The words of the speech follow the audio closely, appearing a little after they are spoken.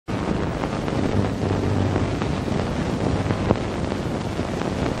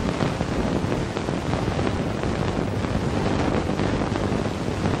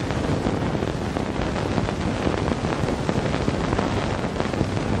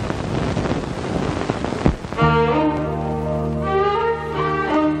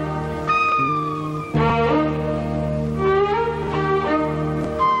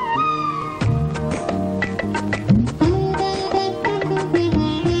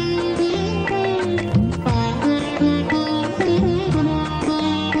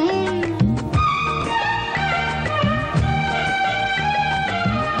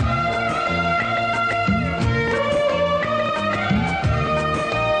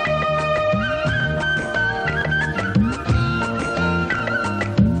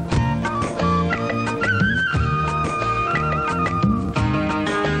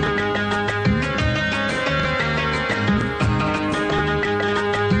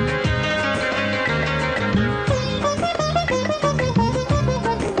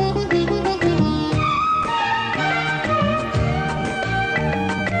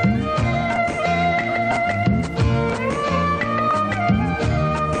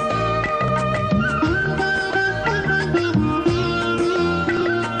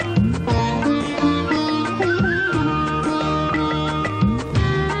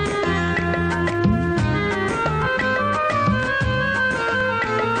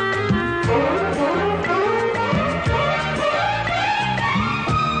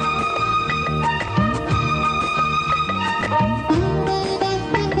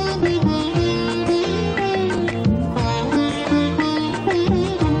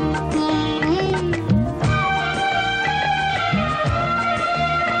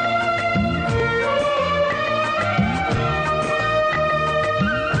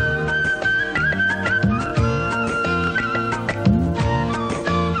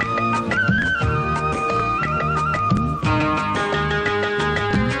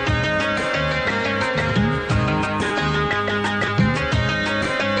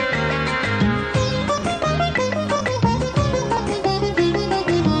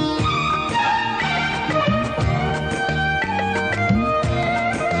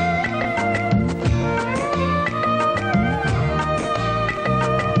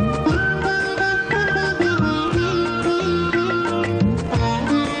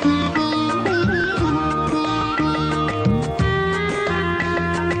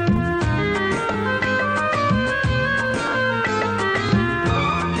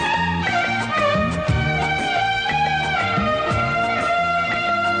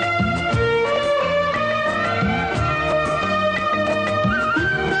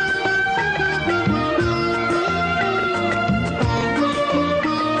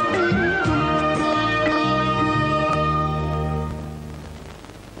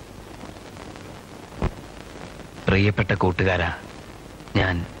പ്രിയപ്പെട്ട കൂട്ടുകാരാ,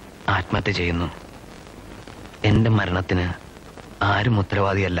 ഞാൻ ആത്മഹത്യ ചെയ്യുന്നു. എൻ്റെ മരണത്തിന് ആരും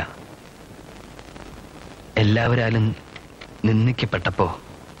ഉത്തരവാദിയല്ല. എല്ലാവരാലും നിന്ദിക്കപ്പെട്ടപ്പോ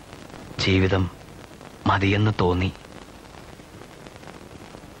ജീവിതം മതിയെന്ന് തോന്നി.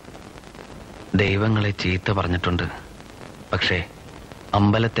 ദൈവങ്ങളെ ചീത്ത പറഞ്ഞിട്ടുണ്ട്. പക്ഷേ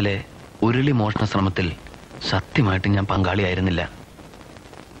അമ്പലത്തിലെ ഉരുളി മോഷണ ശ്രമത്തിൽ സത്യമായിട്ട് ഞാൻ പങ്കാളിയായിരുന്നില്ല.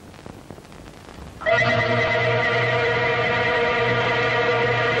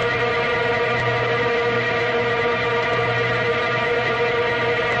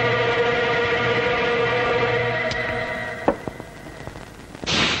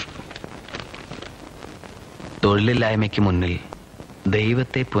 തൊഴിലില്ലായ്മയ്ക്ക് മുന്നിൽ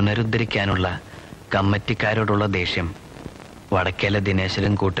ദൈവത്തെ പുനരുദ്ധരിക്കാനുള്ള കമ്മിറ്റിക്കാരോടുള്ള ദേഷ്യം വടക്കേലെ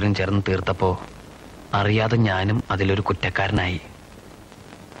ദിനേശനും കൂട്ടരും ചേർന്ന് തീർത്തപ്പോ അറിയാതെ ഞാനും അതിലൊരു കുറ്റക്കാരനായി.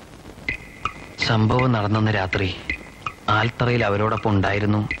 സംഭവം നടന്നെന്ന രാത്രി ആൽത്തറയിൽ അവരോടൊപ്പം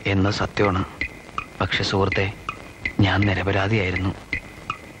ഉണ്ടായിരുന്നു എന്ന് സത്യമാണ്. പക്ഷെ സുഹൃത്തെ, ഞാൻ നിരപരാധിയായിരുന്നു.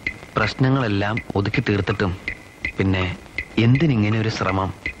 പ്രശ്നങ്ങളെല്ലാം ഒതുക്കി തീർത്തിട്ടും പിന്നെ എന്തിനിങ്ങനെ ഒരു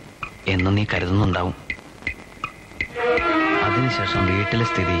ശ്രമം എന്ന് നീ കരുതുന്നുണ്ടാവും. അതിനുശേഷം വീട്ടിലെ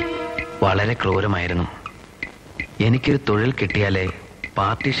സ്ഥിതി വളരെ ക്രൂരമായിരുന്നു. എനിക്കൊരു തൊഴിൽ കിട്ടിയാലേ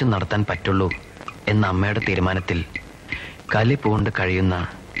പാർട്ടീഷൻ നടത്താൻ പറ്റുള്ളൂ എന്ന അമ്മയുടെ തീരുമാനത്തിൽ കലി പൂണ്ട് കഴിയുന്ന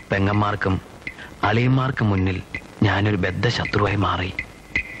പെങ്ങന്മാർക്കും അളിയന്മാർക്കും മുന്നിൽ ഞാനൊരു ബദ്ധശത്രുവായി മാറി.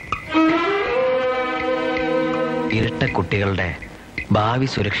 ഇരട്ട കുട്ടികളുടെ ഭാവി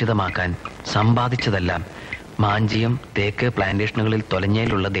സുരക്ഷിതമാക്കാൻ സമ്പാദിച്ചതെല്ലാം മാഞ്ചിയം തേക്ക് പ്ലാന്റേഷനുകളിൽ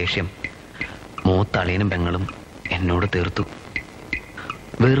തൊലഞ്ഞയിലുള്ള ദേഷ്യം മൂത്ത അളിയനും പെങ്ങളും എന്നോട് തീർത്തു.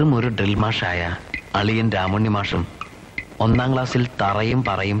 വെറും ഒരു ഡ്രിൽ മാഷായ അളിയൻ രാമുണ്ണിമാഷും 1ാം ക്ലാസ്സിൽ തറയും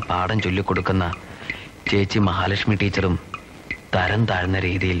പറയും പാഠം ചൊല്ലിക്കൊടുക്കുന്ന ചേച്ചി മഹാലക്ഷ്മി ടീച്ചറും തരം താഴ്ന്ന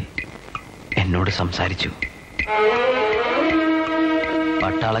രീതിയിൽ എന്നോട് സംസാരിച്ചു.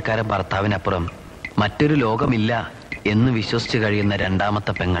 പട്ടാളക്കാര ഭർത്താവിനപ്പുറം മറ്റൊരു ലോകമില്ല എന്ന് വിശ്വസിച്ച് കഴിയുന്ന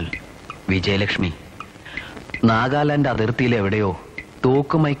 2ാമത്തെ പെങ്ങൾ വിജയലക്ഷ്മി നാഗാലാൻഡ് അതിർത്തിയിൽ എവിടെയോ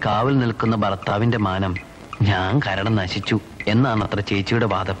തോക്കുമായി കാവൽ നിൽക്കുന്ന ഭർത്താവിന്റെ മാനം ഞാൻ കാരണം നശിച്ചു എന്നാണ് അത്ര ചേച്ചിയുടെ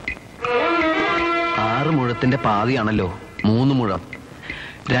വാദം. 6 മുഴത്തിന്റെ പാതിയാണല്ലോ 3 മുഴം.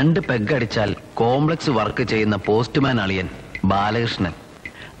 2 പെഗ്ഗടിച്ചാൽ കോംപ്ലക്സ് വർക്ക് ചെയ്യുന്ന പോസ്റ്റ്മാൻ അളിയൻ ബാലകൃഷ്ണൻ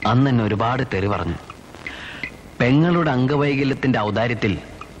അന്ന് എന്നെ ഒരുപാട് തെറി പറഞ്ഞു. പെങ്ങളുടെ അംഗവൈകല്യത്തിന്റെ ഔദാര്യത്തിൽ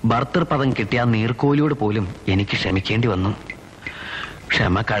ഭർത്തൃപദം കിട്ടിയ നീർക്കോലിയോട് പോലും എനിക്ക് ക്ഷമിക്കേണ്ടി വന്നു.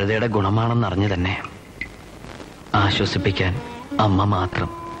 ക്ഷമ കഴുതയുടെ ഗുണമാണെന്നറിഞ്ഞു തന്നെ. ആശ്വസിപ്പിക്കാൻ അമ്മ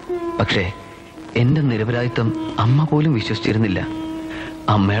മാത്രം. പക്ഷേ എന്റെ നിരപരാധിത്വം അമ്മ പോലും വിശ്വസിച്ചിരുന്നില്ല.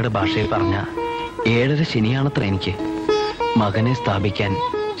 അമ്മയുടെ ഭാഷയിൽ പറഞ്ഞ 7.5 ശനിയാണത്ര എനിക്ക്. മകനെ സ്ഥാപിക്കാൻ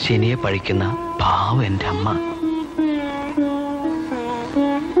ശനിയെ പഴിക്കുന്ന പാവം എൻ്റെ അമ്മ.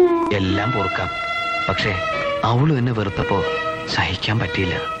 എല്ലാം പൊറുക്കാം. പക്ഷേ അവളും എന്നെ വെറുത്തപ്പോ സഹിക്കാൻ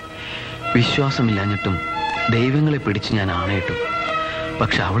പറ്റിയില്ല. വിശ്വാസമില്ലാഞ്ഞിട്ടും ദൈവങ്ങളെ പിടിച്ച് ഞാൻ ആണയിട്ടു.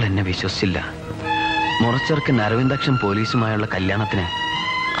 പക്ഷെ അവൾ എന്നെ വിശ്വസിച്ചില്ല. മുറച്ചെറുക്കൻ അരവിന്ദാക്ഷൻ പോലീസുമായുള്ള കല്യാണത്തിന്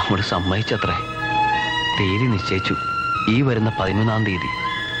അവൾ സമ്മതിച്ചത്രേ. തീയതി നിശ്ചയിച്ചു. ഈ വരുന്ന 11-ാം തീയതി.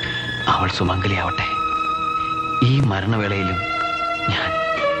 അവൾ സുമംഗലിയാവട്ടെ. ഈ മരണവേളയിലും ഞാൻ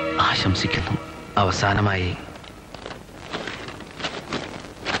ആശംസിക്കുന്നു. അവസാനമായി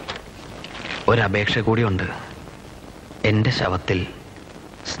ഒരപേക്ഷ കൂടിയുണ്ട്. എൻ്റെ ശവത്തിൽ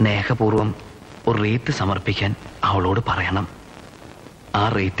സ്നേഹപൂർവം ഒരു റീത്ത് സമർപ്പിക്കാൻ അവളോട് പറയണം. ആ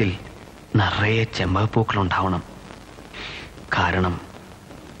റീത്തിൽ നിറയെ ചെമ്പകപ്പൂക്കളുണ്ടാവണം. കാരണം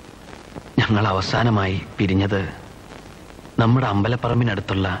ഞങ്ങൾ അവസാനമായി പിരിഞ്ഞത് നമ്മുടെ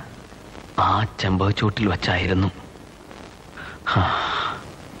അമ്പലപ്പറമ്പിനടുത്തുള്ള ആ ചെമ്പകച്ചൂട്ടിൽ വച്ചായിരുന്നു.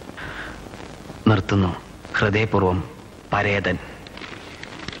 നിർത്തുന്നു. ഹൃദയപൂർവം, പരേതൻ.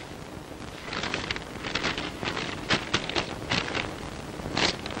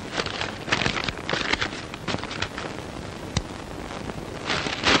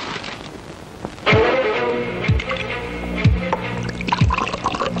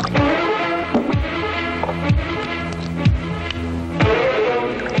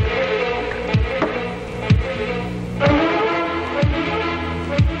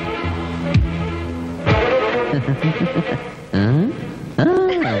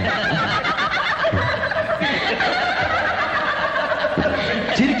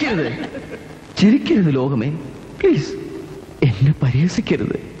 ചിരിക്കരുത് ലോകമേ, പ്ലീസ്. എന്നെ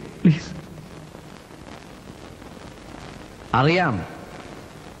പരിഹസിക്കരുത്, പ്ലീസ്. അറിയാം,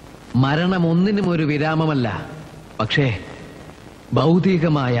 മരണം ഒന്നിനും ഒരു വിരാമമല്ല. പക്ഷേ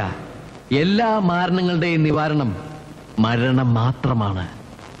ഭൗതികമായ എല്ലാ മാരണങ്ങളുടെയും നിവാരണം മരണം മാത്രമാണ്.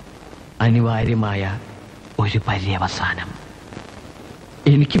 അനിവാര്യമായ ഒരു പര്യവസാനം.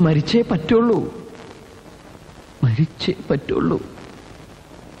 എനിക്ക് മരിച്ചേ പറ്റുള്ളൂ. മരിച്ചേ പറ്റുള്ളൂ.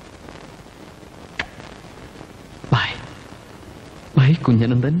 Bye bye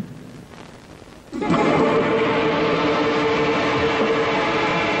Kunhanandan.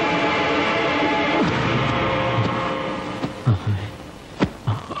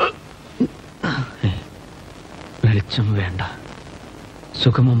 വെളിച്ചം വേണ്ട,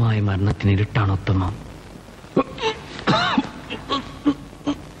 സുഗമമായ മരണത്തിന് ഇരുട്ടാണ് ഉത്തമം.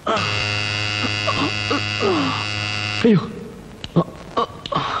 അയ്യോ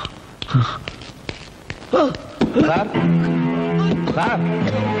സാർ, സാർ,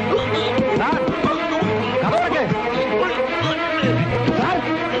 സാർ, കഥയൊക്കെ സാർ,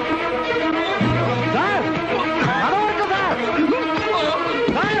 സാർ, കഥയൊക്കെ sir,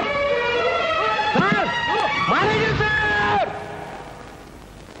 sir, sir, manager sir.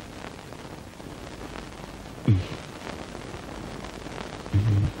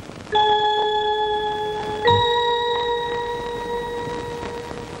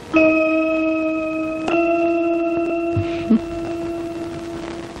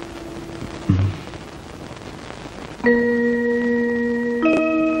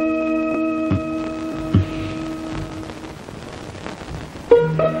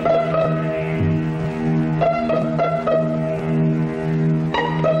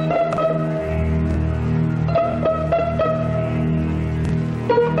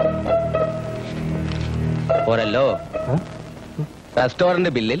 പോരല്ലോ, റെസ്റ്റോറന്റ്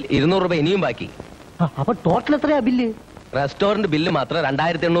ബില്ലിൽ 200 രൂപ ഇനിയും ബാക്കി. അപ്പൊ ടോട്ടൽ എത്രയാ ബില്ല്? റെസ്റ്റോറന്റ് ബില്ല് മാത്രം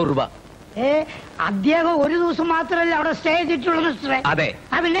 2800 രൂപ. അദ്ദേഹം ഒരു ദിവസം മാത്രമല്ല അവിടെ സ്റ്റേ ചെയ്തിട്ടുള്ളൂ മിസ്റ്ററെ. അതെ,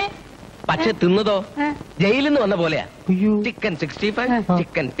 പിന്നെ പക്ഷെ തിന്നതോ ജയിലിൽ നിന്ന് വന്ന പോലെയാ. Chicken 65,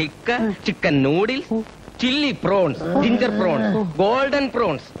 chicken tikka, chicken noodles, chilli prawns, ginger prawns, golden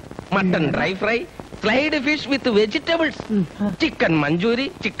prawns, mutton dry fry, fried fish വിത്ത് vegetables, chicken Manchurian,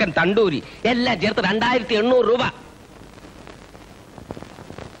 chicken tandoori, എല്ലാം ചേർത്ത് 2800 രൂപ.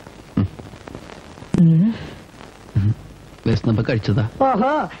 കഴിച്ചതാ.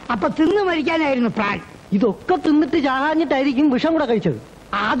 ഓഹോ, അപ്പൊ തിന്നു മരിക്കാനായിരുന്നു പ്ലാൻ. ഇതൊക്കെ തിന്നിട്ട് ചാകാഞ്ഞിട്ടായിരിക്കും വിഷം കൂടെ കഴിച്ചത്.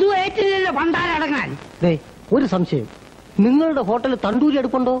 അതും ഏറ്റില്ലല്ലോ പണ്ടാരടങ്ങാൻ. ഒരു സംശയം, നിങ്ങളുടെ ഹോട്ടലിൽ തണ്ടൂരി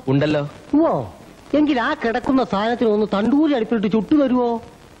അടുപ്പുണ്ടോ? ഉണ്ടല്ലോ. ഓ, എങ്കിൽ ആ കിടക്കുന്ന സാധനത്തിന് ഒന്ന് തണ്ടൂരി അടുപ്പിലിട്ട് ചുട്ടു തരുവോ?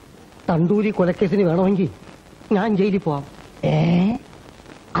 തണ്ടൂരി കൊലക്കേസിന് വേണമെങ്കിൽ ഞാൻ ജയിലിൽ പോവാം.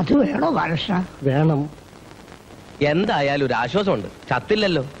 അത് വേണോ ബാലകൃഷ്ണ? വേണം. എന്തായാലും ഒരു ആശ്വാസമുണ്ട്,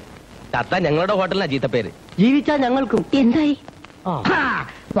 ചത്തില്ലല്ലോ. ചത്ത ഞങ്ങളുടെ ഹോട്ടലിനാ ചീത്തപ്പേര്. ജീവിച്ചാ ഞങ്ങൾക്കും. എന്തായി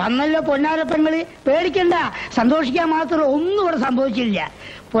വന്നല്ലോ പൊന്നാരപ്പങ്ങള്, പേടിക്കണ്ട, സന്തോഷിക്കാൻ മാത്രം ഒന്നും ഇവിടെ സംഭവിച്ചില്ല.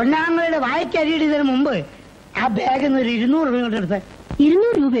 പൊന്നാങ്ങളുടെ വായ്ക്കരിയിടുന്നതിന് മുമ്പ് ആ ബാഗിൽ നിന്ന് ഒരു 200 രൂപ എടുത്ത്.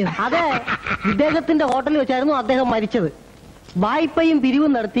 200 രൂപയോ? അതെ, ഇദ്ദേഹത്തിന്റെ ഹോട്ടലിൽ വെച്ചായിരുന്നു അദ്ദേഹം മരിച്ചത്. വായ്പയും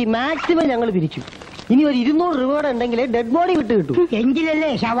പിരിവും നടത്തി മാക്സിമം ഞങ്ങൾ പിരിച്ചു. ഇനി ഒരു 200 രൂപയുടെ ഉണ്ടെങ്കിലേ ഡെഡ് ബോഡി വിട്ട് കിട്ടും.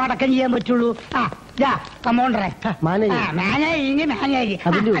 എങ്കിലല്ലേ ശവടക്കം ചെയ്യാൻ പറ്റുള്ളൂ. കമോണ്ടറെ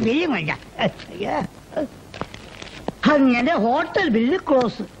അങ്ങനെ ഹോട്ടൽ ബില്ല്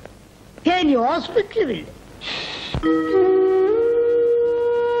ക്ലോസ്. ഇനി ഹോസ്പിറ്റൽ ബില്ല്.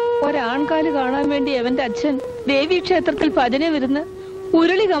 ഒരാൺകാല് കാണാൻ വേണ്ടി അവന്റെ അച്ഛൻ ദേവീ ക്ഷേത്രത്തിൽ ഭജന വരുന്ന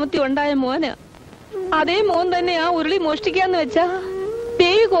ഉരുളി കമത്തി ഉണ്ടായ മോന്. അതേ മോൻ തന്നെ ആ ഉരുളി മോഷ്ടിക്കാന്ന് വെച്ചാ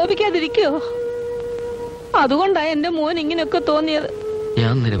ദേവി കോപിക്കാതിരിക്കോ? അതുകൊണ്ടാ എന്റെ മോൻ ഇങ്ങനെയൊക്കെ തോന്നിയത്.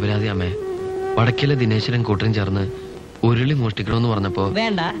 ഞാൻ നിരപരാധി അമ്മേ. വടക്കിലെ ദിനേശ്വരൻ കൂട്ടരും ചേർന്ന് ഉരുളി മോഷ്ടിക്കണമെന്ന് പറഞ്ഞപ്പോ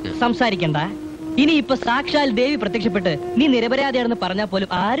വേണ്ട, സംസാരിക്കണ്ട. ഇനി ഇപ്പൊ സാക്ഷാൽ ദേവി പ്രത്യക്ഷപ്പെട്ട് നീ നിരപരാധിയാണെന്ന് പറഞ്ഞാൽ പോലും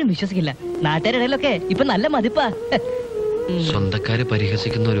ആരും വിശ്വസിക്കില്ല. നാട്ടുകാരിടയിലൊക്കെ ഇപ്പൊ നല്ല മതിപ്പാ. സ്വന്തക്കാരെ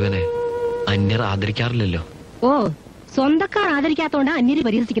പരിഹസിക്കുന്ന ഒരുവനെ അന്യർ ആദരിക്കാറില്ലല്ലോ. ഓ, സ്വന്തക്കാർ ആദരിക്കാത്തോണ്ടാ അന്യര്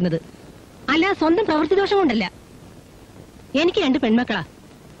പരിഹസിക്കുന്നത്, അല്ല സ്വന്തം പ്രവൃത്തി ദോഷം കൊണ്ടല്ല. എനിക്ക് 2 പെൺമക്കളാ.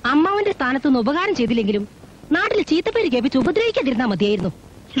 അമ്മാവന്റെ സ്ഥാനത്തുനിന്ന് ഉപകാരം ചെയ്തില്ലെങ്കിലും നാട്ടിൽ ചീത്തപ്പേര് കേൾപ്പിച്ച് ഉപദ്രവിക്കാതിരുന്നാ മതിയായിരുന്നു.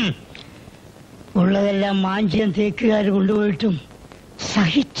 ഉള്ളതെല്ലാം മാഞ്ചിയം തേക്കുകാർ കൊണ്ടുപോയിട്ടും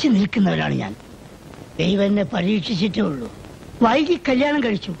സഹിച്ചു നിൽക്കുന്നവരാണ് ഞാൻ. ദൈവം എന്നെ പരീക്ഷിച്ചിട്ടേ ഉള്ളൂ. വൈകി കല്യാണം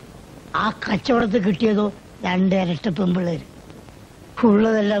കഴിച്ചു. ആ കച്ചവടത്തിൽ കിട്ടിയതോ 2 ഇരട്ട പെമ്പിള്ളേര്.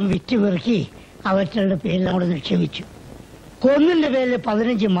 ഉള്ളതെല്ലാം വിറ്റ് പെറുക്കി അവറ്റകളുടെ പേരിലും കൂടെ നിക്ഷേപിച്ചു. ഒന്നിന്റെ പേരിൽ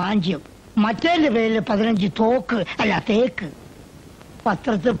 15 മാഞ്ചിയം, മറ്റേന്റെ പേരിൽ 15 തോക്ക്, അല്ല തേക്ക്.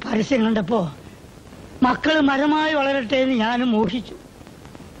 പത്രത്തിൽ പരസ്യം കണ്ടപ്പോ മക്കള് മരമായി വളരട്ടെ എന്ന് ഞാനും മോഹിച്ചു.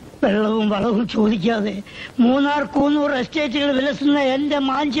 വെള്ളവും വളവും ചോദിക്കാതെ 300 എസ്റ്റേറ്റുകൾ വിലസുന്ന എന്റെ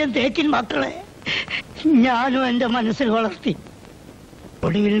മാഞ്ചിയം തേക്കിൻ മക്കളെ ഞാനും എന്റെ മനസ്സിൽ വളർത്തി.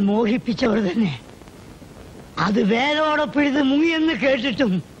 ഒടുവിൽ മോഹിപ്പിച്ചവർ തന്നെ അത് വേരോടെ പിഴുത് മുങ്ങിയെന്ന്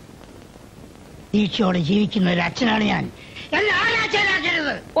കേട്ടിട്ടും ഈച്ചയോടെ ജീവിക്കുന്ന ഒരു അച്ഛനാണ് ഞാൻ.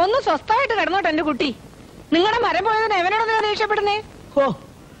 ഒന്ന് സ്വസ്ഥമായിട്ട് കിടന്നോട്ടെ എന്റെ കുട്ടി. നിങ്ങളുടെ മരം പോയതിന് എവനോട് ദേഷ്യപ്പെടുന്നേ? ഓ,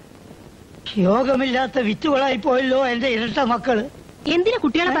 യോഗമില്ലാത്ത വിത്തുകളായി പോയല്ലോ എന്റെ ഇരട്ട മക്കള്. എന്തിനാ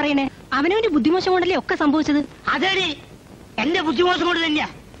കുട്ടികളെ പറയണേ? അവനവന്റെ ബുദ്ധിമോശം കൊണ്ടല്ലേ ഒക്കെ സംഭവിച്ചത്. അതേടി, എന്റെ ബുദ്ധിമോശം കൊണ്ട് തന്നെയാ.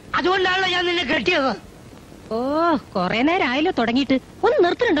 അതുകൊണ്ടാണല്ലോ ഞാൻ നിന്നെ കെട്ടിയത്. ഓ, കൊറേ നേരം ആയല്ലോ തുടങ്ങിയിട്ട്. ഒന്ന്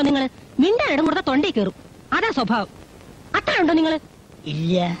നിർത്തുന്നുണ്ടോ നിങ്ങള്? മിണ്ടാൻ ഇടം കൊടുത്ത തൊണ്ടേ കയറും. അതാ സ്വഭാവം. അത്താഴുണ്ടോ നിങ്ങള്?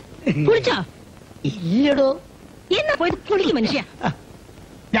 ഇല്ല. കുളിച്ചോ? ഇല്ലടോ. എന്നാ പോയി കുളിക്കും മനുഷ്യ.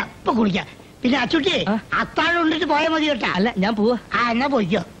 ഇപ്പൊ കുളിക്കാം. പിന്നെ അച്ചുട്ടി, അത്താഴം കൊണ്ടിട്ട് പോയാൽ മതി കേട്ടാ. അല്ല, ഞാൻ പോവാ. എന്നാ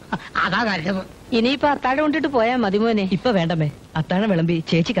പോയിക്കോ. അതാ നല്ലത്. ഇനിയിപ്പൊ അത്താഴം കൊണ്ടിട്ട് പോയാ മതി മോനെ. ഇപ്പൊ വേണ്ടമ്മേ, അത്താഴം വിളമ്പി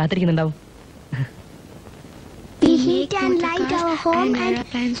ചേച്ചി കാത്തിരിക്കുന്നുണ്ടാവും.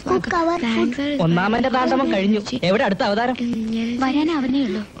 ഒന്നാമന്റെ താണ്ഡവം കഴിഞ്ഞു. എവിടെ അടുത്ത അവതാരം? വരാനാവുന്നേ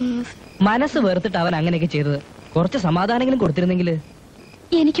ഉള്ളൂ. മനസ്സ് വേർത്തിട്ട് അവൻ അങ്ങനെയൊക്കെ ചെയ്തത്. കുറച്ച് സമാധാനെങ്കിലും കൊടുത്തിരുന്നെങ്കിൽ.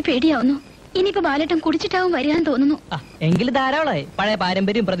 എനിക്ക് പേടിയാവുന്നു. ഇനിയിപ്പോ ബാലേട്ടൻ കുടിച്ചിട്ടാവും വരികയെന്ന് തോന്നുന്നു. എങ്കിലും ധാരാളമായി. പഴയ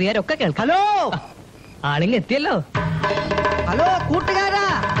പാരമ്പര്യം പ്രതികാരം ഒക്കെ കേൾക്കാം. ഹലോ, ആളിങ് എത്തിയല്ലോ. ഹലോ കൂട്ടുകാരാ,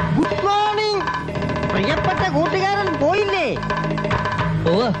 ഗുഡ് മോർണിംഗ്. പ്രിയപ്പെട്ട കൂട്ടുകാരൻ പോയില്ലേ?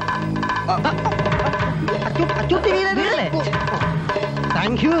 ഓ,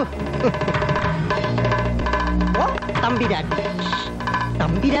 താങ്ക് യു. തമ്പിരാട്ടി,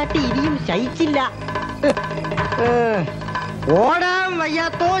 തമ്പിരാട്ടി ഇനിയും ശയിച്ചില്ല. ഓടാൻ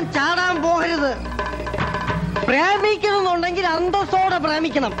വയ്യാത്തോൻ ചാടാൻ പോകരുത്. പ്രേമിക്കണമെന്നുണ്ടെങ്കിൽ അന്തസ്സോടെ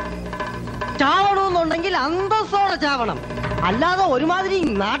പ്രേമിക്കണം. ചാവണമെന്നുണ്ടെങ്കിൽ അന്തസ്സോടെ ചാവണം. അല്ലാതെ ഒരുമാതിരി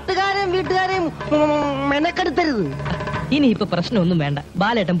നാട്ടുകാരെയും വീട്ടുകാരെയും മെനക്കെടുത്തരുത്. ഇനിയിപ്പൊ പ്രശ്നമൊന്നും വേണ്ട.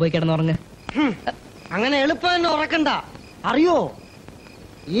 ബാലേട്ടൻ പോയി കിടന്നുറങ്ങ്. അങ്ങനെ എളുപ്പം തന്നെ ഉറക്കണ്ട. അറിയോ,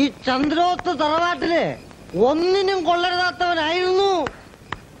 ഈ ചന്ദ്രോത്ത് തറവാട്ടില് ഒന്നിനും കൊള്ളരുതാത്തവനായിരുന്നു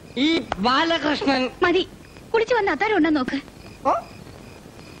ഈ ബാലകൃഷ്ണൻ. മതി, കുളിച്ചു വന്ന് അത്താരം ഉണ്ടോ നോക്ക്.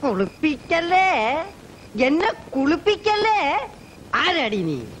 കുളിപ്പിക്കല്ലേ, എന്നെ കുളിപ്പിക്കല്ലേ. ആരാടി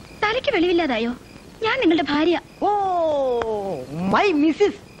നീ? തലയ്ക്ക് വെളിവില്ലാതായോ? ഞാൻ നിങ്ങളുടെ ഭാര്യ. ഓ, മൈ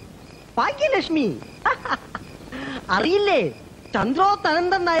മിസ്സിസ് ഭാഗ്യലക്ഷ്മി. അറിയില്ലേ, ചന്ദ്രോത്ത്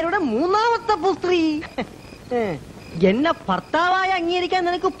അനന്തൻ നായരുടെ മൂന്നാമത്തെ പുത്രി. എന്നെ ഭർത്താവായി അംഗീകരിക്കാൻ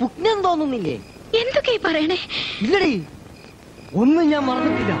നിനക്ക് പുണ്യം തോന്നുന്നില്ലേ? എന്തൊക്കെ പറയണേ? ഇല്ലടി, ഒന്നും ഞാൻ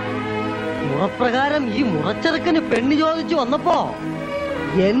മറന്നിട്ടില്ല. മുറപ്രകാരം ഈ മുറച്ചെറുക്കന് പെണ്ണ് ചോദിച്ചു വന്നപ്പോ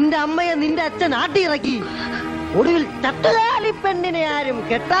എന്റെ അമ്മയെ നിന്റെ അച്ഛൻ ആട്ടിയിറക്കി. ഒടുവിൽ ചട്ടുകാലി പെണ്ണിനെ ആരും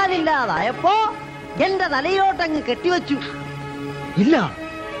കെട്ടാനില്ലാതായപ്പോ എന്റെ തലയിലോട്ടങ്ങ് കെട്ടിവെച്ചു. ഇല്ല,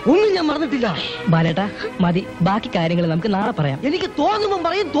 ഒന്നും ഞാൻ മറന്നിട്ടില്ല. ബാലേട്ടാ മതി, ബാക്കി കാര്യങ്ങൾ നമുക്ക് നാളെ പറയാം. എനിക്ക് തോന്നുമ്പം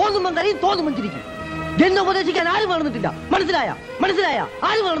പറയും, തോന്നുമ്പം കരയും, തോന്നുമ്പം ചിരിക്കും. എന്നെ ഉപദേശിക്കാൻ ആരും വളർന്നിട്ടില്ല. മനസ്സിലായ? മനസ്സിലായ?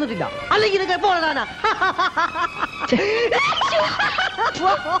 ആരും വളർന്നിട്ടില്ല. അല്ലെങ്കിൽ ഇതൊക്കെ എപ്പോ വളരാനാ?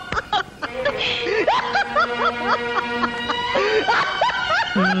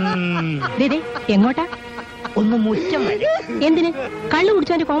 എങ്ങോട്ടാ? ഒന്ന് മുറ്റം വരെ. എന്തിന്? കള്ളു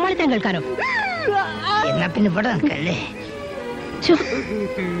കുടിച്ചവന്റെ കോമാളിത്തം കേൾക്കാനോ? എന്നാ പിന്നെ ഇവിടെ നിൽക്കല്ലേ.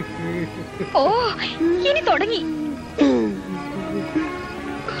 ഓ, ഇനി തുടങ്ങി.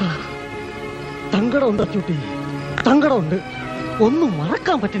 സങ്കടമുണ്ട് ചൂട്ടി, സങ്കടമുണ്ട്. ഒന്നും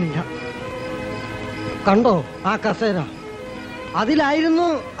മറക്കാൻ പറ്റുന്നില്ല. കണ്ടോ ആ കസേര? അതിലായിരുന്നു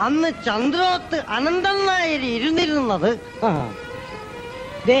അന്ന് ചന്ദ്രോത്ത് അനന്തൻ നായർ ഇരുന്നിരുന്നത്.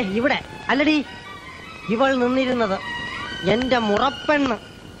 ദേ ഇവിടെ അല്ലടി ഇവൾ നിന്നിരുന്നത്, എന്റെ മുറപ്പെണ്ണ്.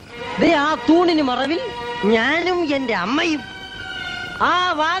 ദേ ആ തൂണിന് മറവിൽ ഞാനും എന്റെ അമ്മയും. ആ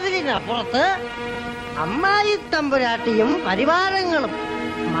വാതിലിനപ്പുറത്ത് അമ്മായി തമ്പുരാട്ടിയും പരിവാരങ്ങളും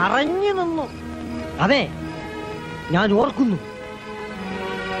മറഞ്ഞു നിന്നു. അതെ, ഞാൻ ഓർക്കുന്നു.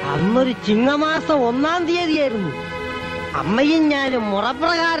 അന്നൊരു ചിങ്ങമാസം 1-ാം തീയതിയായിരുന്നു. അമ്മയും ഞാനും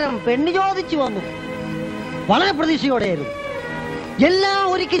മുറപ്രകാരം പെണ്ണ് ചോദിച്ചു വന്നു. വളരെ പ്രതീക്ഷയോടെയായിരുന്നു. എല്ലാം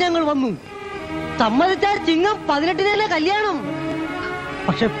ഒരുക്കി ഞങ്ങൾ വന്നു. സമ്മതിച്ചാൽ ചിങ്ങം 18-ലെ കല്യാണം.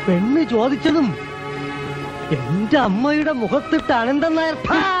 പക്ഷെ പെണ്ണ് ചോദിച്ചതും എന്റെ അമ്മയുടെ മുഖത്തിട്ട് അനന്തൻ നായർ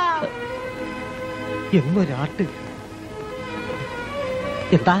എന്നൊരാട്ട്.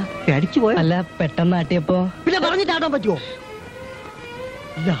 എന്താ പേടിച്ചു പോയ? അല്ല, പെട്ടെന്ന് ആട്ടിയപ്പോ പിന്നെ പറഞ്ഞിട്ടാട്ടാൻ പറ്റുമോ?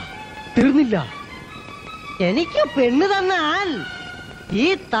 ഇല്ല, തീർന്നില്ല. എനിക്ക് പെണ്ണ് തന്നാൽ ഈ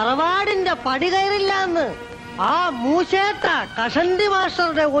തറവാടിന്റെ പടി കയറില്ല എന്ന് ആ മൂശേട്ട കഷണ്ടി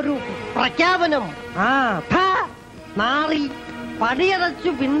മാസ്റ്ററുടെ ഒരു പ്രഖ്യാപനം. നാറി പടിയടച്ചു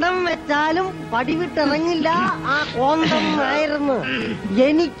പിണ്ടം വെച്ചാലും പടി വിട്ടിറങ്ങില്ല ആ കോന്തം ആയിരുന്നു.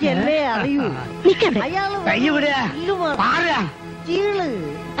 എനിക്കല്ലേ അറിയൂ. അയാള് ചീള്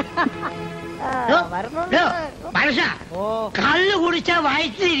കള്ളു കുടിച്ചാ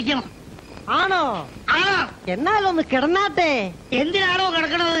വയറ്റിലിരിക്കണം. ആണോ? എന്നാലൊന്ന് കിടന്നാട്ടെ. എന്തിനാണോ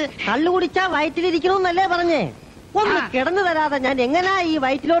കിടക്കണത്? കള്ളു കുടിച്ചാ വയറ്റിലിരിക്കണമെന്നല്ലേ പറഞ്ഞേ? ഒന്ന് കിടന്നു തരാതെ ഞാൻ എങ്ങനാ ഈ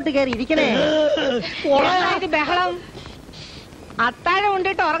വയറ്റിലോട്ട് കയറി ഇരിക്കണേ? ബഹളം. അത്താഴം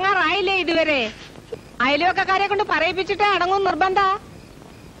കൊണ്ടിട്ട് ഉറങ്ങാറായില്ലേ ഇതുവരെ? അയൽവക്കക്കാരെ കൊണ്ട് പറയിപ്പിച്ചിട്ട് അടങ്ങും നിർബന്ധ.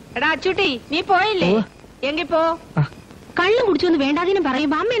 എടാ അച്ചൂട്ടി, നീ പോയില്ലേ? എങ്കി പോ. കള്ളും കുടിച്ചൊന്ന് വേണ്ടാതിനും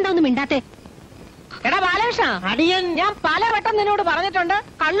പറയുമ്പോ അമ്മ എന്താ ഒന്നും മിണ്ടാത്തെ? എടാ ബാലകൃഷ്ണ, അടിയൻ ഞാൻ പലവട്ടം നിന്നോട് പറഞ്ഞിട്ടുണ്ട്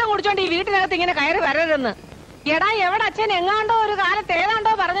കള്ളും കുടിച്ചോണ്ട് ഈ വീട്ടിനകത്ത് ഇങ്ങനെ കയറി വരരുതെന്ന്. എടാ എവിടെ അച്ഛൻ എങ്ങാണ്ടോ ഒരു കാലത്ത്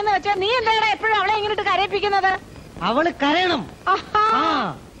ഏതാണ്ടോ പറഞ്ഞെന്ന് വെച്ചാൽ നീ എന്താ എപ്പോഴും അവളെ ഇങ്ങോട്ട് കരയിപ്പിക്കുന്നത്? അവള് കരയണം.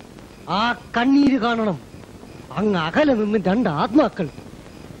 ആ കണ്ണീര് കാണണം. അങ്ങ് അകലെ നിന്ന് രണ്ട് ആത്മാക്കൾ,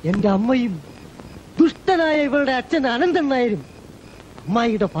 എന്റെ അമ്മയും ദുഷ്ടനായ ഇവളുടെ അച്ഛൻ അനന്തൻ നായരും,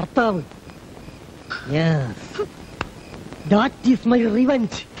 അമ്മായിയുടെ ഭർത്താവ്. That is my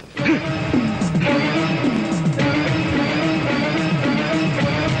revenge.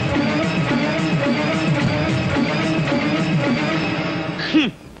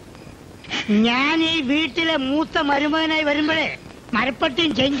 ഞാൻ ഈ വീട്ടിലെ മൂത്ത മരുമകനായി വരുമ്പോഴേ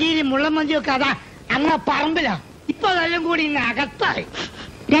മരപ്പട്ടിയും ചെഞ്ചീരും മുള്ളമന്തിയും ഒക്കെ അതാ അങ്ങ് പറമ്പിലാ. ഇപ്പൊ എല്ലാം കൂടി ഇന്ന് അകത്തായി.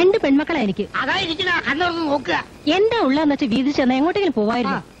 2 പെൺമക്കളാ എനിക്ക്. അതായിരിക്കുന്ന കണ്ണുറന്ന് നോക്കുക. എന്താ ഉള്ളതെന്ന് വെച്ചാൽ വീതിൽ ചെന്ന എങ്ങോട്ടെങ്കിലും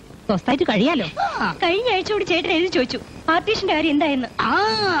പോവായിരുന്നു. സ്വസ്ഥായിട്ട് കഴിയാലോ. കഴിഞ്ഞ ആഴ്ച കൂടി ചേട്ടൻ എഴുതി ചോദിച്ചു പാർട്ടീഷന്റെ കാര്യം എന്തായെന്ന്.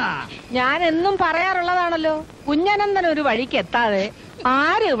 ഞാൻ എന്നും പറയാറുള്ളതാണല്ലോ, കുഞ്ഞനന്ദൻ ഒരു വഴിക്ക് എത്താതെ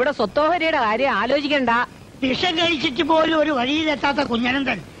ആരും ഇവിടെ സ്വത്തോഹരിയുടെ കാര്യം ആലോചിക്കണ്ട. വിഷം കഴിച്ചിട്ട് പോലും ഒരു വഴിയിലെത്താത്ത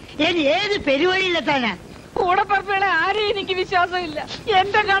കുഞ്ഞനന്ദൻ ഇനി ഏത് പെരുവഴിയിലെത്താനാ? കൂടപ്പറപ്പുകളെ ആരെയും എനിക്ക് വിശ്വാസമില്ല.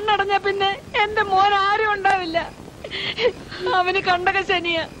 എന്റെ കണ്ണടഞ്ഞ പിന്നെ എന്റെ മോൻ ആരും ഉണ്ടാവില്ല. അവന് കണ്ടക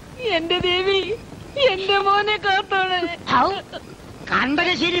ശനിയ. എന്റെ ദേവി, എന്റെ മോനെ കാത്തോളെ.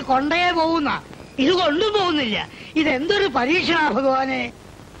 കണ്ടകശ്ശേരി കൊണ്ടേ പോകുന്ന ഇത് കൊണ്ടും പോകുന്നില്ല. ഇതെന്തൊരു പരീക്ഷണ ഭഗവാനെ.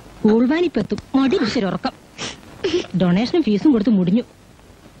 ഉൾവാനിപ്പെത്തും മടി വിശരുറക്കം. ഡൊണേഷനും ഫീസും കൊടുത്ത് മുടിഞ്ഞു.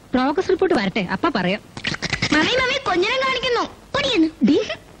 പ്രോഗ്രസ് റിപ്പോർട്ട് വരട്ടെ, അപ്പ പറയാം. കൊഞ്ഞനം കാണിക്കുന്നു.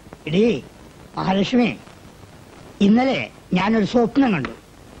 മഹാലക്ഷ്മി, ഇന്നലെ ഞാനൊരു സ്വപ്നം കണ്ടു.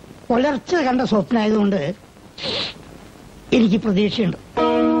 പുലർച്ചെ കണ്ട സ്വപ്നമായതുകൊണ്ട് എനിക്ക് പ്രതീക്ഷയുണ്ട്.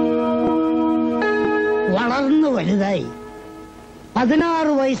 വളർന്നു വലുതായി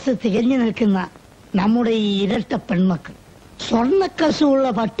 16 വയസ്സ് തികഞ്ഞു നിൽക്കുന്ന നമ്മുടെ ഈ ഇരട്ട പെൺമക്കൾ സ്വർണ്ണക്കസുള്ള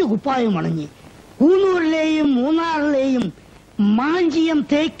പട്ടുകുപ്പായം അണിഞ്ഞ് കൂന്നൂരിലെയും മൂന്നാറിലെയും മാഞ്ചിയം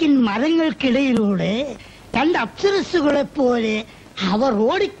തേക്കിൻ മരങ്ങൾക്കിടയിലൂടെ 2 അപ്സരസുകളെ പോലെ അവർ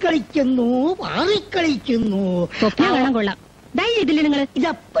ഓടിക്കളിക്കുന്നു, മാറിക്കളിക്കുന്നു. സ്വപ്നം കാണാൻ കൊള്ളാം. ധൈര്യത്തില്ലേ നിങ്ങൾ?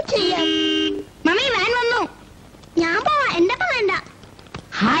 ഇതപ്പോ ചെയ്യാം. മമ്മി വാൻ വന്നു. ഞാൻ പോവാ, എന്റെ വേണ്ട.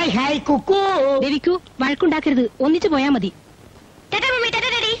 Hi hi Kuku. ദേവിക്കു, വഴക്കുണ്ടാക്കരുത്, ഒന്നിച്ചു പോയാ മതി.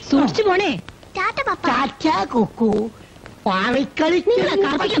 സൂക്ഷിച്ചു പോണേ. കുക്കു നിങ്ങളെ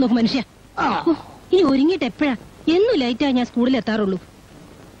കറപ്പിക്കാൻ നോക്കും മനുഷ്യ. ഇനി ഒരുങ്ങിയിട്ട് എപ്പോഴാ? എന്നും ലേറ്റാ ഞാൻ സ്കൂളിൽ എത്താറുള്ളൂ.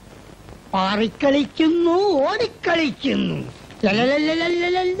 പാറിക്കളിക്കുന്നു, ഓടിക്കളിക്കുന്നു.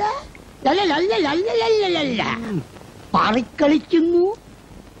 പാറിക്കളിക്കുന്നു,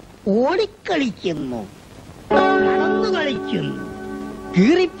 ഓടിക്കളിക്കുന്നു, നടന്നു കളിക്കുന്നു.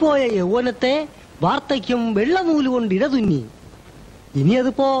 കീറിപ്പോയ യൗവനത്തെ വാർത്തയ്ക്കും വെള്ളനൂല് കൊണ്ട് ഇടതുന്നി. ഇനി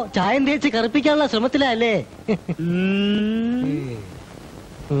അതിപ്പോ ചായം തേച്ച് കറുപ്പിക്കാനുള്ള ശ്രമത്തിലല്ലേ?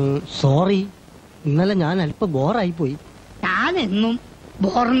 സോറി, ഇന്നലെ ഞാൻ അല്പം ബോറായി പോയി. ഞാനെന്നും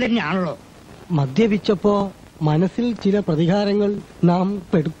ബോറൻ തന്നെയാണല്ലോ. മദ്യപിച്ചപ്പോ മനസ്സിൽ ചില പ്രതികാരങ്ങൾ നാം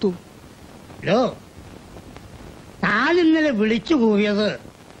പെടുത്തു. ഞാൻ ഇന്നലെ വിളിച്ചു പോയത്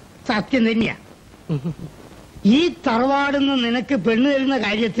സത്യം തന്നെയാ. ഈ തറവാടുന്ന് നിനക്ക് പെണ്ണ് തരുന്ന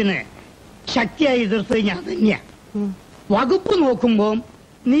കാര്യത്തിന് ശക്തിയായി എതിർത്തത് ഞാൻ തന്നെയാ. വകുപ്പ് നോക്കുമ്പോ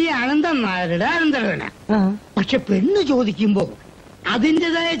നീ അനന്തൻ നായരുടെ അനന്തരവനാ. പക്ഷെ പെണ്ണ് ചോദിക്കുമ്പോ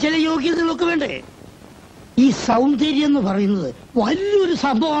അതിൻ്റെതായ ചില യോഗ്യതകളൊക്കെ വേണ്ടേ? ഈ സൗന്ദര്യം എന്ന് പറയുന്നത് വലിയൊരു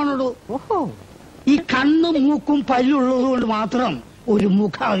സംഭവമാണല്ലോ. ഈ കണ്ണും മൂക്കും പല്ലുള്ളത് കൊണ്ട് മാത്രം ഒരു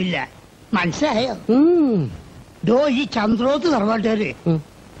മുഖമില്ല, മനസ്സിലായോ? ഈ ചന്ദ്രോത്ത് തറവാട്ടുകാര്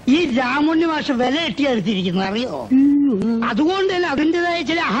ഈ രാമുണ്ണി മാഷ വില എട്ടിയെടുത്തിരിക്കുന്നത് അറിയോ? അതുകൊണ്ട് തന്നെ അതിൻ്റെതായ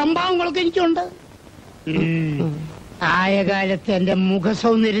ചില അഹംഭാവങ്ങളൊക്കെ എനിക്കുണ്ട്. ആയ കാലത്ത് എന്റെ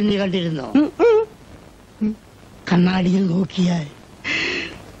മുഖസൗന്ദര്യം നീ കണ്ടിരുന്നോ? കണ്ണാടിയിൽ നോക്കിയാൽ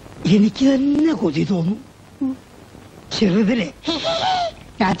എനിക്ക് തന്നെ കൊതി തോന്നും. ചെറുതിലെ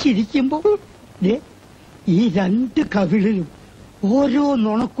ഞാൻ ചിരിക്കുമ്പോ ഈ 2 കവിളിലും ഓരോ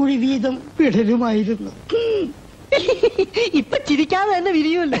നുണക്കുഴി വീതം വിടരുമായിരുന്നു. ഇപ്പൊ ചിരിക്കാതെ തന്നെ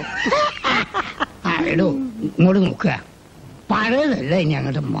വിരിയുമല്ലോ. ആരോ ഇങ്ങോട്ട് നോക്കുക. പഴയതല്ല ഇനി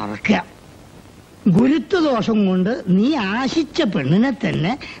അങ്ങോട്ട് മറക്കുക. ഗുരുത്വദോഷം കൊണ്ട് നീ ആശിച്ച പെണ്ണിനെ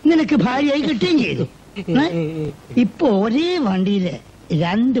തന്നെ നിനക്ക് ഭാര്യയായി കിട്ടുകയും ചെയ്തു. ഇപ്പൊ ഒരേ വണ്ടിയിലെ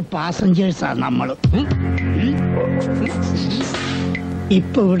 2 പാസഞ്ചേഴ്സാണ് നമ്മള്.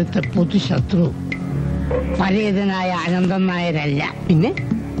 ഇപ്പൊ ഇവിടുത്തെ പൊതുശത്രു പരേതനായ അനന്തൻ നായരല്ല, പിന്നെ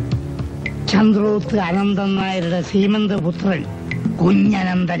ചന്ദ്രോത്ത് അനന്തൻ നായരുടെ സീമന്തപുത്രൻ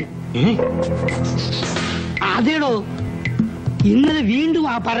കുഞ്ഞനന്ദൻ. അതേടോ, ഇന്നലെ വീണ്ടും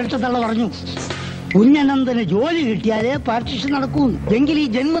ആ പരട്ടത്തള്ള പറഞ്ഞു കുഞ്ഞനന്ദന് ജോലി കിട്ടിയാലേ പാർട്ടിഷൻ നടക്കൂ. എങ്കിൽ ഈ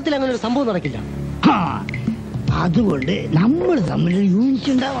ജന്മത്തിൽ അങ്ങനെ ഒരു സംഭവം നടക്കില്ല. അതുകൊണ്ട് നമ്മൾ തമ്മിൽ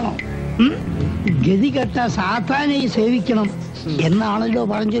യൂണിറ്റ് ഉണ്ടാവണം. ഗതികെട്ട സാത്താനെ സേവിക്കണം എന്നാണല്ലോ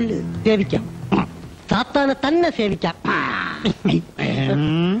പറഞ്ഞല്ലോ. സേവിക്കാം, സാത്താനെ തന്നെ സേവിക്കാം.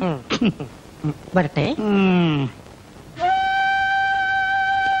 വരട്ടെ.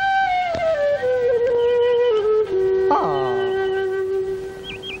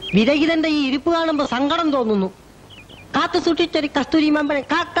 വിരഹിതന്റെ ഈ ഇരിപ്പ് കാണുമ്പോ സങ്കടം തോന്നുന്നു. കാത്തു സൂക്ഷിച്ചൊരു കസ്തൂരി മാമ്പഴം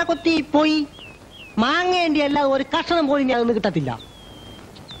കാക്ക കൊത്തി പോയി. മാങ്ങേണ്ടി അല്ല ഒരു കഷണം പോലും ഞാൻ ഒന്നും കിട്ടത്തില്ല.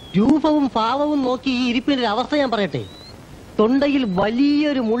 രൂപവും ഭാവവും നോക്കി ഈ ഇരിപ്പിന്റെ അവസ്ഥ ഞാൻ പറയട്ടെ. തൊണ്ടയിൽ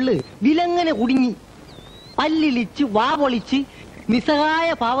വലിയൊരു മുള്ള് വിലങ്ങനെ കുടുങ്ങി, പല്ലിളിച്ച് വാ പൊളിച്ച് നിസ്സഹായ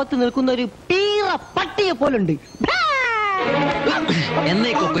ഭാവത്ത് നിൽക്കുന്ന ഒരു പീറ പട്ടിയെ പോലുണ്ട്.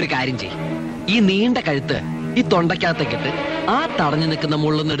 എന്നേക്കൊക്കെ ഒരു കാര്യം ചെയ്യും, ഈ നീണ്ട കഴുത്ത് ഈ തൊണ്ടക്കകത്തേക്കിട്ട് ആ തടഞ്ഞു നിൽക്കുന്ന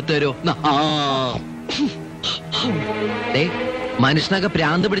മുള്ളൊന്ന് എടുത്തു തരോ. മനുഷ്യനൊക്കെ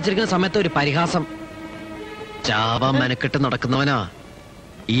ഭ്രാന്ത് പിടിച്ചിരിക്കുന്ന സമയത്ത് ഒരു പരിഹാസം. ചാവ മെനക്കെട്ട് നടക്കുന്നവനാ.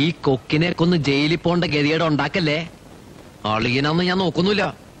 ഈ കൊക്കിനെ കൊന്ന് ജയിലിൽ പോണ്ട ഗതികേട് ഉണ്ടാക്കല്ലേ. അളിയനാന്ന് ഞാൻ നോക്കുന്നില്ല.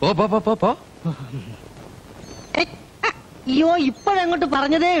 പോ. അയ്യോ, ഇപ്പോഴങ്ങോട്ട്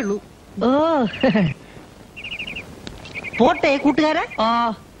പറഞ്ഞതേ ഉള്ളൂ. ഓ പോട്ടെ കൂട്ടുകാരെ.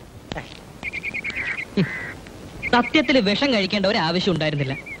 സത്യത്തിൽ വിഷം കഴിക്കേണ്ട ഒരു ആവശ്യം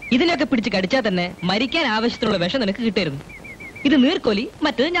ഉണ്ടായിരുന്നില്ല. ഇതിനൊക്കെ പിടിച്ച് കടിച്ചാൽ തന്നെ മരിക്കാൻ ആവശ്യത്തിനുള്ള വിഷം നിനക്ക് കിട്ടായിരുന്നു. ഇത് നീർക്കോലി,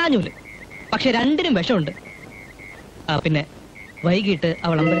 മറ്റേത് ഞാഞ്ഞൂല്. പക്ഷെ രണ്ടിനും വിഷമുണ്ട്. പിന്നെ വൈകിട്ട്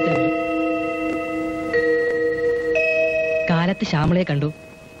അവൾ അമ്പലത്തിൽ വരും. കാലത്ത് ശ്യാമളയെ കണ്ടു.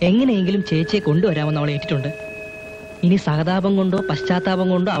 എങ്ങനെയെങ്കിലും ചേച്ചിയെ കൊണ്ടുവരാമെന്ന് അവൾ ഏറ്റിട്ടുണ്ട്. ഇനി സഹതാപം കൊണ്ടോ പശ്ചാത്താപം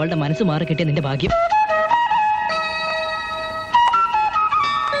കൊണ്ടോ അവളുടെ മനസ്സ് മാറി കിട്ടിയ നിന്റെ ഭാഗ്യം.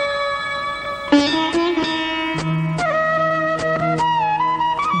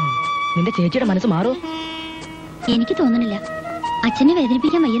 നിന്റെ ചേച്ചിയുടെ മനസ്സ് മാറോ? എനിക്ക് തോന്നുന്നില്ല. അച്ഛനെ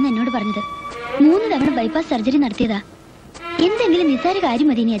വേദനിപ്പിക്കാൻ വയ്യെന്ന് എന്നോട് പറഞ്ഞത്. 3 തവണ ബൈപ്പാസ് സർജറി നടത്തിയതാ. എന്തെങ്കിലും നിസ്സാര കാര്യം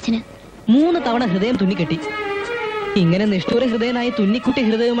മതി ഇനി അച്ഛന്. 3 തവണ ഹൃദയം തുന്നിക്കെട്ടി. ഇങ്ങനെ നിഷ്ഠൂര ഹൃദയനായി തുന്നിക്കുട്ടി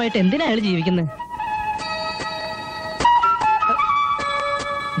ഹൃദയവുമായിട്ട് എന്തിനാ അയാൾ ജീവിക്കുന്നത്?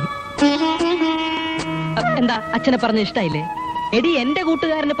 എന്താ അച്ഛനെ പറഞ്ഞ ഇഷ്ടായില്ലേ? എടി, എന്റെ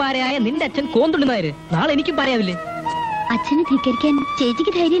കൂട്ടുകാരന് പാരയായ നിന്റെ അച്ഛൻ കോന്തുണ്ടുന്നാര് നാളെ എനിക്കും പറയാവില്ലേ? അച്ഛനെ ധിക്കരിക്കാൻ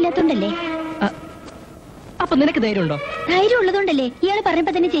ചേച്ചിക്ക് ധൈര്യം ഇല്ലാത്തോണ്ടല്ലേ? അപ്പൊ നിനക്ക് ധൈര്യമുണ്ടോ? ധൈര്യം ഉള്ളതുകൊണ്ടല്ലേ ഇയാള്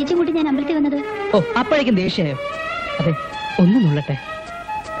പറഞ്ഞപ്പോ തന്നെ ചേച്ചി കൂട്ടി ഞാൻ അമ്പലത്തിൽ വന്നത്. ഓ, അപ്പോഴേക്കും ദേഷ്യായോ? അതെ, ഒന്ന് നുള്ളട്ടെ.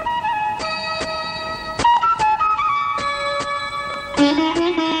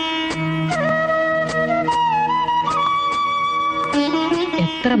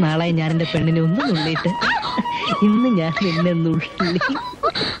 എത്ര നാളായി ഞാൻ എന്റെ പെണ്ണിനെ ഒന്ന് നുള്ളിയിട്ട്. ഇന്ന് ഞാൻ നിന്നെ നുള്ളി.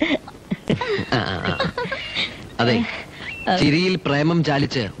 അതെ, ചിരിയിൽ പ്രേമം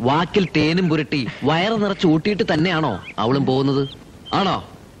ചാലിച്ച് വാക്കിൽ തേനും പുരട്ടി വയറ് നിറച്ച് ഊട്ടിയിട്ട് തന്നെയാണോ അവളും പോകുന്നത്? ആണോ?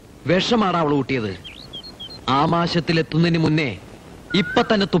 വിഷമാടാ അവൾ ഊട്ടിയത്. ആമാശത്തിലെത്തുന്നതിന് മുന്നേ ഇപ്പൊ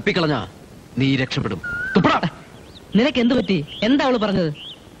തന്നെ തുപ്പിക്കളഞ്ഞ നീ രക്ഷപ്പെടും. തുപ്പടാ. നിനക്ക് എന്ത് പറ്റി? എന്താ അവള് പറഞ്ഞത്?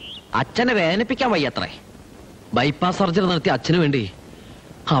 അച്ഛനെ വേദനിപ്പിക്കാൻ വയ്യത്രേ. ബൈപ്പാസ് സർജറി നടത്തിയ അച്ഛന് വേണ്ടി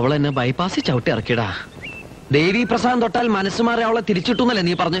അവൾ എന്നെ ബൈപ്പാസിൽ ചവിട്ടി ഇറക്കിയടാ. ദേവി പ്രസാദം തൊട്ടാൽ മനസ്സുമാരെ അവളെ തിരിച്ചിട്ടുന്നല്ലേ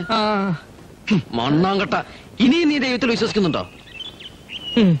നീ പറഞ്ഞു? മണ്ണാങ്കട്ട. ഇനിയും നീ ദൈവത്തിൽ വിശ്വസിക്കുന്നുണ്ടോ?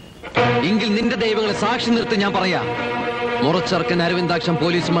 എങ്കിൽ നിന്റെ ദൈവങ്ങളെ സാക്ഷി നിർത്തി ഞാൻ പറയാ. മുറച്ചെറുക്കൻ അരവിന്ദാക്ഷം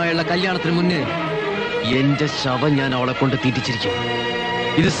പോലീസുമായുള്ള കല്യാണത്തിന് മുന്നേ എന്റെ ശവം ഞാൻ അവളെ കൊണ്ട് തീറ്റിച്ചിരിക്കും.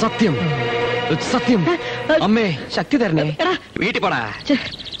 ഇത് സത്യം, സത്യം. അമ്മേ, ശക്തി തരണേ. വീട്ടിൽ പോടാ.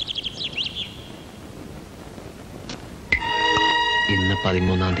 ഇന്ന്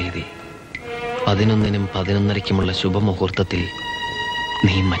 13-ാം തീയതി 11-നും 11:30-ക്കുമുള്ള ശുഭമുഹൂർത്തത്തിൽ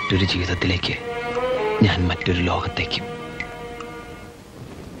നീ മറ്റൊരു ജീവിതത്തിലേക്ക്, ഞാൻ മറ്റൊരു ലോകത്തേക്കും.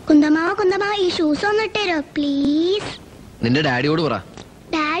 കുന്തമാ ഈ ഷൂസ് ഒന്ന് ഇട്ടേരോ പ്ലീസ്. നിന്റെ ഡാഡിയോട് പറ.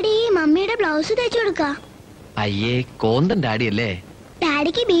 ഡാഡി, മമ്മിയുടെ ബ്ലൗസ് തേച്ചു കൊടുക്ക. അയ്യേ, കോന്തൻ ഡാഡി അല്ലേ?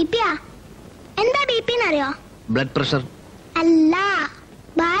 ഡാഡിക്ക് ബിപിയാ. എന്താ ബിപി എന്നറിയോ? ബ്ലഡ് പ്രഷർ അല്ല,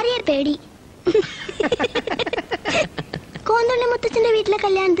 ഭാര്യയെ പേടി. കോന്തണ്ണി മുത്തച്ഛന്റെ വീട്ടിലെ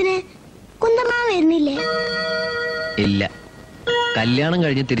കല്യാണത്തിന് കുന്തമാ വരുന്നില്ലേ? ഇല്ല. കല്യാണം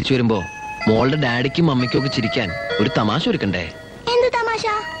കഴിഞ്ഞ് തിരിച്ചു വരുമ്പോ മോളുടെ ഡാഡിക്കും മമ്മിക്കും ഒക്കെ ചിരിക്കാൻ ഒരു തമാശ ഒരുക്കണ്ടേ? എന്ത് തമാശ?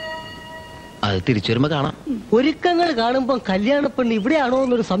 അത് തിരിച്ചു വരുമ്പോ കാണാം. ഒരുക്കങ്ങൾ കാണുമ്പോ കല്യാണ പെണ്ണ് ഇവിടെയാണോ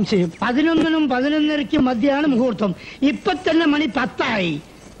എന്നൊരു സംശയം. 11-നും 11:30-ക്കും മധ്യയാണ് മുഹൂർത്തം. ഇപ്പൊ തന്നെ മണി 10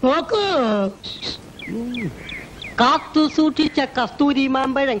 നോക്കൂ. കാത്തു സൂക്ഷിച്ച കസ്തൂരി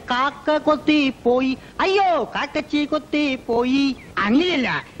മാമ്പഴം കാക്ക കൊത്തി പോയി. അയ്യോ, കാക്കച്ചി കൊത്തി പോയി. അങ്ങനെയല്ല,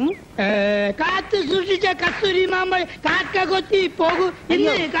 കാത്തു സൂക്ഷിച്ച കസ്തൂരി മാമ്പഴം കാക്ക കൊത്തി പോകൂ.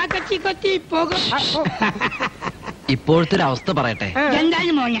 ഇന്ന് കാക്കച്ചി കൊത്തി പോകും. ഇപ്പോഴത്തെ ഒരു അവസ്ഥ പറയട്ടെ.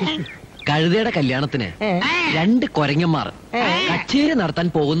 എന്താണ് മോനെ? കഴുതയുടെ കല്യാണത്തിന് 2 കൊരങ്ങന്മാർ കച്ചേരി നടത്താൻ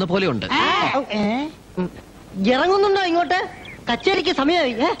പോകുന്ന പോലെ ഉണ്ട്. ഇറങ്ങുന്നുണ്ടോ ഇങ്ങോട്ട്? കച്ചേരിക്ക്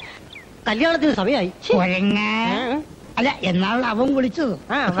സമയമായി, കല്യാണത്തിന് സമയമായി. അല്ല, എന്നാണ് അവൻ വിളിച്ചത്.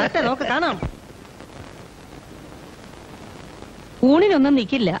 വരട്ടെ, നമുക്ക് കാണാം. ഊണിനൊന്നും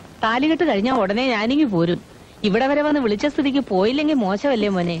നിക്കില്ല. താലികെട്ട് കഴിഞ്ഞാൽ ഉടനെ ഞാനിങ്ങി പോരും. ഇവിടെ വരെ വന്ന് വിളിച്ച സ്ഥിതിക്ക് പോയില്ലെങ്കിൽ മോശമല്ലേ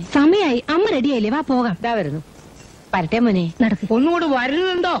മോനെ? സമയായി, അമ്മ റെഡിയായില്ലേ? വാ പോകാം. ഇതാ വരുന്നു. വരട്ടെ മോനെ. നടക്ക്. ഒന്നുകൂടി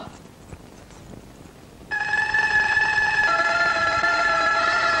വരുന്നുണ്ടോ?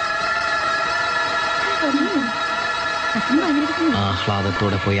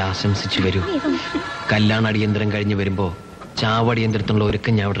 ആഹ്ലാദത്തോടെ പോയി ആശംസിച്ചു വരൂ. കല്യാണ അടിയന്തരം കഴിഞ്ഞ് വരുമ്പോ ചാവടിയന്തരത്തിനുള്ള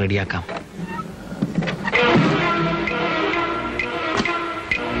ഒരുക്കം ഞാൻ അവിടെ റെഡിയാക്കാം.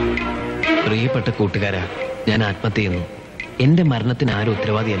 പ്രിയപ്പെട്ട കൂട്ടുകാരാ, ഞാൻ ആത്മഹത്യ ചെയ്യുന്നു. എന്റെ മരണത്തിന് ആരും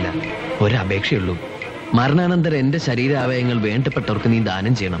ഉത്തരവാദിയല്ല. ഒരപേക്ഷയുള്ളൂ. മരണാനന്തരം എന്റെ ശരീരാവയവങ്ങൾ വേണ്ടപ്പെട്ടവർക്ക് നീ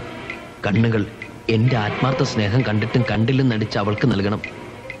ദാനം ചെയ്യണം. കണ്ണുകൾ എന്റെ ആത്മാർത്ഥ സ്നേഹം കണ്ടിട്ടും കണ്ടില്ലെന്ന് നടിച്ച് അവൾക്ക് നൽകണം.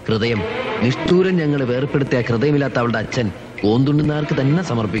 ഹൃദയം നിഷ്ഠൂരം ഞങ്ങളെ വേർപ്പെടുത്തിയ ഹൃദയമില്ലാത്ത അവളുടെ അച്ഛൻ ഓന്തുണ്ണുന്നാർക്ക് തന്നെ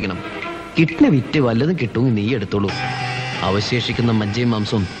സമർപ്പിക്കണം. കിഡ്നി വിറ്റ് വല്ലതും കിട്ടുമെങ്കിൽ നീ എടുത്തോളൂ. അവശേഷിക്കുന്ന മജ്ജയും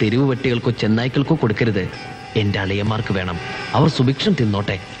മാംസവും തെരുവ് വെട്ടികൾക്കോ ചെന്നായ്ക്കൾക്കോ കൊടുക്കരുത്. എന്റെ അളിയന്മാർക്ക് വേണം. അവർ സുഭിക്ഷം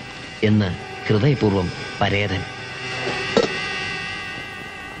തിന്നോട്ടെ എന്ന് ഹൃദയപൂർവ്വം പരേതൻ.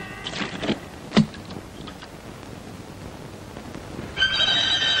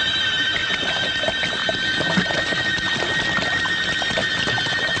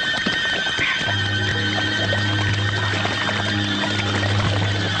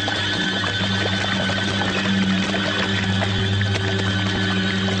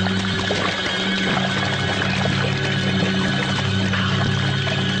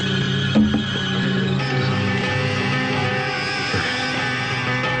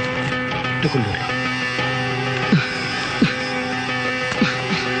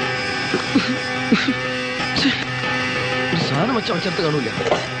 സാധനം വെച്ച ചേർത്ത് കാണൂല.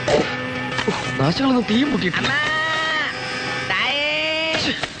 നാശങ്ങളൊന്നും തീയും പൊട്ടിയിട്ടില്ല.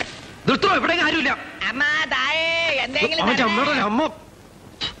 എവിടെ ആരുമില്ല. അവന്റെ അമ്മയുടെ അമ്മ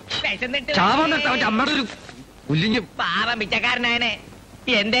ചാവാൻ നിർത്ത. അവന്റെ അമ്മയുടെ ഒരു ഉല്ലിഞ്ഞ് പാവം പിച്ചക്കാരനായനെ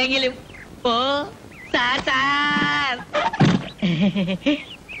എന്തെങ്കിലും ഓ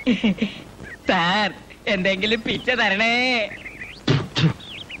സാർ എന്തെങ്കിലും പിച്ച തരണേ.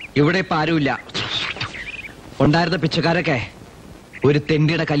 ഇവിടെ ഇപ്പൊ ആരുമില്ല. ഉണ്ടായിരുന്ന പിച്ചക്കാരൊക്കെ ഒരു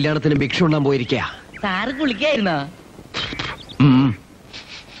തെണ്ടിയുടെ കല്യാണത്തിന് ഭിക്ഷ ഉണ്ടാൻ പോയിരിക്കുക. സാറ് കുളിക്കായിരുന്നോ?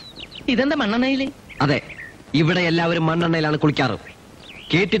 ഇതെന്താ മണ്ണെണ്ണയില്? അതെ, ഇവിടെ എല്ലാവരും മണ്ണെണ്ണയിലാണ് കുളിക്കാറ്.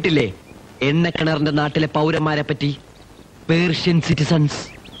 കേട്ടിട്ടില്ലേ എണ്ണക്കിണറിന്റെ നാട്ടിലെ പൗരന്മാരെ പറ്റി? Persian citizens.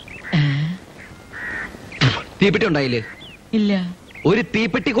 തീപ്പെട്ടി ഉണ്ടായില്ലേ? ഇല്ല. ഒരു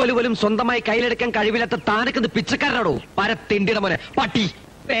തീപ്പെട്ടിക്കോല് പോലും സ്വന്തമായി കയ്യിലെടുക്കാൻ കഴിവില്ലാത്ത താനൊക്കെ പിച്ചക്കാരനാണോ? പരത്തിണ്ടിയുടെ മോനെ പട്ടി.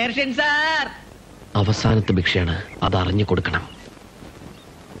 പേർഷ്യൻ സാർ അവസാനത്തെ ഭിക്ഷയാണ്, അത് അറിഞ്ഞു കൊടുക്കണം.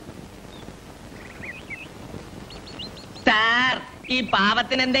 സാർ ഈ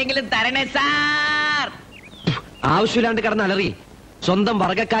പാവത്തിന് എന്തെങ്കിലും തരണേ സാർ. ആവശ്യമില്ലാണ്ട് കിടന്ന് അലറി. സ്വന്തം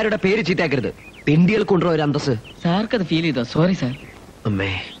വർഗക്കാരുടെ പേര് ചീത്തയാക്കരുത്. തെണ്ടികൾക്കുണ്ടോ ഒരു അന്തസ്? സാർക്കത് ഫീൽ ചെയ്തോ? Sorry sir.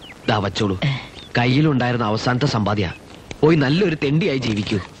 അമ്മേ ദാ വച്ചോളൂ. കയ്യിലുണ്ടായിരുന്ന അവസാനത്തെ സമ്പാദ്യ. പോയി നല്ലൊരു തെണ്ടിയായി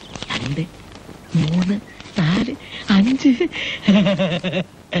ജീവിക്കൂ. 2, 3, 4, 5.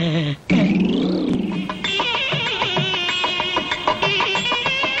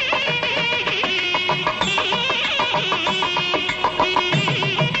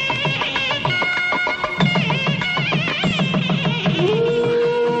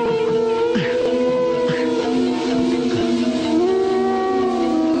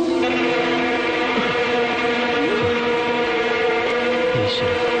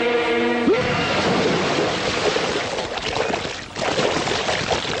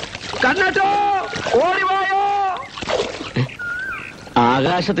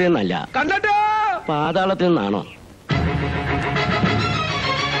 ആകാശത്തിൽ നിന്നല്ല, പാതാളത്തിൽ നിന്നാണോ?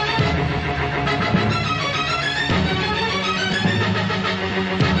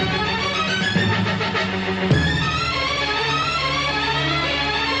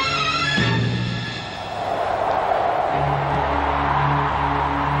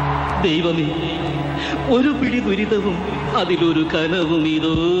 ദൈവമേ, ഒരു പിടി ദുരിതവും അതിലൊരു കനവും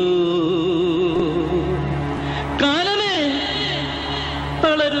ഇതോ. കാലമേ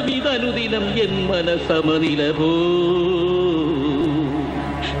തളരും ഇതനുദിനം എൻ മനസമനില പോ.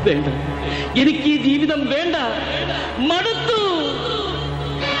 വേണ്ട, എനിക്ക് ഈ ജീവിതം വേണ്ട, മടുത്തു.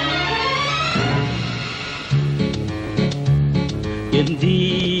 എൻ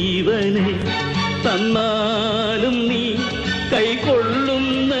ജീവനെ തന്നാലും നീ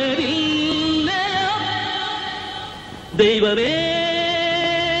കൈകൊള്ളുന്നതില്ല. ദൈവമേ,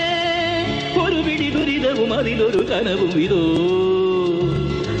 ഒരു പിടി ദുരിതവും അതിലൊരു കനവും ഇതോ.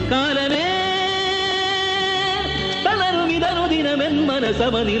 കാലമേ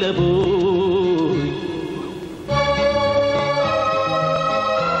മനസമനില പോയി.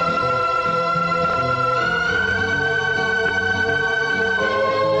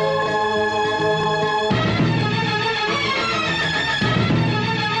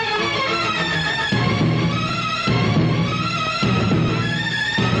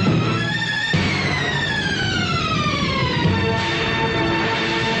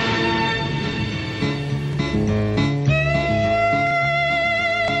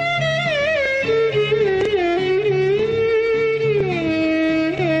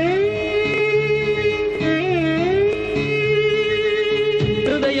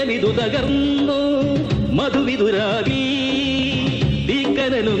 തകർന്നു മധുവിതുരാവി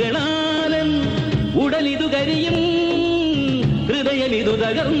തീക്കനലുകളാലൻ ഉടലിതു കരിയും. ഹൃദയമിതു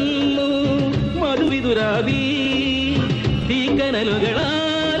തകർന്നു മധുവിതുരാവി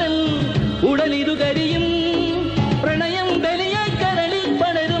തീക്കനലുകളാലൻ ഉടലിതു കരിയും. പ്രണയം വലിയ കരളിൽ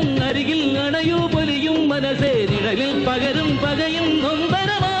പടരും അരികിൽ അണയൂ പൊലിയും മനസ്സേ നിഴലിൽ പകരും പകയും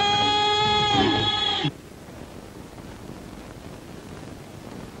നൊമ്പരമാ.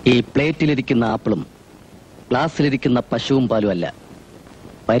 ഈ പ്ലേറ്റിലിരിക്കുന്ന ആപ്പിളും ഗ്ലാസ്സിലിരിക്കുന്ന പശുവും പാലും അല്ല,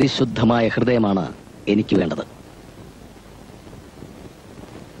 പരിശുദ്ധമായ ഹൃദയമാണ് എനിക്ക് വേണ്ടത്.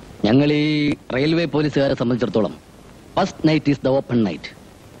 ഞങ്ങൾ ഈ റെയിൽവേ പോലീസുകാരെ സംബന്ധിച്ചിടത്തോളം first night is the open night.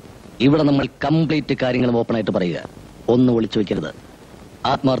 ഇവിടെ നമ്മൾ കംപ്ലീറ്റ് കാര്യങ്ങളും ഓപ്പൺ ആയിട്ട് പറയുക, ഒന്നും ഒളിച്ചു വെക്കരുത്,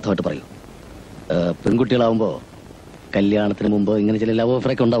 ആത്മാർത്ഥമായിട്ട് പറയൂ. പെൺകുട്ടികളാവുമ്പോ കല്യാണത്തിന് മുമ്പ് ഇങ്ങനെ ചില ലവ്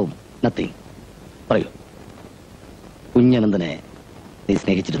അഫെയറൊക്കെ ഉണ്ടാവും. നത്തിങ്. പറയൂ, കുഞ്ഞനന്തനെ നീ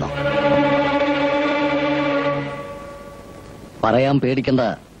സ്നേഹിച്ചിരുന്നോ? പറയാൻ പേടിക്കണ്ട,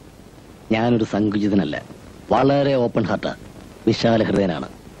 ഞാനൊരു സങ്കുചിതനല്ല, വളരെ ഓപ്പൺ ഹാർട്ടാ, വിശാല ഹൃദയനാണ്.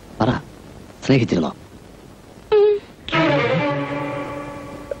 പറ, സ്നേഹിച്ചിരുന്നോ?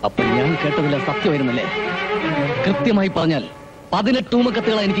 അപ്പൊ ഞാൻ കേട്ടതില്ല സത്യമായിരുന്നല്ലേ? കൃത്യമായി പറഞ്ഞാൽ 18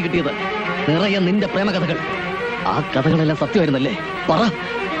 ഊമക്കത്തുകളാണ് എനിക്ക് കിട്ടിയത്, നിറയെ നിന്റെ പ്രേമകഥകൾ. ആ കഥകളെല്ലാം സത്യമായിരുന്നല്ലേ? പറ,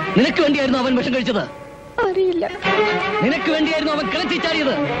 നിനക്ക് വേണ്ടിയായിരുന്നു അവൻ വിഷം കഴിച്ചത്? അറിയില്ല. നിനക്ക് വേണ്ടിയായിരുന്നു അവൻ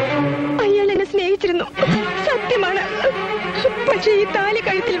കിളച്ചിച്ചാടിയത്? അയാൾ എന്നെ സ്നേഹിച്ചിരുന്നു, സത്യമാണ്. പക്ഷെ ഈ താലി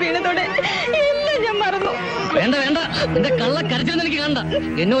കഴുത്തിൽ വീണതോടെ എല്ലാം ഞാൻ മറന്നു. വേണ്ട വേണ്ട, നിന്റെ കള്ള കരച്ചിൽ എനിക്ക് കണ്ട.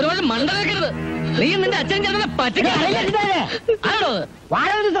 എന്നെ ഒരുപാട് മണ്ടനാക്കരുത്. നീ നിന്റെ അച്ഛൻ ചേട്ടനെ പറ്റിക്കാണോ?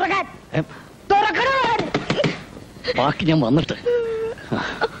 ബാക്കി ഞാൻ വന്നിട്ട്.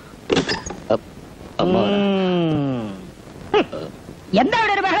 എന്താ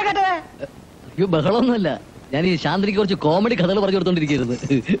ഇവിടെ ഒരു ബഹളം കേട്ടത്? അയ്യോ, ബഹളമൊന്നുമല്ല. ഞാൻ ഈ ശാന്തിക്ക് കുറച്ച് കോമഡി കഥകൾ പറഞ്ഞു കൊടുത്തോണ്ടിരിക്കുന്നു.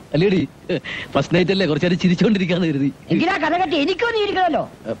 അല്ലേടി, ഫസ്റ്റ് നൈറ്റ് അല്ലേ, കുറച്ചേരം ചിരിച്ചോണ്ടിരിക്കാന്ന് കരുതി. എന്തിനാ കഥ കെട്ടി എനിക്കൊന്നും ഇരിക്കണല്ലോ?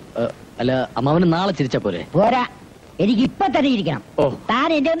 അല്ല, അമ്മാവന് നാളെ ചിരിച്ചാ പോരെ? പോരാ, എനിക്ക് ഇപ്പൊ തന്നെ ഇരിക്കണം. താൻ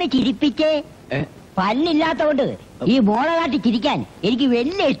എന്റെ ഒന്ന് ചിരിപ്പിച്ചേ. പല്ലില്ലാത്തോണ്ട് ഈ മോളെ കാട്ടി ചിരിക്കാൻ എനിക്ക്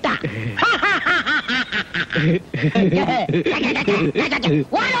വലിയ ഇഷ്ടാ.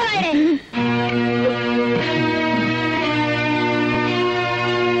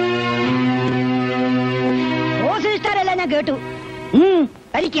 ഓസിസ്റ്ററെല്ലാം ഞാൻ കേട്ടു.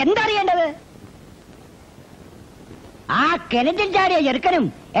 എനിക്ക് എന്തറിയേണ്ടത്? ആ കിണറ്റിൽ ചാടിയ ചെറുക്കനും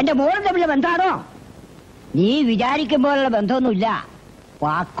എന്റെ മോളും തമ്മിലുള്ള ബന്ധമാണോ? നീ വിചാരിക്കുമ്പോഴുള്ള ബന്ധമൊന്നുമില്ല.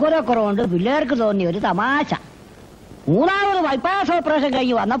 പക്വതക്കുറവുണ്ട് പിള്ളേർക്ക് തോന്നിയ ഒരു തമാശ. 3ാമത് ബൈപ്പാസ് ഓപ്പറേഷൻ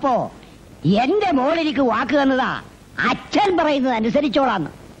കഴിഞ്ഞ് വന്നപ്പോ എന്റെ മോളെനിക്ക് വാക്ക് തന്നതാ, അച്ഛൻ പറയുന്നത്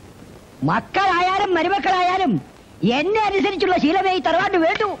അനുസരിച്ചോളാന്ന്. മക്കളായാലും മരുമക്കളായാലും എന്നെ അനുസരിച്ചുള്ള ശീലമേ ഈ തറവാട്ട്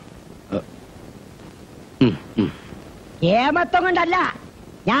വേണ്ടു. ഏമത്വം കൊണ്ടല്ല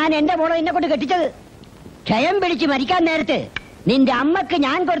ഞാൻ എന്റെ മോളെ എന്നെ കൊണ്ട് കെട്ടിച്ചത്. ക്ഷയം പിടിച്ച് മരിക്കാൻ നേരത്ത് നിന്റെ അമ്മക്ക്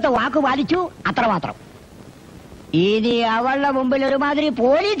ഞാൻ കൊടുത്ത വാക്ക് പാലിച്ചു, അത്രമാത്രം. ഇനി അവളുടെ മുമ്പിൽ ഒരുമാതിരി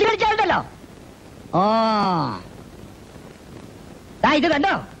പോലീസ് കളിച്ചാലുണ്ടല്ലോ. ഇത്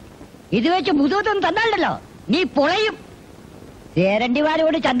കണ്ടോ? ഇത് വെച്ച് മുതുകത്തൊന്നും തന്നാലുണ്ടല്ലോ നീ പൊളയും.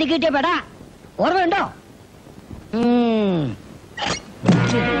 തേരണ്ടിമാരോട് ചന്തി കിട്ടിയ പെടാ, ഓർമ്മയുണ്ടോ?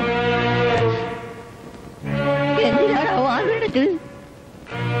 എന്തിനാണോ വാങ്ങെടുത്ത്?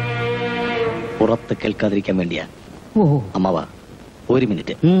 പുറത്ത് കേൾക്കാതിരിക്കാൻ വേണ്ടിയാ. അമ്മാവ, ഒരു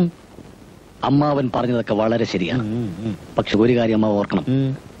മിനിറ്റ്. അമ്മാവൻ പറഞ്ഞതൊക്കെ വളരെ ശരിയാണ്. പക്ഷെ ഒരു കാര്യം അമ്മാവ് ഓർക്കണം,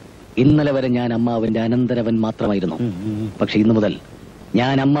 ഇന്നലെ വരെ ഞാൻ അമ്മാവന്റെ അനന്തരവൻ മാത്രമായിരുന്നു. പക്ഷെ ഇന്നു മുതൽ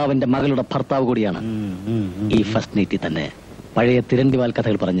ഞാൻ അമ്മാവന്റെ മകളുടെ ഭർത്താവ് കൂടിയാണ്. ഈ ഫസ്റ്റ് നൈറ്റിൽ തന്നെ പഴയ തിരണ്ടിവാൽ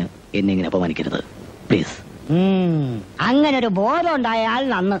കഥകൾ പറഞ്ഞ് എന്നെ ഇങ്ങനെ അപമാനിക്കരുത് പ്ലീസ്. അങ്ങനെ ഒരു ബോധം ഉണ്ടായാൽ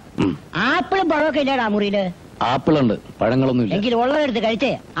നന്ന്. ആപ്പിളും പഴമൊക്കെ ഇല്ലേടാ മുറിയില്? ആപ്പിളുണ്ട്, പഴങ്ങളൊന്നുമില്ല. എങ്കിൽ ഉള്ളതെടുത്ത്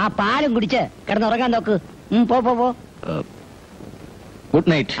കഴിച്ച് ആ പാലും കുടിച്ച് കിടന്നുറങ്ങാൻ നോക്ക്. പോ പോ പോ. Good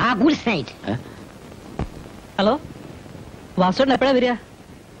night. ആ ഗുഡ് നൈറ്റ്. ഹലോ, വാസുവേട്ടൻ എപ്പോഴാ വരിക?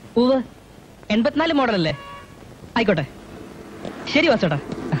 പൂവ് 84 മോഡലല്ലേ? ആയിക്കോട്ടെ, ശരി വാസുവേട്ടാ.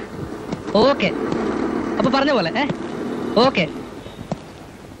 ഓക്കെ, അപ്പൊ പറഞ്ഞ പോലെ. ഓക്കെ,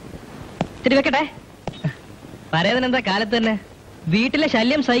 ശരി വെക്കട്ടെ. പരേതനെന്താ കാലത്ത് തന്നെ വീട്ടിലെ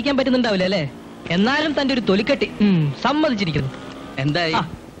ശല്യം സഹിക്കാൻ പറ്റുന്നുണ്ടാവില്ല അല്ലേ? എന്നാലും തന്റെ ഒരു തൊലിക്കെട്ടി സമ്മതിച്ചിരിക്കുന്നു. എന്തായി?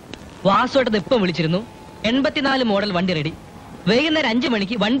 വാസോട്ടത് ഇപ്പം വിളിച്ചിരുന്നു. 84 മോഡൽ വണ്ടി റെഡി. വൈകുന്നേരം 5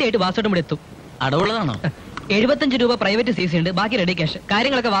 മണിക്ക് വണ്ടിയായിട്ട് വാസോട്ടം ഇവിടെ എത്തും. അടവുള്ളതാണോ? 75 രൂപ പ്രൈവറ്റ് CC ഉണ്ട്, ബാക്കി റെഡി ക്യാഷ്.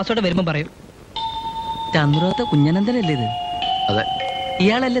 കാര്യങ്ങളൊക്കെ വാസോട്ടം വരുമ്പം പറയും. ചന്ദ്രോത്ത കുഞ്ഞനന്ദനല്ലേ ഇത്? അതെ.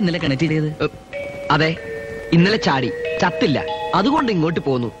 ഇയാളല്ലേ ഇന്നലെ കണക്ട് ചെയ്തത്? അതെ, ഇന്നലെ ചാടി ചത്തില്ല, അതുകൊണ്ട് ഇങ്ങോട്ട്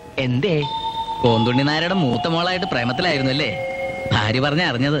പോന്നു. എന്തേ? കോന്തുണ്ണി നായരുടെ മൂത്ത മോളായിട്ട് പ്രേമത്തിലായിരുന്നു അല്ലേ? ഭാര്യ പറഞ്ഞ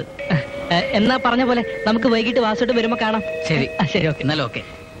അറിഞ്ഞത്. എന്നാ പറഞ്ഞ പോലെ നമുക്ക് വൈകിട്ട് വാസോട്ട് വരുമ്പോ കാണാം. ശരി ശരി, ഓക്കെ. എന്നാലും ഓക്കെ.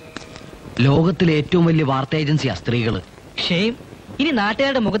 ലോകത്തിലെ ഏറ്റവും വലിയ വാർത്താ ഏജൻസിയാ സ്ത്രീകള്. ഷെയിം. ഇനി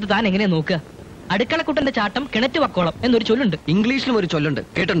നാട്ടുകാരുടെ മുഖത്ത് താൻ എങ്ങനെയാ നോക്കുക? അടുക്കളക്കുട്ടന്റെ ചാട്ടം കിണറ്റ് വക്കോളം എന്നൊരു ചൊല്ലുണ്ട്. ഇംഗ്ലീഷിലും ഒരു ചൊല്ലുണ്ട്,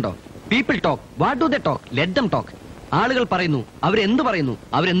 കേട്ടിട്ടുണ്ടോ? People talk, what do they talk, let them talk. ആളുകൾ പറയുന്നു, അവരെന്ത് പറയുന്നു,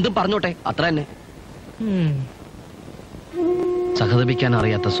 അവരെന്തും പറഞ്ഞോട്ടെ, അത്ര തന്നെ. സഹതപിക്കാൻ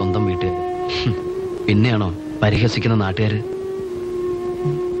അറിയാത്ത സ്വന്തം വീട്ടുകാർ പിന്നെയാണോ പരിഹസിക്കുന്ന നാട്ടുകാര്?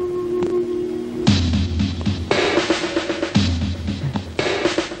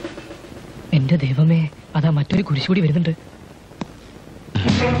 എന്റെ ദൈവമേ, അതാ മറ്റൊരു കുരിശുകൂടി വരുന്നുണ്ട്.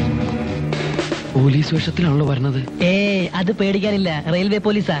 പോലീസ് വേഷത്തിലാണല്ലോ വരുന്നത്. അത് പേടിക്കാനില്ല, റെയിൽവേ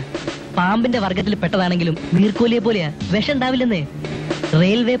പോലീസാ. പാമ്പിന്റെ വർഗത്തിൽ പെട്ടതാണെങ്കിലും നീർക്കോലിയെ പോലെയാ, വിഷം ഉണ്ടാവില്ലെന്നേ.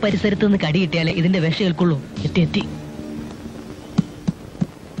 റെയിൽവേ പരിസരത്ത് നിന്ന് കടി കിട്ടിയാലേ ഇതിന്റെ വിഷം ഏൽക്കുള്ളൂ. എത്തി.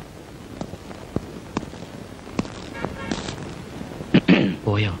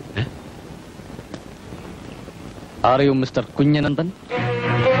 പോയോ? അറിയൂ മിസ്റ്റർ കുഞ്ഞനന്ദൻ?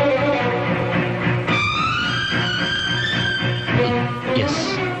 യെസ്.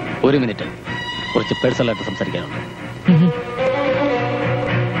 ഒരു മിനിറ്റ്, കുറച്ച് പേഴ്സണലായിട്ട് സംസാരിക്കാനുണ്ട്.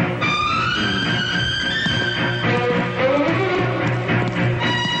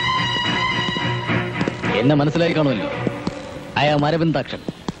 എന്നെ മനസ്സിലായി കാണുമല്ലോ. I am Aravindakshan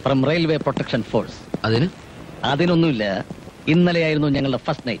from railway protection force. അതിനൊന്നുമില്ല. ഇന്നലെയായിരുന്നു ഞങ്ങളുടെ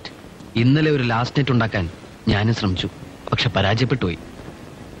ഫസ്റ്റ് നൈറ്റ്. ഇന്നലെ ഒരു ലാസ്റ്റ് നൈറ്റ് ഉണ്ടാക്കാൻ ഞാനും ശ്രമിച്ചു, പക്ഷെ പരാജയപ്പെട്ടു പോയി.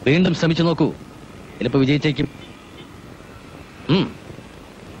 വീണ്ടും ശ്രമിച്ചു നോക്കൂ, ചിലപ്പോ വിജയിച്ചേക്കും.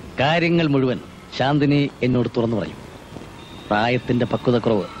 കാര്യങ്ങൾ മുഴുവൻ ശാന്തിനി എന്നോട് തുറന്നു പറയും. പ്രായത്തിന്റെ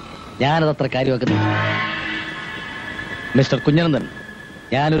പക്വതക്കുറവ് ഞാനതത്ര കാര്യമാക്കുന്നില്ല. മിസ്റ്റർ കുഞ്ഞനന്ദൻ,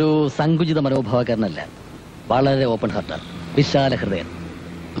 ഞാനൊരു സങ്കുചിത മനോഭാവക്കാരനല്ല. വളരെ ഓപ്പൺ ഹാർട്ടാണ്, വിശാല ഹൃദയൻ.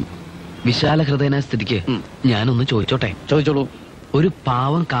 വിശാല ഹൃദയനായ സ്ഥിതിക്ക് ഞാനൊന്ന് ചോദിച്ചോട്ടെ? ചോദിച്ചോളൂ. ഒരു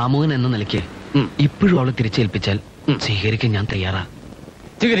പാവം കാമുകൻ എന്ന നിലയ്ക്ക് ഇപ്പോഴും അവളെ തിരിച്ചേൽപ്പിച്ചാൽ സ്വീകരിക്കാൻ ഞാൻ തയ്യാറാ.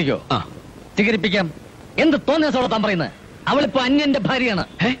 സ്വീകരിക്കോ? സ്വീകരിപ്പിക്കാം. എന്ത് തോന്നിയ താൻ പറയുന്നത്? അവളിപ്പോ അന്യന്റെ ഭാര്യയാണ്.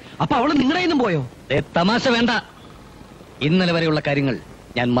 അപ്പൊ അവള് നിങ്ങളുടെ നിന്നും പോയോ? തമാശ വേണ്ട. ഇന്നലെ വരെയുള്ള കാര്യങ്ങൾ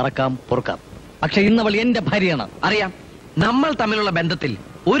ഞാൻ മറക്കാം, പൊറുക്കാം. പക്ഷെ ഇന്നവൾ എന്റെ ഭാര്യയാണ്. അറിയാം. നമ്മൾ തമ്മിലുള്ള ബന്ധത്തിൽ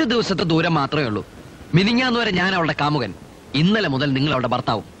ഒരു ദിവസത്തെ ദൂരം മാത്രമേ ഉള്ളൂ. മിനിഞ്ഞാന്ന് വരെ ഞാൻ അവളുടെ കാമുകൻ, ഇന്നലെ മുതൽ നിങ്ങൾ അവളുടെ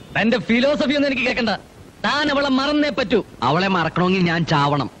ഭർത്താവും. തന്റെ ഫിലോസഫി ഒന്നും എനിക്ക് കേൾക്കണ്ട. താൻ അവളെ മറന്നേ പറ്റൂ. അവളെ മറക്കണമെങ്കിൽ ഞാൻ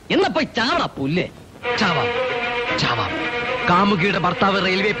ചാവണം. എന്നപ്പോ ചാവണ പുല്ലേ. ചാവാം. കാമുകിയുടെ ഭർത്താവ്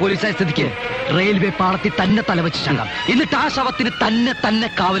റെയിൽവേ പോലീസായ സ്ഥിതിക്ക് റെയിൽവേ പാളത്തിൽ തന്നെ തലവെച്ച് ചങ്കാം. എന്നിട്ട് ആ ശവത്തിന് തന്നെ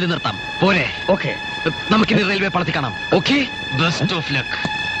കാവല് നിർത്താം. പോരെ? ഓക്കെ, നമുക്കിനി റെയിൽവേ പാളത്തിൽ കാണാം. Okay, best of luck.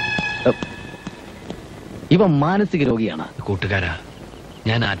 ഇവ മാനസിക രോഗിയാണ്. കൂട്ടുകാരാ,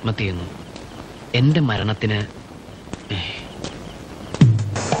 ഞാൻ ആത്മഹത്യ ചെയ്യുന്നു. എന്റെ മരണത്തിന്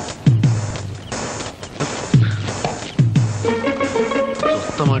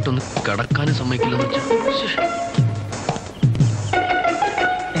സ്വസ്ഥമായിട്ടൊന്ന് കിടക്കാനും സമ്മതിക്കില്ലെന്ന് വെച്ചാ.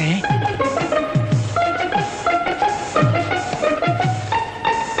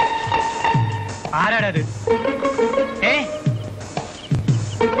 ആരാടത്?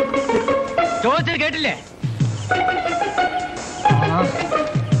 ചോദിച്ചത് കേട്ടില്ലേ?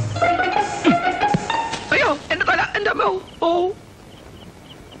 അയ്യോ, എന്റെ തല, എന്റെ അമ്മ.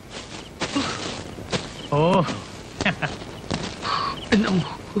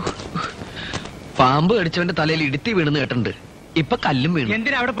 പാമ്പ് കടിച്ചവന്റെ തലയിൽ ഇടുത്തി വീണെന്ന് കേട്ടിട്ടുണ്ട്. ഇപ്പൊ കല്ലും വീണു.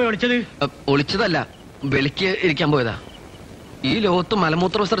 എന്തിനാ അവിടെ പോയി ഒളിച്ചത്? ഒളിച്ചതല്ല, വെളിക്ക് ഇരിക്കാൻ പോയതാ. ഈ ലോകത്ത്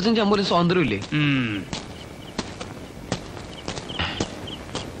മലമൂത്ര വിസർജനം ചെയ്യാൻ പോലും സ്വാതന്ത്ര്യമില്ലേ?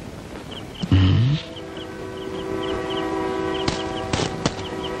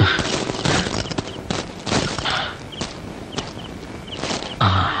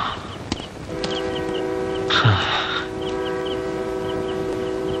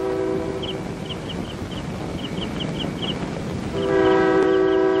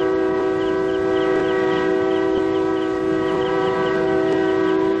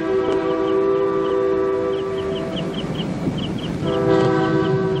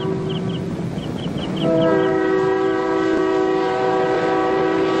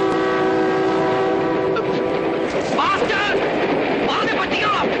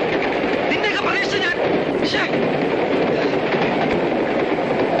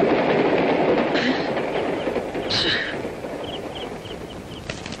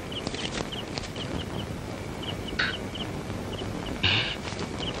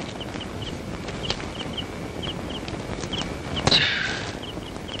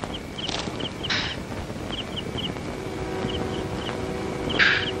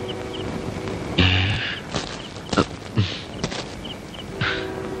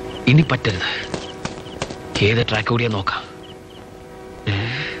 ഇനി പറ്റരുത്. ഏത് ട്രാക്ക് കൂടിയാ നോക്കാം.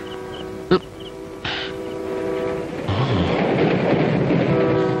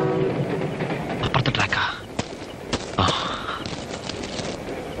 അപ്പുറത്തെ ട്രാക്കാ.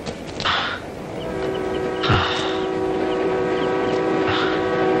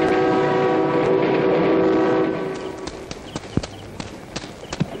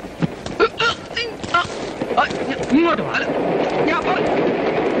 ഇങ്ങോട്ട് വാ.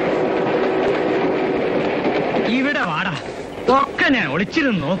 ഇവിടെ വാടാ. ഒക്കെ ഞാൻ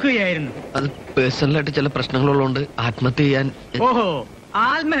ഒളിച്ചിരുന്ന് നോക്കുകയായിരുന്നു. അത് പേഴ്സണലായിട്ട് ചില പ്രശ്നങ്ങളുള്ളതുകൊണ്ട് ആത്മഹത്യ ചെയ്യാൻ. ഓഹോ,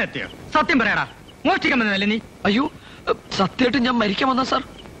 ആത്മഹത്യ? സത്യം പറയടാ, മോഷ്ടിക്കാൻ വന്നതല്ലേ നീ? അയ്യോ, സത്യമായിട്ട് ഞാൻ മരിക്കാൻ വന്ന സാർ.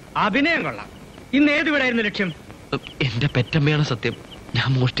 അഭിനയം കൊള്ളാം. ഇന്ന് ഏത് വീടായിരുന്നു ലക്ഷ്യം? എന്റെ പെറ്റമ്മയാണ് സത്യം. ഞാൻ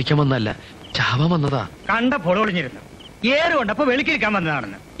മോഷ്ടിക്കാൻ വന്നല്ല, ചാവാൻ വന്നതാ. കണ്ട പൊളൊളിഞ്ഞിരുന്നു. ഏറുകൊണ്ടപ്പോ വെളുക്കിരിക്കാൻ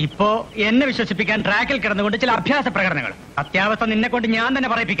വന്നതാണെന്ന്. ഇപ്പോ എന്നെ വിശ്വസിപ്പിക്കാൻ ട്രാക്കിൽ കിടന്നുകൊണ്ട് ചില അഭ്യാസ പ്രകടനങ്ങൾ. അത്യാവസ്ഥ നിന്നെ കൊണ്ട് ഞാൻ തന്നെ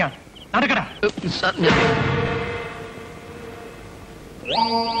പറയിപ്പിക്കാം. നടക്കടാ. സാർ,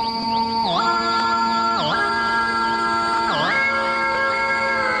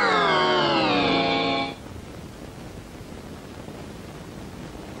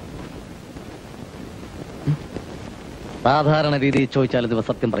 സാധാരണ രീതിയിൽ ചോദിച്ചാൽ ഇത്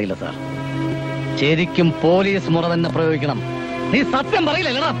സത്യം പറയില്ല സാർ. ശരിക്കും പോലീസ് മുറ തന്നെ പ്രയോഗിക്കണം. നീ സത്യം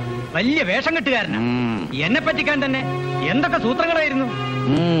പറയില്ലല്ലടാ. വലിയ വേഷം കെട്ടുകാരനാ. എന്നെ പറ്റിക്കാൻ തന്നെ എന്തൊക്കെ സൂത്രങ്ങളായിരുന്നു.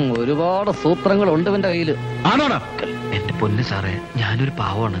 ഒരുപാട് സൂത്രങ്ങളുണ്ട് എന്റെ കയ്യില്. ആണോടാ? എന്റെ പൊന്ന് സാറേ, ഞാനൊരു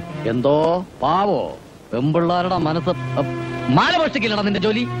പാവമാണ്. എന്തോ പാവോ? പെമ്പിള്ളാരുടെ മനസ്സ് മാല മോഷ്ടിക്കില്ലടാ നിന്റെ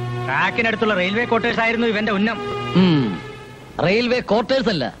ജോലി. ട്രാക്കിനടുത്തുള്ള റെയിൽവേ ക്വാർട്ടേഴ്സ് ആയിരുന്നു ഇവന്റെ ഉന്നം. റെയിൽവേ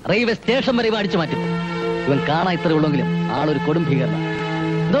ക്വാർട്ടേഴ്സ് അല്ല, റെയിൽവേ സ്റ്റേഷൻ വരെ അടിച്ചു മാറ്റും. ഇവൻ കാണാൻ ഇത്ര ഉള്ളെങ്കിലും ആളൊരു കൊടും ഭീകരന.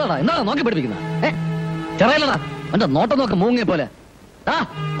 എന്താ നോക്കി പഠിപ്പിക്കുന്ന ചെറിയല്ലടാ. എന്റെ നോട്ടം നോക്ക് മൂങ്ങിയ പോലെ.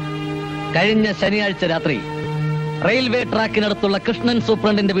 കഴിഞ്ഞ ശനിയാഴ്ച രാത്രി റെയിൽവേ ട്രാക്കിനടുത്തുള്ള കൃഷ്ണൻ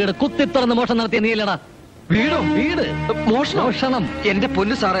സൂപ്രണ്ടിന്റെ വീട് കുത്തിത്തുറന്ന് മോഷണം നടത്തിയ നീലടാ. വീടോ? വീട് മോഷണം. എന്റെ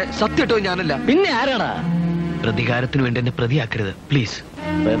പൊന്ന് സാറേ, സത്യട്ടോ ഞാനല്ല. പിന്നെ ആരാടാ? പ്രതികാരത്തിന് വേണ്ടി എന്നെ പ്രതിയാക്കരുത് പ്ലീസ്.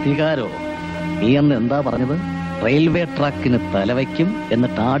 പ്രതികാരോ? നീ അന്ന് എന്താ പറഞ്ഞത്? റെയിൽവേ ട്രാക്കിന് തലവയ്ക്കും,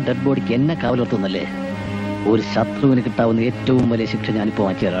 എന്നിട്ട് ആ ഡെഡ് ബോഡിക്ക് എന്നെ കാവലർത്തുന്നല്ലേ? ഒരു ശത്രുവിന് കിട്ടാവുന്ന ഏറ്റവും വലിയ ശിക്ഷ ഞാനിപ്പോ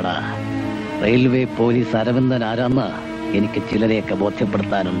മാറ്റിയതാടാ. റെയിൽവേ പോലീസ് അരവിന്ദൻ ആരാന്ന് എനിക്ക് ചിലരെയൊക്കെ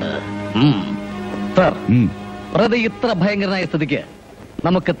ബോധ്യപ്പെടുത്താനുണ്ട്. സർ, പ്രതി ഇത്ര ഭയങ്കരനായ സ്ഥിതിക്ക്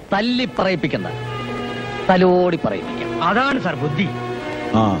നമുക്ക് തല്ലി പറയിപ്പിക്കണ്ട, തലോടി പറയിപ്പിക്കാം. അതാണ് സാർ ബുദ്ധി.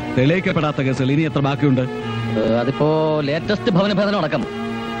 തെളിയിക്കപ്പെടാത്ത കേസുകൾ ഇനി എത്ര ബാക്കിയുണ്ട്? അതിപ്പോ ലേറ്റസ്റ്റ് ഭവനഭേദനം അടക്കം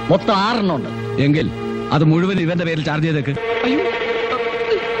മൊത്തം 6 എണ്ണം ഉണ്ട്. എങ്കിൽ അത് മുഴുവൻ ഇവന്റെ പേരിൽ ചാർജ് ചെയ്തേക്ക്.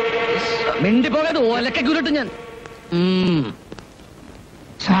 മിണ്ടിപ്പോകാതെ ഒലക്കുരുട്ട് ഞാൻ.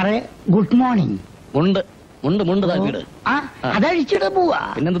 സാറേ, ഗുഡ് മോർണിംഗ്. മുണ്ട് വീട് അതഴിച്ചിട്ട് പോവാ.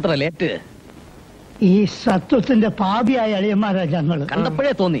 പിന്നെന്താ ലേറ്റ്? ഈ സത്വത്തിന്റെ പാപിയായ അളിയന്മാരാ ഞങ്ങള്.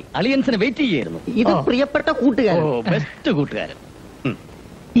 കണ്ടപ്പോഴേ തോന്നി അളിയൻസിനെ വെയിറ്റ് ചെയ്യായിരുന്നു. ഇത് പ്രിയപ്പെട്ട കൂട്ടുകാരൻ, ബെസ്റ്റ് കൂട്ടുകാരൻ.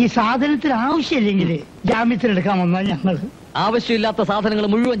 ഈ സാധനത്തിന് ആവശ്യമില്ലെങ്കിൽ ജാമ്യത്തിലെടുക്കാൻ വന്നാൽ ഞങ്ങള്. ആവശ്യമില്ലാത്ത സാധനങ്ങൾ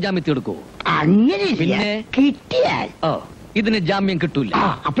മുഴുവൻ ജാമ്യത്തിൽ എടുക്കൂ. അങ്ങനെ പിന്നെ കിട്ടിയാൽ ഇതിന് ജാമ്യം കിട്ടൂല.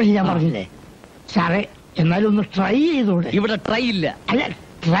 അപ്പൊ ഞാൻ പറഞ്ഞില്ലേ സാറേ, എന്നാലും ഒന്ന് ട്രൈ ചെയ്തൂടെ? ഇവിടെ ട്രൈ ഇല്ല. അല്ല,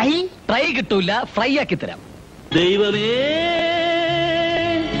 ട്രൈ കിട്ടൂല. ഫ്രൈ ആക്കി തരാം. ദൈവമേ,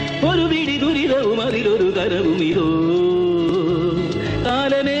 ഒരു പിടി ദുരിതവും അതിലൊരു കരവും ഇതോ.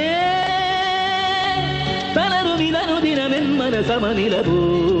 കാലമേ, തളരുവിതനുദിനമെൻ മനസമനില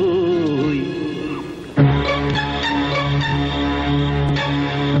പോയി.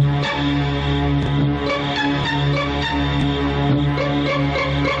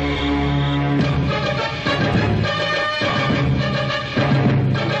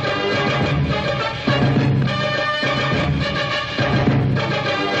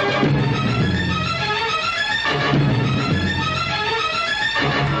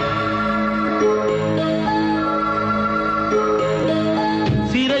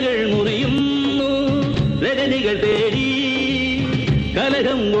 തേടി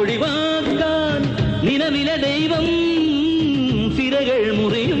കലഹം ഒഴിവാക്കാൻ നിലവിലെ ദൈവം സിരകൾ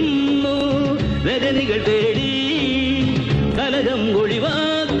മുറിയുന്നു. രജനികൾ തേടി കലഹം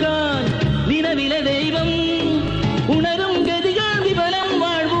ഒഴിവാക്കാൻ നിലവിലെ ദൈവം ഉണരും ഗതികൾ വിഫലം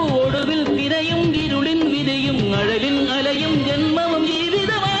വാഴ്വു ഒടുവിൽ തിരയും ഇരുളിൻ വിരയും അഴലിൻ അലയും ജന്മവും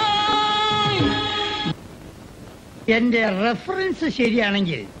ജീവിതമായി. എന്റെ റെഫറൻസ്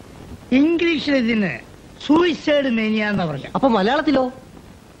ശരിയാണെങ്കിൽ ഇംഗ്ലീഷിൽ ഇതിന് സൂയിസൈഡ് മേനിയ എന്നാ പറയാ. അപ്പൊ മലയാളത്തിലോ?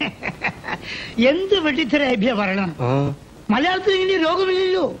 എന്ത് വെട്ടിത്തരാഭ്യ പറയണം. മലയാളത്തിൽ ഇങ്ങനെ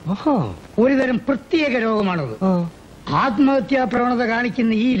രോഗമില്ലല്ലോ. ഒരുതരം പ്രത്യേക രോഗമാണത്. ആത്മഹത്യാ പ്രവണത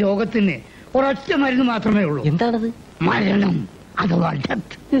കാണിക്കുന്ന ഈ രോഗത്തിന് ഒരൊറ്റ മരുന്ന് മാത്രമേ ഉള്ളൂ. എന്താണത്? മരണം അഥവാ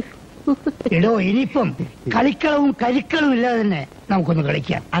ഡെത്ത്. എടോ ഇനിയിപ്പം കളിക്കളവും കരിക്കളവും ഇല്ലാതെ തന്നെ നമുക്കൊന്ന്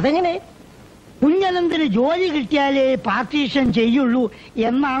കളിക്കാം. അതെങ്ങനെ? കുഞ്ഞനന്തിന് ജോലി കിട്ടിയാലേ പാർട്ടീഷൻ ചെയ്യുള്ളൂ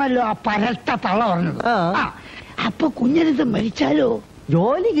എന്നാണല്ലോ ആ പരട്ട തള്ള പറഞ്ഞത്. അപ്പൊ കുഞ്ഞനന്ത് മരിച്ചാലോ?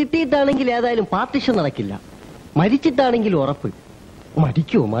 ജോലി കിട്ടിയിട്ടാണെങ്കിൽ ഏതായാലും പാർട്ടീഷൻ നടക്കില്ല. മരിച്ചിട്ടാണെങ്കിൽ ഉറപ്പ്.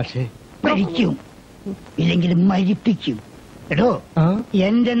 മരിക്കുമോ മാഷേ? മരിക്കും, ഇല്ലെങ്കിലും മരിപ്പിക്കും. എടോ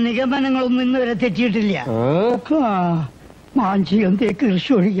എന്റെ നിഗമനങ്ങളൊന്നും ഇന്ന് വരെ തെറ്റിയിട്ടില്ല. മാഞ്ചിയം തേക്ക്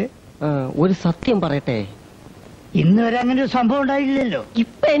കൃഷി ഒഴികെ. ഒരു സത്യം പറയട്ടെ, ഇന്ന് വരെ അങ്ങനെ ഒരു സംഭവം ഉണ്ടായില്ലല്ലോ.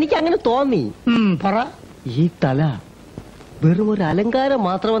 ഇപ്പൊ എനിക്ക് അങ്ങനെ തോന്നി. പറ. ഈ തല വെറും ഒരു അലങ്കാരം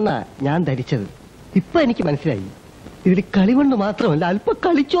മാത്രമെന്നാ ഞാൻ ധരിച്ചത്. ഇപ്പൊ എനിക്ക് മനസ്സിലായി, ഇതിൽ കളിമണ്ണ് മാത്രമല്ല അല്പ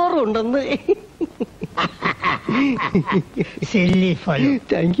കളിച്ചോറും ഉണ്ടെന്ന്.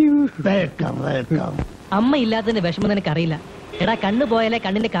 അമ്മ ഇല്ലാത്തതിന്റെ വിഷമം നിനക്കറിയില്ല. എടാ, കണ്ണു പോയാലേ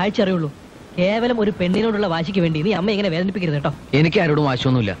കണ്ണിന്റെ കാഴ്ച അറിയുള്ളൂ. കേവലം ഒരു പെണ്ണിനോടുള്ള വാശിക്ക് വേണ്ടി നീ അമ്മ ഇങ്ങനെ വേദനിപ്പിക്കരുത് കേട്ടോ. എനിക്ക് ആരോടും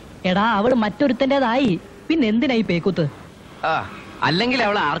വാശിയൊന്നുമില്ല. എടാ, അവള് മറ്റൊരുത്തന്റേതായി, പിന്നെ എന്തിനായി പേക്കൂത്ത്? അല്ലെങ്കിൽ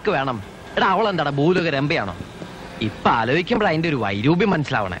അവളെ ആർക്ക് വേണം? എടാ, അവളെന്താടാ ഭൂലോക രമ്പയാണോ? ഇപ്പൊ ആലോചിക്കുമ്പോൾ അതിന്റെ ഒരു വൈരൂപ്യം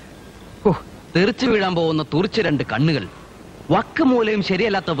മനസ്സിലാവണേ. തെറിച്ചു വീഴാൻ പോകുന്ന തുറിച്ച് രണ്ട് കണ്ണുകൾ, വക്കുമൂലയും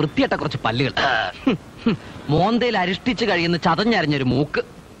ശരിയല്ലാത്ത വൃത്തിയട്ട കുറച്ച് പല്ലുകൾ, മോന്തയിൽ അരിഷ്ടിച്ച് കഴിയുന്ന ചതഞ്ഞരഞ്ഞൊരു മൂക്ക്,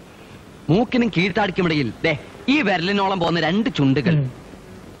 മൂക്കിനും കീഴ്ത്താടിക്കുമിടയിൽ ദേ ഈ വിരലിനോളം പോകുന്ന രണ്ട് ചുണ്ടുകൾ.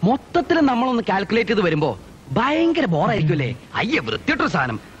 മൊത്തത്തിൽ നമ്മളൊന്ന് കാൽക്കുലേറ്റ് ചെയ്ത് വരുമ്പോ ഭയങ്കര ബോറായിരിക്കുമല്ലേ? അയ്യ, വൃത്തിയിട്ടൊരു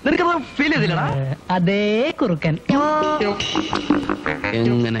സാധനം. നിനക്കത് ഫീൽ ചെയ്തില്ലടാ? അതേ കുറുക്കൻ.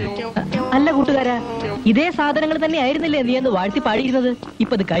 എങ്ങനെ? അല്ല കൂട്ടുകാരാ, ഇതേ സാധനങ്ങൾ തന്നെ ആയിരുന്നില്ലേ നീ എന്ന് വാഴ്ത്തി പാടിയിരുന്നത്?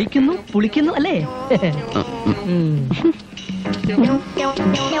 ഇപ്പൊ അത് കഴിക്കുന്നു, പുളിക്കുന്നു അല്ലേ?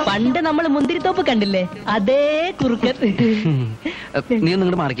 പണ്ട് നമ്മൾ മുന്തിരിത്തോപ്പ് കണ്ടില്ലേ? അതേ കുറുക്കൻ. നീ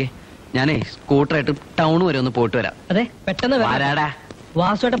നിങ്ങോട്ട് മാറിക്കേ, ഞാനേ സ്കൂട്ടറായിട്ട് ടൗൺ വരെ ഒന്ന് പോയിട്ട് വരാം. അതെ, പെട്ടെന്ന് വരാടാ.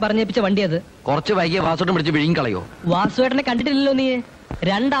 വാസുവേട്ടൻ പറഞ്ഞേപ്പിച്ച വണ്ടി അത്. കുറച്ച് വൈകിയ വാസുവേട്ടൻ പിടിച്ച് വിഴുങ്ങി കളയോ? വാസുവേട്ടനെ കണ്ടിട്ടില്ലല്ലോ നീ?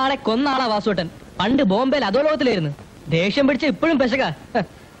 രണ്ടാളെ കൊന്ന ആളാ വാസുവേട്ടൻ. പണ്ട് ബോംബെയിൽ അധോലോകത്തിലായിരുന്നു. ദേഷ്യം പിടിച്ച ഇപ്പോഴും പെശക.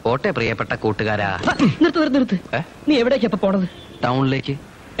 പോട്ടെ പ്രിയപ്പെട്ട കൂട്ടുകാരാ. നിർത്ത്. നീ എവിടേക്കപ്പ പോണത്? ടൗണിലേക്ക്.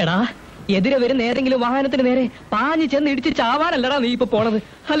 എടാ, എതിരെ വരുന്ന ഏതെങ്കിലും വാഹനത്തിന് നേരെ പാഞ്ഞു ചെന്ന് ഇടിച്ച് ചാവാനല്ലടാ നീ ഇപ്പൊ പോണത്,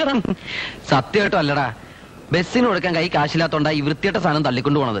 അല്ലടാ? സത്യമായിട്ടും അല്ലടാ. ബസ്സിന് കൊടുക്കാൻ കൈ കാശില്ലാത്തോണ്ടാ ഈ വൃത്തിയിട്ട സാധനം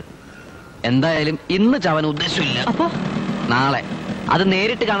തള്ളിക്കൊണ്ടു പോണത്. എന്തായാലും ഇന്ന് ചാവാൻ ഉദ്ദേശമില്ല. അപ്പൊ നാളെ അത്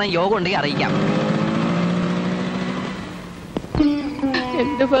നേരിട്ട് കാണാൻ യോഗം ഉണ്ടെങ്കിൽ അറിയിക്കാം.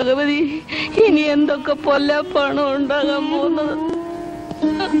 എന്റെ ഭഗവതി, ഇനി എന്തൊക്കെ പൊല്ലാപ്പാണോ ഉണ്ടാകാൻ പോകുന്നത്?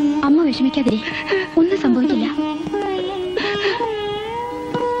 അമ്മ വിഷമിക്കാതിരെ, ഒന്നും സംഭവിക്കില്ല.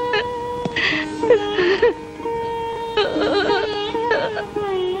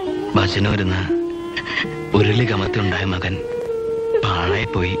 ഭജനൂരുന്ന ഉരുളി കമത്തിയുണ്ടായ മകൻ പാഴായി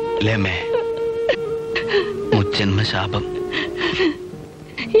പോയി ലേമേ. മുച്ചന്മ ശാപം.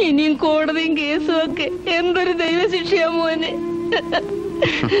 ഇനിയും കോടതിയും കേസും ഒക്കെ എന്തൊരു ദൈവശിക്ഷയാ മോനെ.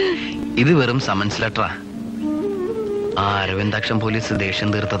 ഇത് വെറും സമൻസ് ലെറ്ററാ. ആ അരവിന്ദാക്ഷം പോലീസ് ദേഷ്യം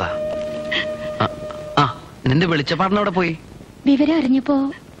തീർത്തതാ. നിന്റെ വെളിച്ചപ്പാടൻ അവിടെ പോയി? വിവരം അറിഞ്ഞപ്പോ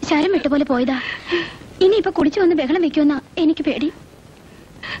ശരം വിട്ടുപോലെ പോയതാ. ഇനിയിപ്പൊ കുടിച്ചു വന്ന് ബഹളം വെക്കുമെന്നാ എനിക്ക് പേടി.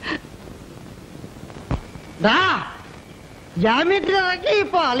 ജാമ്യത്തിലിറക്കി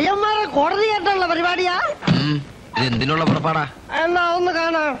ഇപ്പൊ അളിയന്മാരെ കോടതി കേട്ടുള്ള പരിപാടിയാ. എന്തിനുള്ള പുറപ്പാടാ? എന്നാ ഒന്ന്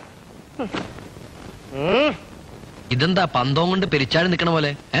കാണാം. ഇതെന്താ പന്തവും കൊണ്ട് പെരിച്ചാടി നിക്കണ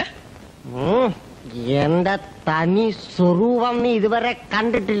പോലെ? എന്റെ തനി സ്വരൂപം നീ ഇതുവരെ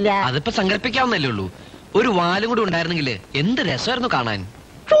കണ്ടിട്ടില്ല. അതിപ്പോ സങ്കല്പിക്കാവുന്നല്ലേ ഉള്ളൂ. ഒരു വാലും കൂടി ഉണ്ടായിരുന്നെങ്കിൽ എന്ത് രസമായിരുന്നു കാണാൻ.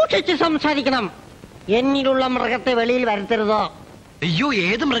 സൂക്ഷിച്ച് സംസാരിക്കണം. എന്നിലുള്ള മൃഗത്തെ വെളിയിൽ വരുത്തരുതോ? അയ്യോ,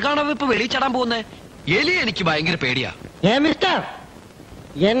 ഏത് മൃഗാണോ ഇപ്പൊ വെളിയിൽ ചാടാൻ പോകുന്നേ? എലി എനിക്ക് ഭയങ്കര പേടിയാ. മിസ്റ്റർ,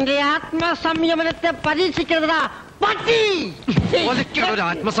 എന്റെ ആത്മസംയമനത്തെ പരീക്ഷിക്കരുതാ പട്ടി. ഒരു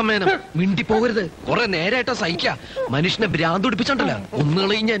ആത്മസംയമനം മിണ്ടി പോകരുത്. കുറെ നേരായിട്ടോ സഹിക്ക. മനുഷ്യനെ ഭ്രാന്ത് പിടിപ്പിച്ചോണ്ടല്ല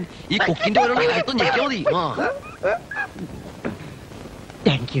ഒന്നുകളെയും ഞാൻ ഈ കൊക്കിന്റെ ഓരോ കാലത്തും ഞെക്കിയാ മതി.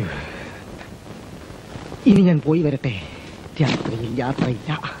 Thank you. ഇനി ഞാൻ പോയി വരട്ടെ. രാത്രിയിൽ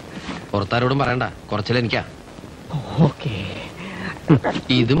യാത്രയില്ല. പുറത്താരോടും പറയണ്ട, കുറച്ചിലെനിക്കാ. ഓക്കേ.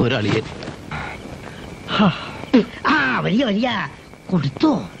 ഇതും ഒരു അളിയൻ. വലിയ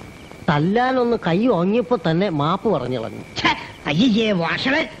കൊടുത്തോ? തല്ലാനൊന്ന് കൈ ഓങ്ങിയപ്പോ തന്നെ മാപ്പ് പറഞ്ഞു കളഞ്ഞു. അയ്യേ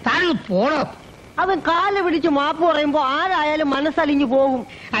വാഷളെ, താനൊന്ന് പോണോ? അവൻ കാല് പിടിച്ച് മാപ്പ് പറയുമ്പോ ആരായാലും മനസ്സലിഞ്ഞു പോകും.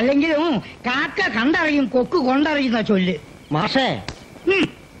 അല്ലെങ്കിലും കാക്ക കണ്ടറിയും കൊക്ക് കൊണ്ടറിയുന്ന ചൊല്ല്. മാഷേ,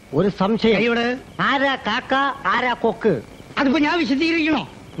 ഒരു സംശയം. ആരാ കാക്ക, ആരാ കൊക്ക്? അതിപ്പോ ഞാൻ വിശദീകരിക്കണോ?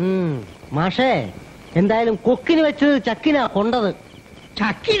 മാഷേ, എന്തായാലും കൊക്കിന് വെച്ചത് ചക്കിനാ കൊണ്ടത്.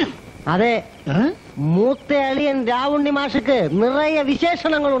 ചക്കിനോ? അതെ. മൂത്ത അളിയൻ രാവുണ്ണി മാഷക്ക് നിറയെ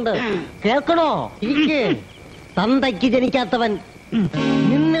വിശേഷണങ്ങളുണ്ട്. കേൾക്കണോ? ഇരിക്ക്. തന്തയ്ക്ക് ജനിക്കാത്തവൻ,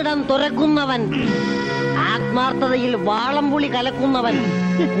 നിന്നിടം തുറക്കുന്നവൻ, ആ ആത്മാർത്ഥതയിൽ വാളംപുളി കലക്കുന്നവൻ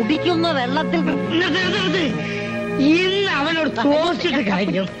കുടിക്കുന്ന വെള്ളത്തിൽ ഇന്ന് അവനോട് തോച്ചിട്ട്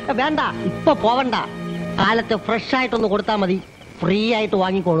കാര്യം വേണ്ട, ഇപ്പൊ പോവണ്ട. കാലത്ത് ഫ്രഷ് ആയിട്ടൊന്ന് കൊടുത്താൽ മതി, ഫ്രീ ആയിട്ട്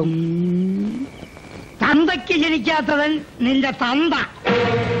വാങ്ങിക്കോളും. തന്തയ്ക്ക് ജനിക്കാത്തവൻ നിന്റെ തന്ത,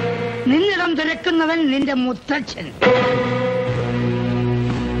 നിന്നിടം തിരക്കുന്നവൻ നിന്റെ മുത്തച്ഛൻ,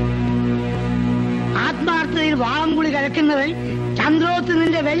 ആത്മാർത്ഥതയിൽ വാളംപുളി കലക്കുന്നവൻ ചന്ദ്രോത്ത്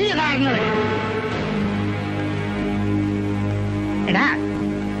നിന്റെ വലിയ കാരണവൻ. എടാ,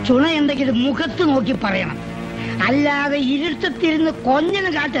 ചുണ എന്തെങ്കിലും മുഖത്ത് നോക്കി പറയണം, അല്ലാതെ ഇരുട്ടത്തിരുന്ന് കൊഞ്ഞന്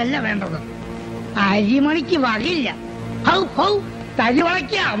കാട്ടല്ല വേണ്ടത്. അരിമണിക്ക് വകയില്ല. ഹൗ ഹൗ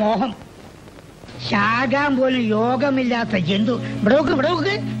തരിവളയ്ക്ക മോഹം. ശാകാൻ പോലും യോഗമില്ലാത്ത ജന്തു. ഇവിടെ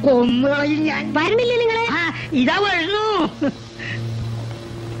കൊന്നുകളയും ഞാൻ. വരണില്ലേ നിങ്ങളെ? ഇതാ വരുന്നു.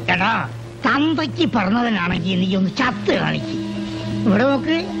 എടാ, തന്തയ്ക്ക് പറഞ്ഞവനാണെങ്കിൽ നീ ഒന്ന് ചത്ത് കാണിക്കും. ഇവിടെ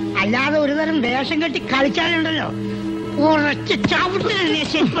നോക്ക്, അല്ലാതെ ഒരു തരം വേഷം കെട്ടി കളിച്ചാലുണ്ടല്ലോ ഉറച്ച് ചവിട്ടി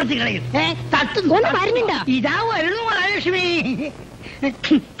ശരിപ്പെടുത്തി കളയും. ഒന്ന് വരുന്നുണ്ടോ? ഇതാ വരുന്നു മഹാലക്ഷ്മി.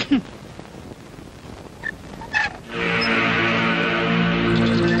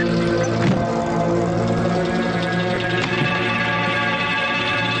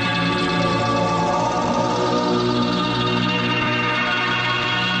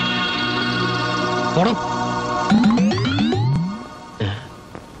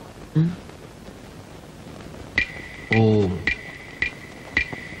 ഓം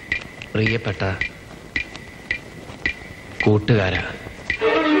പ്രിയപ്പെട്ട കൂട്ടുകാരാ,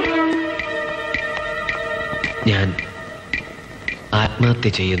 ഞാൻ ആത്മഹത്യ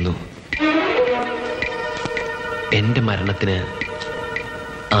ചെയ്യുന്നു. എന്റെ മരണത്തിന്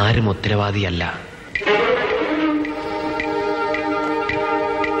ആരും ഉത്തരവാദിയല്ല.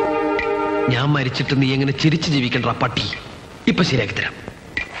 ഞാൻ മരിച്ചിട്ട് നീ എങ്ങനെ ചിരിച്ചു ജീവിക്കണ്ട പട്ടി. ഇപ്പൊ ശരിയാക്കി തരാം.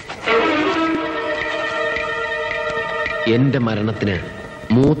 എന്റെ മരണത്തിന്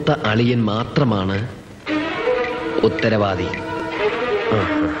മൂത്ത അളിയൻ മാത്രമാണ് ഉത്തരവാദി.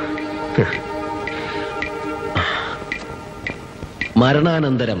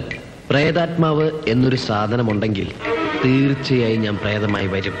 മരണാനന്തരം പ്രേതാത്മാവ് എന്നൊരു സാധനമുണ്ടെങ്കിൽ തീർച്ചയായും ഞാൻ പ്രേതമായി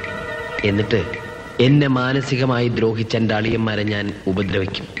വരും. എന്നിട്ട് എന്നെ മാനസികമായി ദ്രോഹിച്ച എന്റെ അളിയന്മാരെ ഞാൻ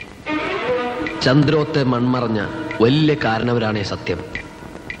ഉപദ്രവിക്കും. ചന്ദ്രോത്തെ മൺമറഞ്ഞ വലിയ കാരണവരാണേ സത്യം.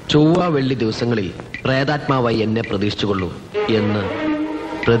 ചൊവ്വ വെള്ളി ദിവസങ്ങളിൽ പ്രേതാത്മാവായി എന്നെ പ്രതീക്ഷിച്ചുകൊള്ളൂ എന്ന്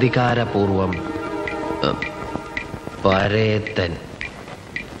പ്രതികാരപൂർവം പരേതൻ.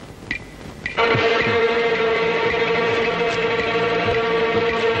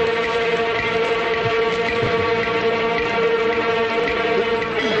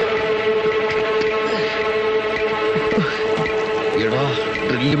 എടാ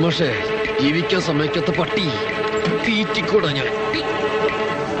ഡ്രില്ലിമോഷേ, ജീവിക്കാൻ സമ്മതിക്കാത്ത പട്ടി, തീറ്റിക്കൂടാ ഞാൻ.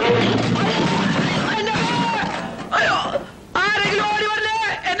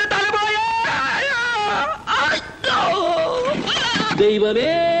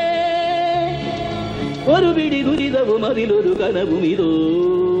 ദൈവമേ, ഒരു പിടി ദുരിതവും അതിലൊരു കനവും ഇതോ.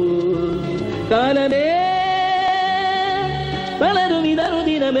 കാലമേ, തളരും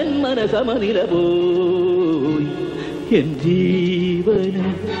ഇതറുദിനമെൻ മനസമനില പോയി. എൻ ജീവന്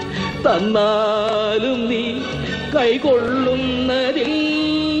തന്നാലും നീ കൈകൊള്ളുന്നതില്ലയോ.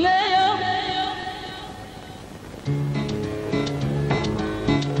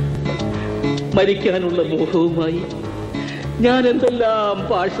 മരിക്കാനുള്ള മോഹവുമായി ഞാൻ എന്തെല്ലാം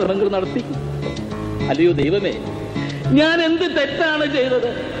പാഴ്ശ്രമങ്ങൾ നടത്തി. അല്ലയോ ദൈവമേ, ഞാൻ എന്ത് തെറ്റാണ് ചെയ്തത്?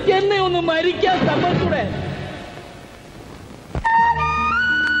 എന്നെ ഒന്ന് മരിക്കാൻ സമ്മതിക്കൂടെ?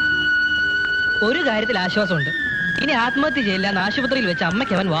 ഒരു കാര്യത്തിൽ ആശ്വാസമുണ്ട്. ഇനി ആത്മഹത്യ ചെയ്യില്ല എന്ന് ആശുപത്രിയിൽ വെച്ച്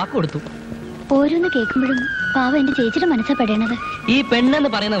അമ്മയ്ക്ക് അവൻ വാക്ക് കൊടുത്തു. ഓരോന്ന് കേൾക്കുമ്പോഴും പാവം എന്റെ ചേച്ചിയുടെ മനസ്സപ്പെടേണ്ടത്. ഈ പെണ്ണെന്ന്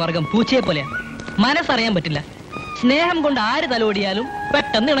പറയുന്ന വർഗം പൂച്ചയെ പോലെയാ. മനസ്സറിയാൻ പറ്റില്ല. സ്നേഹം കൊണ്ട് ആര് തലോടിയാലും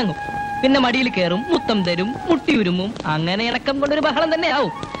പെട്ടെന്ന് ഇണങ്ങും. പിന്നെ മടിയിൽ കയറും, മുത്തം തരും, മുട്ടിയുരുമും. അങ്ങനെ ഇണക്കം കൊണ്ടൊരു ബഹളം തന്നെ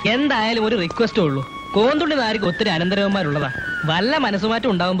ആവും. എന്തായാലും ഒരു റിക്വസ്റ്റേ ഉള്ളൂ. കോന്തുള്ളി നാരിക്ക് ഒത്തിരി അനന്തരവന്മാരുള്ളതാ. വല്ല മനസ്സുമാറ്റം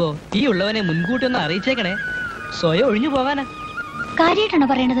ഉണ്ടാവുമ്പോ ഈ ഉള്ളവനെ മുൻകൂട്ടി ഒന്ന് അറിയിച്ചേക്കണേ. സ്വയം ഒഴിഞ്ഞു പോകാനാ. കാര്യമായിട്ടാണോ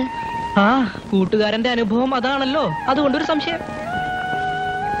പറയണത്? ആ, കൂട്ടുകാരന്റെ അനുഭവം അതാണല്ലോ. അതുകൊണ്ടൊരു സംശയം.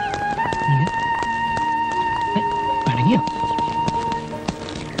 അടങ്ങിയോ?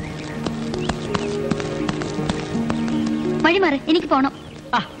 വഴി മാറി, എനിക്ക് പോണം.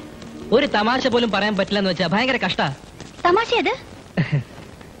 ഒരു തമാശ പോലും പറയാൻ പറ്റില്ലെന്ന് വെച്ചാ ഭയങ്കര കഷ്ടാ. തമാശ അത്?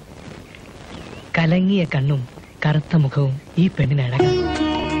 കലങ്ങിയ കണ്ണും കറുത്ത മുഖവും ഈ പെണ്ണിന് അഴകാം.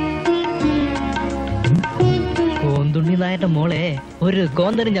 കോന്തുണ്ണി നായരുടെ മോളെ ഒരു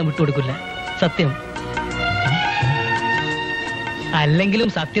കോന്തനും ഞാൻ വിട്ടുകൊടുക്കില്ല. സത്യം. അല്ലെങ്കിലും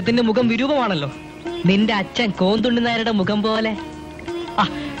സത്യത്തിന്റെ മുഖം വിരൂപമാണല്ലോ. നിന്റെ അച്ഛൻ കോന്തുണ്ണി നായരുടെ മുഖം പോലെ.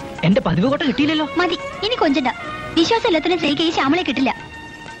 എന്റെ പതിവ് കോട്ട കിട്ടിയില്ലല്ലോ. മതി, ഇനി കൊഞ്ചണ്ട. വിശ്വാസം എല്ലാത്തിനും ജയിക്കുക ഈ ശ്യാമളെ കിട്ടില്ല.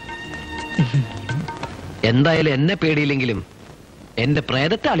 എന്തായാലും എന്നെ പേടിയില്ലെങ്കിലും എന്റെ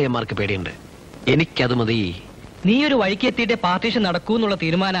പ്രേതത്തെ അളിയന്മാർക്ക് പേടിയുണ്ട്. എനിക്കത് മതി. നീ ഒരു വഴിക്ക് എത്തിയിട്ട് പാർട്ടീഷൻ നടക്കൂ എന്നുള്ള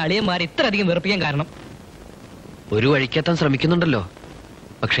തീരുമാനം അളിയന്മാരെ ഇത്രയധികം വെറുപ്പിക്കാൻ കാരണം? ഒരു വഴിക്കെത്താൻ ശ്രമിക്കുന്നുണ്ടല്ലോ,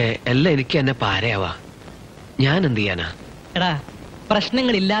 പക്ഷെ എല്ലാം എനിക്ക് എന്നെ പാരയാവാ. ഞാൻ എന്ത് ചെയ്യാനാ? എടാ,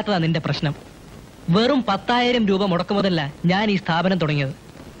 പ്രശ്നങ്ങളില്ലാത്തതാ നിന്റെ പ്രശ്നം. വെറും 10,000 രൂപ മുടക്കുമുതല്ല ഞാൻ ഈ സ്ഥാപനം തുടങ്ങിയത്.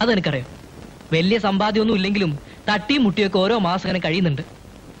 അതെനിക്കറിയാം. വലിയ സമ്പാദ്യമൊന്നും ഇല്ലെങ്കിലും തട്ടിയും മുട്ടിയൊക്കെ ഓരോ മാസം അങ്ങനെ കഴിയുന്നുണ്ട്.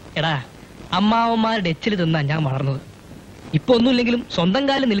 എടാ, അമ്മാവന്മാരുടെ എച്ചിൽ തിന്നാ ഞാൻ വളർന്നത്. ഇപ്പൊ ഒന്നുമില്ലെങ്കിലും സ്വന്തം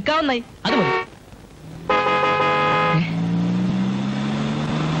കാലിൽ നിൽക്കാവുന്നായി. അത് മതി.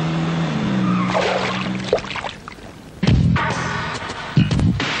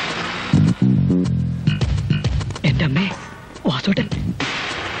 എന്റെ അമ്മേ, വാസോട്ടൻ.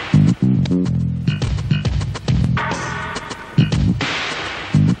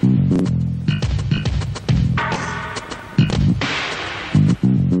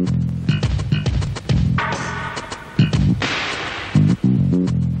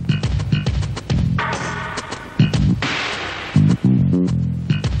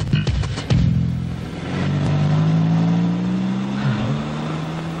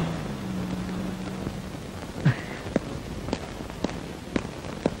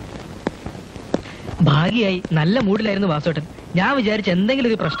 ഭാഗ്യായി, നല്ല മൂഡിലായിരുന്നു വാസോട്ടൻ. ഞാൻ വിചാരിച്ച എന്തെങ്കിലും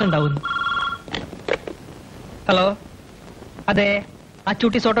ഒരു പ്രശ്നം ഉണ്ടാവുന്നു. ഹലോ, അതെ,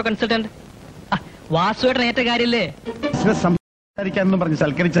 അച്ചൂട്ടീസ് ഓട്ടോ കൺസൾട്ടന്റ്. വാസുവേട്ടൻ ഏറ്റ കാര്യല്ലേ? സംസാരിക്കാനെന്നും പറഞ്ഞ്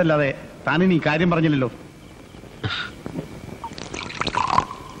സൽക്കരിച്ചല്ലാതെ താനിനി കാര്യം പറഞ്ഞില്ലല്ലോ.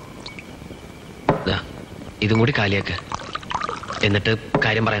 ഇതും കൂടി കാലിയാക്ക്, എന്നിട്ട്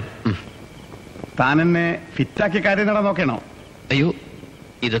കാര്യം പറയാം. താൻ എന്നെ ഫിറ്റാക്കിയ കാര്യം നട നോക്കണോ? അയ്യോ,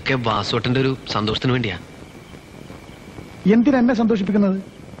 ഇതൊക്കെ വാസുവേട്ടന്റെ ഒരു സന്തോഷത്തിന് വേണ്ടിയാ. എന്തിനാ എന്നെ സന്തോഷിപ്പിക്കുന്നത്?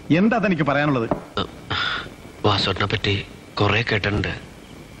 എന്താ തനിക്ക് പറയാനുള്ളത്? വാസുവേട്ടനെ പറ്റി കുറെ കേട്ടിട്ടുണ്ട്.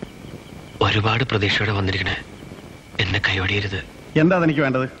 ഒരുപാട് പ്രതീക്ഷയോടെ വന്നിരിക്കണേ. എന്നെ കൈവടിയരുത്. എന്താ തനിക്ക്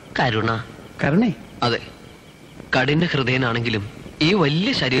വേണ്ടത്? കരുണ. കരുണേ? അതെ, കഠിന ഹൃദയനാണെങ്കിലും ഈ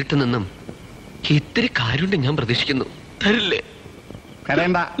വലിയ ശരീരത്തിൽ നിന്നും ഇത്തിരി കാരുണ്യം ഞാൻ പ്രതീക്ഷിക്കുന്നു. തരില്ലേ?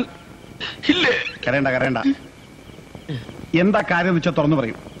 കരയണ്ട. ഇല്ലേ? കരയണ്ട, കരയണ്ട. എന്താ കാര്യം വെച്ചാൽ തുറന്നു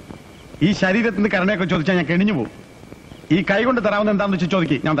പറയും. ഈ ശരീരത്തിന് കരുണയൊക്കെ ചോദിച്ചാൽ ഞാൻ കെണിഞ്ഞു പോകും. ഈ കൈ കൊണ്ട് തരാവുന്ന എന്താന്ന് വെച്ചാൽ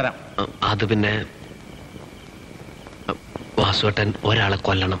ചോദിക്കും, ഞാൻ തരാം. അത് പിന്നെ വാസുവേട്ടൻ ഒരാളെ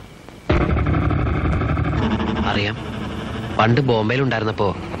കൊല്ലണം. അറിയാം, പണ്ട് ബോംബെയിൽ ഉണ്ടായിരുന്നപ്പോ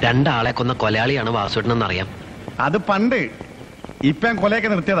 2 ആളെ കൊന്ന കൊലയാളിയാണ് വാസുവേട്ടൻ എന്നറിയാം. അത് പണ്ട്. ഇപ്പൊ ഞാൻ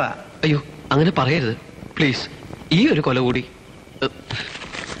കൊലയൊക്കെ നിർത്തിയതാ. അയ്യോ, അങ്ങനെ പറയരുത് പ്ലീസ്. ഈ ഒരു കൊല കൂടി.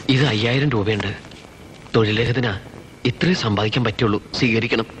 ഇത് 5000 രൂപയുണ്ട്. തൊഴിലേഖത്തിനാ ഇത്രയും സമ്പാദിക്കാൻ പറ്റുള്ളൂ.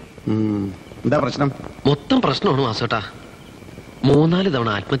 സ്വീകരിക്കണം. എന്താ പ്രശ്നം? മൊത്തം പ്രശ്നമാണ് വാസുവേട്ടാ. 3-4 തവണ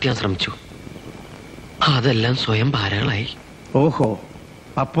ആത്മഹത്യ ചെയ്യാൻ ശ്രമിച്ചു. അതെല്ലാം സ്വയം ഭാരങ്ങളായി. ഓഹോ,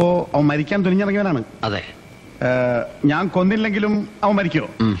 അപ്പോ അവൻ മരിക്കാൻ തുനിഞ്ഞിറങ്ങിയവനാണ്? അതെ. ഞാൻ കൊന്നില്ലെങ്കിലും അവൻ മരിക്കോ?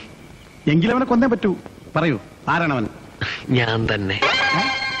 എങ്കിലും അവനെ കൊന്നേ പറ്റൂ. പറയൂ, ആരാണവൻ? ഞാൻ തന്നെ.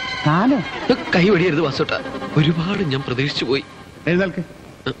 താനോ? കൈ വെടിയരുത് വാസുവേട്ടാ, ഒരുപാട് ഞാൻ പ്രതീക്ഷിച്ചു പോയി. എഴുന്നേൽക്ക്.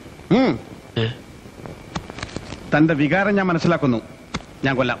 തന്റെ വികാരം ഞാൻ മനസ്സിലാക്കുന്നു.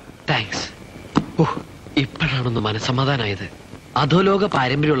 ഞാൻ കൊല്ലാം. താങ്ക്സ്. ഇപ്പോഴാണൊന്ന് മനസ്സമാധാനായത്. അധോലോക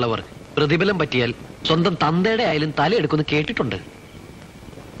പാരമ്പര്യമുള്ളവർ പ്രതിഫലം പറ്റിയാൽ സ്വന്തം തന്തയുടെ ആയാലും തലയെടുക്കുന്നു കേട്ടിട്ടുണ്ട്.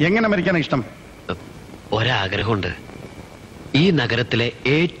 എങ്ങനെ മരിക്കാനാണ് ഇഷ്ടം? ഒരാഗ്രഹമുണ്ട്. ഈ നഗരത്തിലെ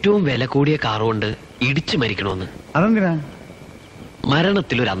ഏറ്റവും വില കൂടിയ കാറുകൊണ്ട് ഇടിച്ചു മരിക്കണമെന്ന്. അതെന്തിനാ?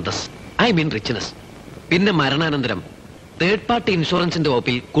 മരണത്തിലൊരു അന്തസ്, ഐ മീൻ റിച്ച്നെസ്. പിന്നെ മരണാനന്തരം തേർഡ് പാർട്ടി ഇൻഷുറൻസിന്റെ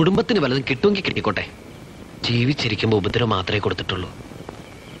കോപ്പിൽ കുടുംബത്തിന് വല്ലതും കിട്ടുമെങ്കിൽ കിട്ടിക്കോട്ടെ. ജീവിച്ചിരിക്കുമ്പോൾ ഉപദ്രവം മാത്രമേ കൊടുത്തിട്ടുള്ളൂ.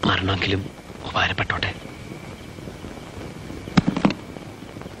 മരണമെങ്കിലും ഉപകാരപ്പെട്ടോട്ടെ.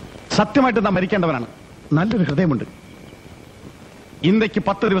 സത്യമായിട്ട് നാം മരിക്കേണ്ടവനാണ്. നല്ലൊരു ഹൃദയമുണ്ട്. ഇന്ത്യക്ക്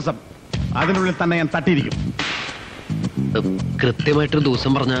 10 ദിവസം, അതിനുള്ളിൽ തന്നെ ഞാൻ തട്ടിയിരിക്കും. കൃത്യമായിട്ടൊരു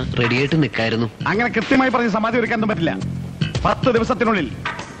ദിവസം പറഞ്ഞ റെഡിയായിട്ട് നിൽക്കായിരുന്നു. അങ്ങനെ കൃത്യമായി പറഞ്ഞ് സമാധി ഒരുക്കാനൊന്നും പറ്റില്ല. 10 ദിവസത്തിനുള്ളിൽ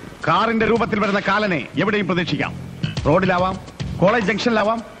കാറിന്റെ രൂപത്തിൽ വരുന്ന കാലനെ എവിടെയും പ്രതീക്ഷിക്കാം. റോഡിലാവാം, കോളേജ്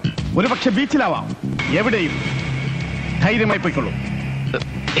ജംഗ്ഷനിലാവാം, ഒരുപക്ഷെ ബീച്ചിലാവാം. എവിടെയും ധൈര്യമായി പോയിക്കൊള്ളൂ.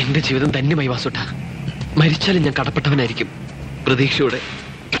 എന്റെ ജീവിതം ധന്യമായി വാസുട്ടാ. മരിച്ചാലും ഞാൻ കടപ്പെട്ടവനായിരിക്കും. പ്രതീക്ഷയോടെ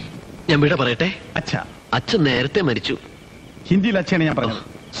ഞാൻ വിട പറയട്ടെ. അച്ഛൻ നേരത്തെ മരിച്ചു. ഹിന്ദിയിൽ അച്ഛനെ ഞാൻ പറഞ്ഞത്.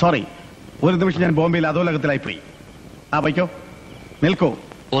 സോറി, ഒരു നിമിഷം ഞാൻ ബോംബെയിൽ അധോലോകത്തിലായി പോയി. ആ വയ്ക്കോ, നിൽക്കോ.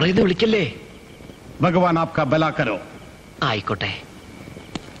 പറയുന്ന വിളിക്കല്ലേ. ഭഗവാൻ ആപ്കാ ബലാ കരോ. ആയിക്കോട്ടെ.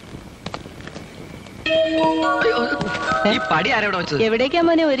 ഈ പടി ആരോടെ വെച്ചത്? എവിടേക്കാ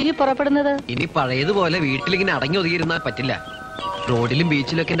മോനെ ഒരുങ്ങി പുറപ്പെടുന്നത്? ഇനി പഴയതുപോലെ വീട്ടിലിങ്ങനെ അടങ്ങി ഒതുങ്ങിയിരുന്നാൽ പറ്റില്ല. റോഡിലും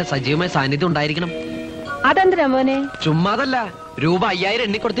ബീച്ചിലൊക്കെ എന്റെ സജീവമായ സാന്നിധ്യം ഉണ്ടായിരിക്കണം. അതെന്തിനാ മോനെ? ചുമ്മാതല്ല, രൂപ 5000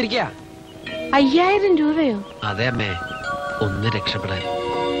 എണ്ണി കൊടുത്തിരിക്കുക. 5000 രൂപയോ? അതെ അമ്മേ, ഒന്ന് രക്ഷപ്പെടാൻ.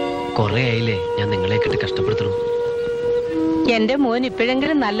 കൊറേ ആയില്ലേ ഞാൻ നിങ്ങളെ കിട്ടി കഷ്ടപ്പെടുത്തുന്നു. എന്റെ മോൻ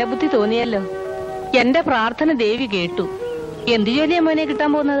ഇപ്പോഴെങ്കിലും നല്ല ബുദ്ധി തോന്നിയല്ലോ. എന്റെ പ്രാർത്ഥന ദേവി കേട്ടു. എന്ത് ജോലിയാ മോനെ കിട്ടാൻ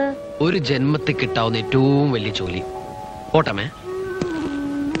പോകുന്നത്? ഒരു ജന്മത്തിൽ കിട്ടാവുന്ന ഏറ്റവും വലിയ ജോലി. ഓട്ടമേ,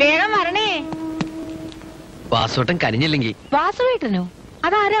 വേഗം വരണേ. വാസോട്ടൻ കനിഞ്ഞില്ലെങ്കിൽ. വാസുവേട്ടനോ?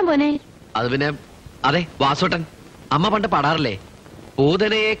 അതാരാ മോനെ? അത് പിന്നെ അതെ, വാസോട്ടൻ. അമ്മ പണ്ട് പാടാറില്ലേ,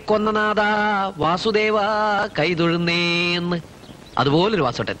 പൂതനയെ കൊന്നനാഥ വാസുദേവ കൈതൊഴുന്നേന്ന്. അതുപോലൊരു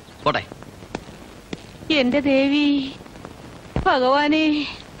വാസോട്ടൻ. പോട്ടെ. എന്റെ ദേവി ഭഗവാനെ,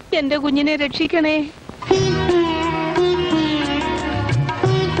 എന്റെ കുഞ്ഞിനെ രക്ഷിക്കണേ.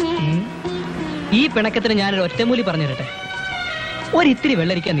 ഈ പിണക്കത്തിന് ഞാനൊരു ഒറ്റമൂലി പറഞ്ഞു തരട്ടെ. ഒരിത്തിരി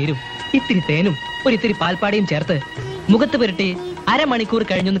വെള്ളരിക്കാൻ നീരും ഇത്തിരി തേനും ഒരിത്തിരി പാൽപ്പാടിയും ചേർത്ത് മുഖത്ത് പുരട്ടി അരമണിക്കൂർ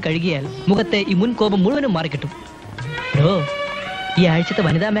കഴിഞ്ഞൊന്ന് കഴുകിയാൽ മുഖത്തെ ഈ മുൻകോപം മുഴുവനും മാറിക്കിട്ടും. ഓ, ഈ ആഴ്ചത്തെ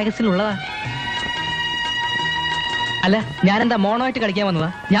വനിതാ മാഗസിനുള്ളതാ. അല്ല, ഞാനെന്താ മോണോയിട്ട് കളിക്കാൻ വന്നതാ?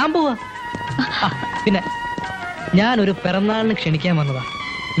 ഞാൻ പോവാ. പിന്നെ ഞാനൊരു പിറന്നാളിന് ക്ഷണിക്കാൻ വന്നതാ.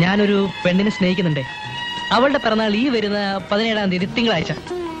 ഞാനൊരു പെണ്ണിനെ സ്നേഹിക്കുന്നുണ്ടേ. അവളുടെ പിറന്നാൾ ഈ വരുന്ന 17-ാം തീയതി തിങ്കളാഴ്ച.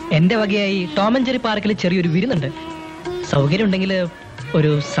 എന്റെ വകയായി ടോം ആൻഡ് ജെറി പാർക്കിൽ ചെറിയൊരു വിരുന്നുണ്ട്. സൗകര്യം ഉണ്ടെങ്കിൽ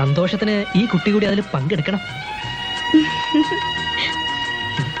ഒരു സന്തോഷത്തിന് ഈ കുട്ടി കൂടി അതിൽ പങ്കെടുക്കണം.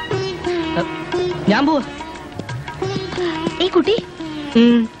 ഞാൻ പോവാ. ഈ കുട്ടി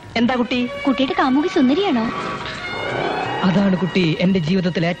എന്താ കുട്ടി? കുട്ടിയുടെ കാമുകി സുന്ദരിയാണോ? അതാണ് കുട്ടി എന്റെ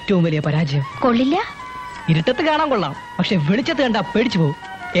ജീവിതത്തിലെ ഏറ്റവും വലിയ പരാജയം. കൊള്ളില്ല. ഇരുട്ടത്ത് കാണാൻ കൊള്ളാം, പക്ഷെ വെളിച്ചത്ത് കണ്ടാ പേടിച്ചു പോകും.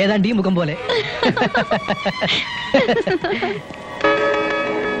 ഏതാണ്ട് ഈ മുഖം പോലെ.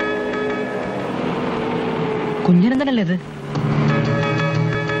 കുഞ്ഞനന്തനല്ലേ ഇത്?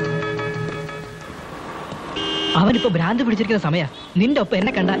 അവനിപ്പോ ഭ്രാന്ത് പിടിച്ചിരിക്കുന്ന സമയ. നിന്റെ ഒപ്പം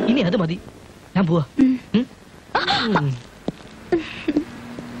എന്നെ കണ്ട ഇനി അത് മതി. ഞാൻ പോവാ.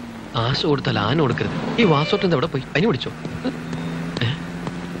 ആശ കൊടുത്താൽ ആന കൊടുക്കരുത്. ഈ വാസോട്ടൻ എവിടെ പോയി? പനി പിടിച്ചോ?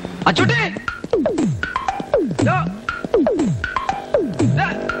 അച്ചോട്ടെ,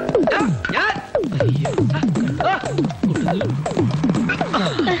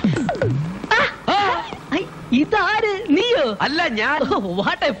 ഇതാര്? നീയോ? അല്ല, ഞാൻ.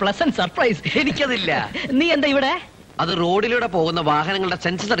 What A pleasant surprise. എനിക്കതില്ല. നീ എന്താ ഇവിടെ? അത് റോഡിലൂടെ പോകുന്ന വാഹനങ്ങളുടെ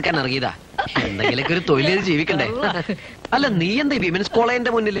സെൻസസ് എടുക്കാൻ ഇറങ്ങിയതാ. എന്തെങ്കിലൊക്കെ ഒരു തൊഴിൽ ജീവിക്കണ്ടേ? അല്ല, നീ എന്താ വിമൻസ്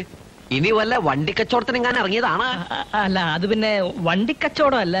കോളേജിന്റെ മുന്നില്? ഇനി വല്ല വണ്ടിക്കച്ചവടത്തിനെങ്ങാൻ ഇറങ്ങിയതാണ്? അല്ല, അത് പിന്നെ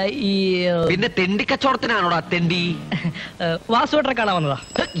വണ്ടിക്കച്ചവടം അല്ല, ഈ പിന്നെ തെണ്ടിക്കച്ചവടത്തിനാണോടാ തെണ്ടി? വാസുവേട്ടനെ കാണാൻ വന്നതാ.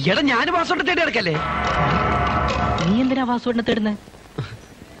 എടാ, ഞാൻ വാസുവേട്ടനെ തേടി നടക്കല്ലേ? നീ എന്തിനാ വാസുവേട്ടനെ തേടുന്നേ?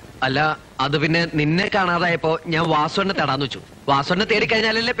 അല്ല, അത് പിന്നെ നിന്നെ കാണാതായപ്പോ ഞാൻ വാസുവിനെ തേടാന്ന് വെച്ചു. വാസുവിനെ തേടി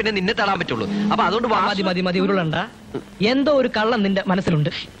കഴിഞ്ഞാലല്ലേ പിന്നെ നിന്നെ തേടാൻ പറ്റുള്ളൂ. അപ്പൊ അതുകൊണ്ട് മതി ഉരുളണ്ട. എന്തോ ഒരു കള്ളം നിന്റെ മനസ്സിലുണ്ട്.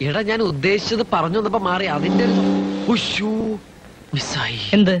 എടാ, ഞാൻ ഉദ്ദേശിച്ചത് പറഞ്ഞു വന്നപ്പോ മാറി. അതിന്റെ മിസ്സായി.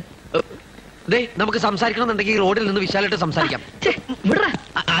 എന്ത്? നമുക്ക് സംസാരിക്കണമെന്നുണ്ടെങ്കിൽ റോഡിൽ നിന്ന് വിശാലിട്ട് സംസാരിക്കാം.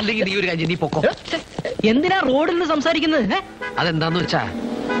 അല്ലെങ്കിൽ നീ ഒരു കാര്യം, നീ പൊക്കോ. എന്തിനാ റോഡിൽ നിന്ന് സംസാരിക്കുന്നത്? അതെന്താന്ന് വെച്ചാ,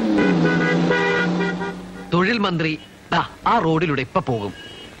 തൊഴിൽ മന്ത്രി ആ റോഡിലൂടെ ഇപ്പൊ പോകും.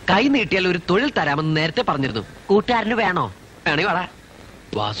 കൈ നീട്ടിയാൽ ഒരു തൊഴിൽ തരാമെന്ന് നേരത്തെ പറഞ്ഞിരുന്നു. കൂട്ടുകാരന് വേണോ? വേണേ വാടാ.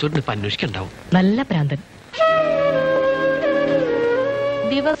 വാസുവിന് ഇപ്പൊ അന്വേഷിക്കണ്ടാവും. നല്ല പ്രാന്തൻ.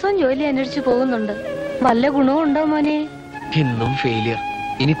 ദിവസവും ജോലി അന്വേഷിച്ചു പോകുന്നുണ്ട്. വല്ല ഗുണവും ഉണ്ടോ മോനെ? ഇന്നും ഫെയിലിയർ.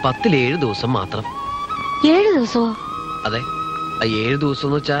 ഇനി 10-ൽ 7 ദിവസം മാത്രം. 7 ദിവസമോ? അതെ, 7 ദിവസം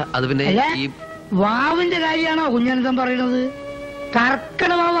എന്ന് വെച്ചാ അത് പിന്നെ ഈ വാവിന്റെ കാര്യമാണോ കുഞ്ഞനന്തം പറയുന്നത്?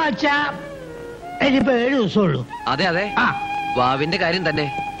 കർക്കടമാവ് അച്ഛാ, ഇനിയിപ്പോ 7 ദിവസമുള്ളൂ. അതെ അതെ, വാവിന്റെ കാര്യം തന്നെ.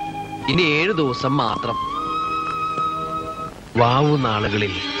 ഇനി 7 ദിവസം മാത്രം. വാവു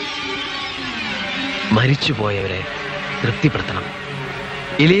നാളുകളിൽ മരിച്ചുപോയവരെ തൃപ്തിപ്പെടുത്തണം.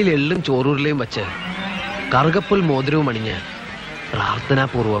 ഇലയിൽ എള്ളും ചോറൂരിലെയും വച്ച് കറുകപ്പുൽ മോതിരവും അണിഞ്ഞ്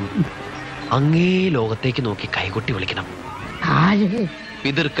പ്രാർത്ഥനാപൂർവം അങ്ങേ ലോകത്തേക്ക് നോക്കി കൈകൊട്ടി വിളിക്കണം.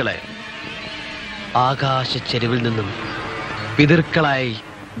 പിതൃക്കളെ ആകാശച്ചെരുവിൽ നിന്നും പിതൃക്കളായി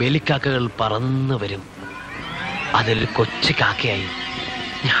ബലിക്കാക്കകൾ പറന്നു വരും. അതിൽ കൊച്ചു കാക്കയായി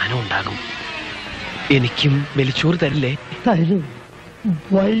ഞാനും ഉണ്ടാകും. എനിക്കും ബലിച്ചോറ് തരില്ലേ? തരും,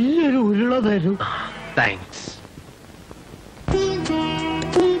 വലിയൊരു ഉരുള തരും. താങ്ക്സ്.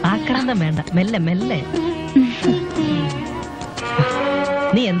 ആക്രാന്തം വേണ്ട, മെല്ലെ മെല്ലെ.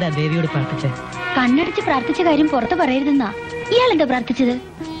 നീ എന്താ ദേവിയോട് പ്രാർത്ഥിച്ചേ? കണ്ണടച്ച് പ്രാർത്ഥിച്ച കാര്യം പുറത്ത് പറയരുതെന്നാ. ഇയാൾ എന്താ പ്രാർത്ഥിച്ചത്?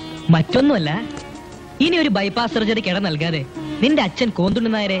 മറ്റൊന്നുമല്ല, ഇനി ഒരു ബൈപ്പാസ് സർജറിക്ക് ഇട നൽകാതെ നിന്റെ അച്ഛൻ കോന്തുണ്ണി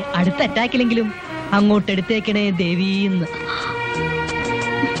നായരെ അടുത്ത അറ്റാക്കിലെങ്കിലും അങ്ങോട്ട് എടുത്തേക്കണേ ദേവീന്ന്.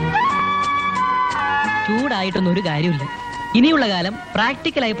 ചൂടായിട്ടൊന്നും ഒരു കാര്യമില്ല. ഇനിയുള്ള കാലം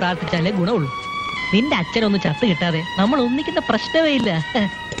പ്രാക്ടിക്കലായി പ്രാർത്ഥിച്ചാലേ ഗുണമുള്ളൂ. നിന്റെ അച്ഛനൊന്ന് ചത്ത് കിട്ടാതെ നമ്മൾ ഒന്നിക്കുന്ന പ്രശ്നമേ ഇല്ല.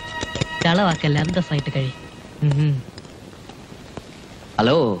 ചളവാക്കല്ല, അന്തസ്സായിട്ട് കഴി.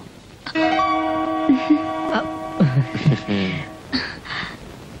 ഹലോ.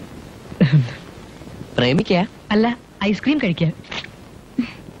 പ്രേമിക്ക അല്ല, ഐസ്ക്രീം കഴിക്കാൻ.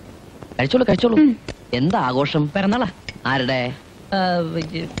 കഴിച്ചോളൂ കഴിച്ചോളൂ. എന്താ ആഘോഷം? പിറന്നാളാ. ആരുടെ?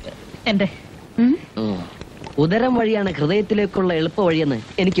 എന്റെ. ഉദരം വഴിയാണ് ഹൃദയത്തിലേക്കുള്ള എളുപ്പ വഴിയെന്ന്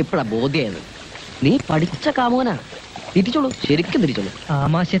എനിക്കിപ്പോഴാ ബോധ്യായത്. നീ പഠിച്ച കാമോനാ. തിരിച്ചോളൂ, ശരിക്കും തിരിച്ചോളൂ.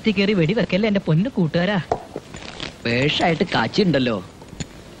 ആമാശത്തിൽ കയറി വെടി വെക്കല്ലേ എന്റെ പൊന്നു കൂട്ടുകാരാ. വേഷായിട്ട് കാച്ചിണ്ടല്ലോ.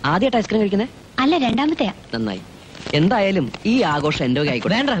 ആദ്യമായിട്ട് ഐസ്ക്രീം കഴിക്കുന്നേ? അല്ല, രണ്ടാമത്തെയാ. നന്നായി. എന്തായാലും ഈ ആഘോഷം എന്റെ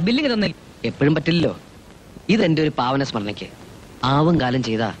ആയിക്കോട്ടെ. വേണ്ട, ബില്ലിങ് തന്നില്ല. എപ്പോഴും പറ്റില്ലല്ലോ. ഇതെന്റെ ഒരു പാവന സ്മരണയ്ക്ക്. ആവും കാലം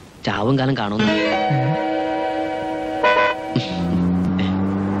ചെയ്താ ചാവും കാലം കാണുന്നു.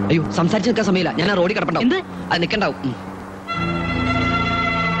 അയ്യോ, സംസാരിച്ച് നിൽക്കാൻ സമയമില്ല. ഞാൻ ആ റോഡിൽ കിടപ്പുണ്ടാവും. എന്ത്? അത് നിൽക്കണ്ടാവും.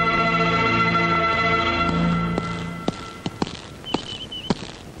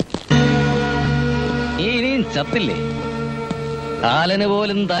 ഇനിയും ചത്തില്ലേ? കാലന്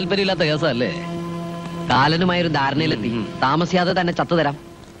പോലും താല്പര്യമില്ലാത്ത കേസല്ലേ? കാലനുമായൊരു ധാരണയിലെത്തി. താമസിയാതെ തന്നെ ചത്തുതരാം.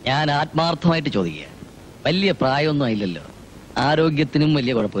 ഞാൻ ആത്മാർത്ഥമായിട്ട് ചോദിക്കുക. വലിയ പ്രായമൊന്നും ആയില്ലല്ലോ. ആരോഗ്യത്തിനും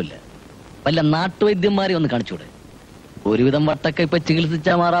വലിയ കുഴപ്പമില്ല. വല്ല നാട്ടുവൈദ്യന്മാരെ ഒന്ന് കാണിച്ചൂടെ? ഒരുവിധം വട്ടൊക്കെ ഇപ്പൊ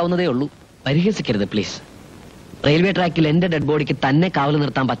ചികിത്സിച്ചാൽ മാറാവുന്നതേ ഉള്ളൂ. പരിഹസിക്കരുത് പ്ലീസ്. റെയിൽവേ ട്രാക്കിൽ എന്റെ ഡെഡ് ബോഡിക്ക് തന്നെ കാവൽ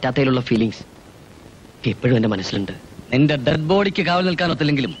നിർത്താൻ പറ്റാത്തതിലുള്ള ഫീലിങ്സ് എപ്പോഴും എന്റെ മനസ്സിലുണ്ട്. നിന്റെ ഡെഡ് ബോഡിക്ക് കാവൽ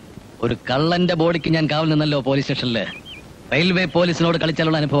നിൽക്കാനൊത്തില്ലെങ്കിലും ഒരു കള്ളന്റെ ബോഡിക്ക് ഞാൻ കാവൽ നിന്നല്ലോ പോലീസ് സ്റ്റേഷനില്. റെയിൽവേ പോലീസിനോട്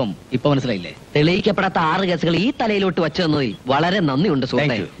കളിച്ചാലുള്ള അനുഭവം ഇപ്പൊ മനസ്സിലായില്ലേ? തെളിയിക്കപ്പെടാത്ത 6 കേസുകൾ ഈ തലയിലോട്ട് വച്ചു തന്നതിൽ വളരെ നന്ദിയുണ്ട്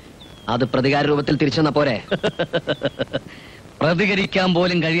സുഹൃത്തേ. അത് പ്രതികാര രൂപത്തിൽ തിരിച്ചെന്ന പോരെ? പ്രതികരിക്കാൻ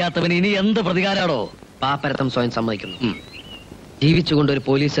പോലും കഴിയാത്തവന് ഇനി എന്ത് പ്രതികാരാണോ? പാപ്പരത്തം സ്വയം സമ്മതിക്കുന്നു. ജീവിച്ചുകൊണ്ട് ഒരു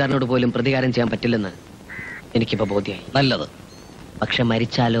പോലീസുകാരനോട് പോലും പ്രതികാരം ചെയ്യാൻ പറ്റില്ലെന്ന് എനിക്കിപ്പോ ബോധ്യായി. നല്ലത്. പക്ഷെ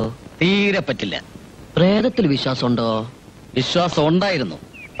മരിച്ചാലോ? തീരെ പറ്റില്ല. പ്രേതത്തിൽ വിശ്വാസമുണ്ടോ? വിശ്വാസം ഉണ്ടായിരുന്നു,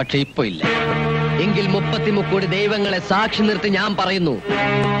 പക്ഷെ ഇപ്പൊ ഇല്ല. എങ്കിൽ 33 കോടി ദൈവങ്ങളെ സാക്ഷി നിർത്തി ഞാൻ പറയുന്നു,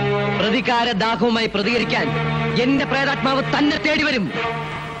 പ്രതികാര ദാഹവുമായി പ്രതികരിക്കാൻ എന്റെ പ്രേതാത്മാവ് തന്നെ തേടി വരും.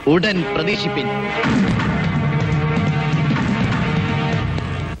 ഉടൻ പ്രതീക്ഷിപ്പിൻ.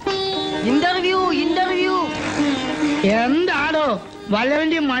 ഇന്റർവ്യൂ. എന്താണോ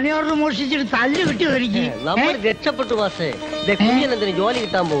വല്ലവന്റെ മണി ഓർഡർ മോഷിച്ചിട്ട് തല്ല് കിട്ടിയോ എനിക്ക്? നമ്മൾ രക്ഷപ്പെട്ടു മാസേ. കുഞ്ഞനെന്തിന് ജോലി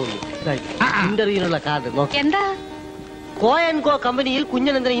കിട്ടാൻ പോകുന്നു. ഇന്റർവ്യൂവിനുള്ള കാർഡ് നോക്കി. എന്താ? കോ കമ്പനിയിൽ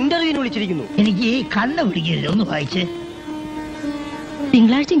കുഞ്ഞനെന്തിനെ ഇന്റർവ്യൂവിന് വിളിച്ചിരിക്കുന്നു. എനിക്ക് ഈ കണ്ണ് പിടിക്കില്ല, ഒന്ന് വായിച്ച്.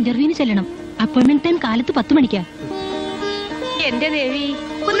 തിങ്കളാഴ്ച ഇന്റർവ്യൂവിന് ചെല്ലണം. അപ്പോയിന്റ്മെന്റ് ടൈം കാലത്ത് 10 മണിക്കാ. എന്റെ ദേവി,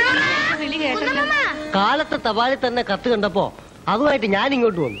 വിളി കേട്ടല്ലോ. കാലത്തെ തപാലിൽ തന്നെ കത്ത് കണ്ടപ്പോ അതുമായിട്ട് ഞാൻ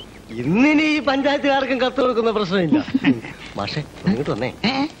ഇങ്ങോട്ട് വന്നു. ഇന്നിനി ഈ പഞ്ചായത്തുകാർക്കും കത്ത് കൊടുക്കുന്ന പ്രശ്നമില്ല. മാഷേ, ഇങ്ങോട്ട് വന്നേ.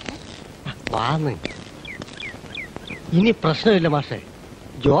 വാന്ന്. ഇനി പ്രശ്നമില്ല മാഷേ.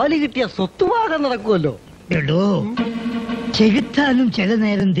 ജോലി കിട്ടിയ സ്വത്തുഭാഗം നടക്കുമല്ലോ. എടോ, ചെകുത്താനും ചില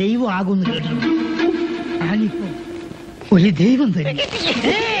നേരം ദൈവം ആകുന്നു കേട്ടിട്ടുണ്ട്. ഞാനിപ്പോ ഒരു ദൈവം തരും.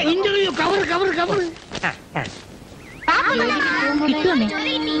 Interview cover. കിട്ടുവന്നേ.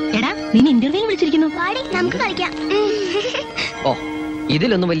 എടാ, നിന്നെ ഇന്റർവ്യൂവിന് വിളിച്ചിരിക്കുന്നു. നമുക്ക് കളിക്കാം. ഓ,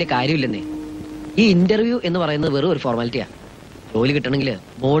 ഇതിലൊന്നും വലിയ കാര്യമില്ലെന്നേ. ഈ ഇന്റർവ്യൂ എന്ന് പറയുന്നത് വെറും ഒരു ഫോർമാലിറ്റിയാ. ജോലി കിട്ടണമെങ്കിൽ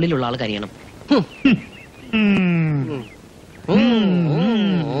മോളിലുള്ള ആൾ കഴിയണം.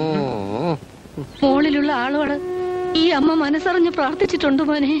 മോളിലുള്ള ആളോട് ഈ അമ്മ മനസ്സറിഞ്ഞ് പ്രാർത്ഥിച്ചിട്ടുണ്ട്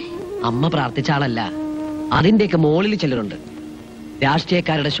മോനെ. അമ്മ പ്രാർത്ഥിച്ച ആളല്ല, അതിന്റെയൊക്കെ മോളിൽ ചിലരുണ്ട്.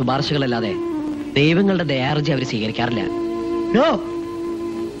 രാഷ്ട്രീയക്കാരുടെ ശുപാർശകളല്ലാതെ ദൈവങ്ങളുടെ ദയാർജി അവർ സ്വീകരിക്കാറില്ല.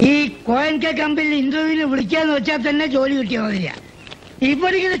 ഈ KK കമ്പനിയിൽ ഇന്റർവ്യൂവിന് വിളിക്കാന്ന് വെച്ചാൽ തന്നെ ജോലി കിട്ടിയാൽ മതില്ല.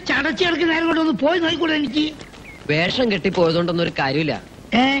 ഇവിടെ ഇങ്ങനെ ചടച്ചെടുക്കുന്ന നേരം കൊണ്ടൊന്ന് പോയി നോക്കിക്കൂടെ എനിക്ക്? വേഷം കെട്ടിപ്പോയതുകൊണ്ടൊന്നും ഒരു കാര്യമില്ല.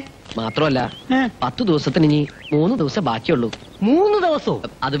 മാത്രമല്ല 10 ദിവസത്തിന് ഇനി 3 ദിവസം ബാക്കിയുള്ളൂ. 3 ദിവസവും?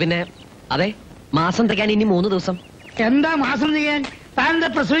 അത് പിന്നെ അതെ, മാസം തികയാൻ ഇനി 3 ദിവസം. എന്താ മാസം തികയാൻ? താൻ എന്താ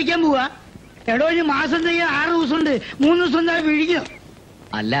പ്രസവിക്കാൻ പോവാ? എടോ, ഇനി മാസം തികയാൻ 6 ദിവസമുണ്ട്. 3 ദിവസം എന്താ വിഴിക്കോ?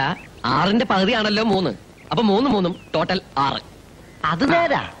 അല്ല, 6ന്റെ പകുതിയാണല്ലോ 3. അപ്പൊ 3 ടോട്ടൽ 6. അത്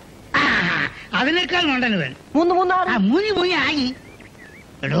നേരാ. അതിനേക്കാൾ ഉണ്ടെന്ന് വേണം. 3 ആയി.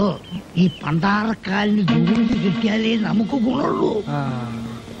 എടോ, ഈ പണ്ടാറക്കാലിന് ജോലി കിട്ടിയാലേ നമുക്ക് ഗുണമുള്ളൂ.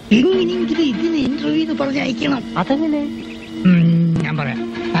 എങ്ങനെയെങ്കിലും ഇതിന് ഇന്റർവ്യൂ എന്ന് പറഞ്ഞ് അയക്കണം. അതെങ്ങനെ? ഞാൻ പറയാം.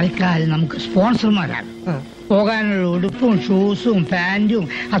 തൽക്കാലം നമുക്ക് സ്പോൺസർമാരാണ്. പോകാനുള്ള ഉടുപ്പും ഷൂസും പാന്റും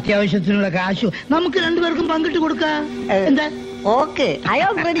അത്യാവശ്യത്തിനുള്ള കാശും നമുക്ക് 2 പേർക്കും പങ്കിട്ട് കൊടുക്കാം. എന്താ? Okay, I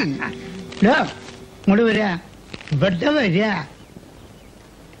am ready. ഇങ്ങോട്ട് വരിക, ഇവിടെ വരിക.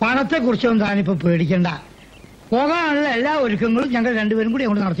 പണത്തെ കുറിച്ചൊന്നും താനിപ്പോ പേടിക്കണ്ട. പോകാനുള്ള എല്ലാ ഒരുക്കങ്ങളും ഞങ്ങൾ 2 പേരും കൂടി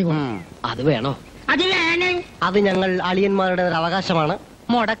അങ്ങോട്ട് നടത്തിക്കോളാം. അത് വേണോ? അത് വേണം. അത് ഞങ്ങൾ അളിയന്മാരുടെ ഒരു അവകാശമാണ്.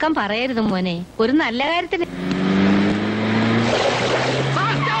 മുടക്കം പറയരുത് മോനെ, ഒരു നല്ല കാര്യത്തിന്.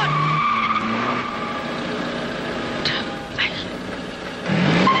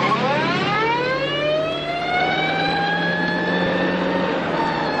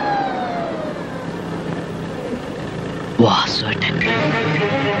 വാസുവേട്ടൻ.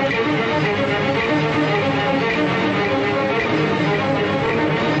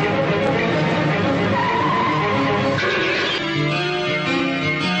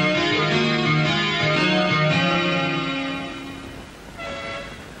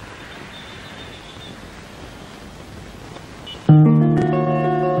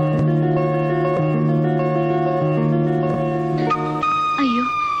 അയ്യോ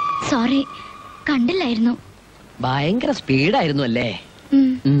സോറി, കണ്ടില്ലായിരുന്നു. ഭയങ്കര സ്പീഡായിരുന്നു അല്ലേ?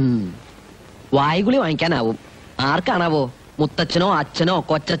 വായ്ഗുളി വാങ്ങിക്കാനാവും. ആർക്കാണാവോ? മുത്തച്ഛനോ അച്ഛനോ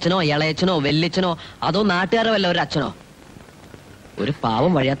കൊച്ചച്ഛനോ ഇളയച്ഛനോ വല്യച്ഛനോ അതോ നാട്ടുകാരോ വല്ല ഒരു അച്ഛനോ? ഒരു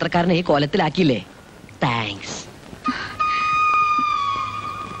പാവം വഴിയാത്രക്കാരനെ ഈ കോലത്തിലാക്കിയില്ലേ? താങ്ക്സ്.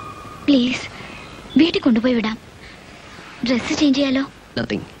 പ്ലീസ് വീട്ടിൽ കൊണ്ടുപോയി വിടാം. ഡ്രസ് ചേഞ്ച് ചെയ്യാലോ?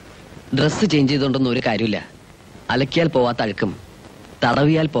 നത്തിങ്. ഡ്രസ് ചേഞ്ച് ചെയ്തോണ്ടൊന്നും ഒരു കാര്യമില്ല. അലക്കിയാൽ പോവാത്ത അഴുക്കും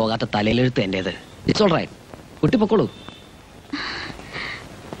തടവിയാൽ പോകാത്ത തലയിലെഴുത്ത് എന്റേത്. It's all right. കുട്ടി പൊക്കോളൂ.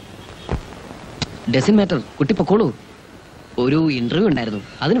 ഡസൻ മാറ്റർ, കുട്ടി പൊക്കോളൂ. ഒരു ഇന്റർവ്യൂ ഉണ്ടായിരുന്നു,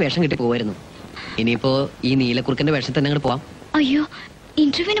 അതിന് വേഷം കിട്ടി പോവായിരുന്നു. ഇനിയിപ്പോ ഈ നീലക്കുറുക്കന്റെ വേഷത്തിൽ തന്നെ അങ്ങോട്ട് പോവാം. അയ്യോ,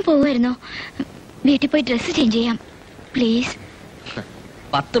 ഇന്റർവ്യൂവിന് പോവായിരുന്നോ? വീട്ടിൽ പോയി ഡ്രസ് ചേഞ്ച് ചെയ്യാം പ്ലീസ്.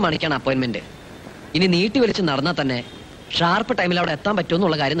 10 മണിക്കാണ് അപ്പോയിന്റ്മെന്റ്. ഇനി നീട്ടി വലിച്ച് നടന്നാൽ തന്നെ ഷാർപ്പ് ടൈമിൽ അവിടെ എത്താൻ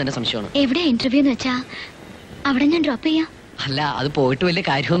പറ്റുമെന്നുള്ള കാര്യം തന്നെ സംശയമാണ്. എവിടെയാ ഇന്റർവ്യൂ എന്ന് വെച്ചാ അവിടെ ഞാൻ ഡ്രോപ്പ് ചെയ്യാം. അല്ല, അത് പോയിട്ട് വലിയ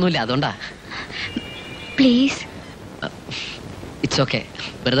കാര്യമൊന്നുമില്ല, അതുകൊണ്ടാ. പ്ലീസ്. ഇറ്റ്സ് ഓക്കെ,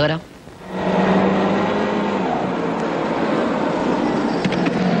 വെറുതെ വരാം.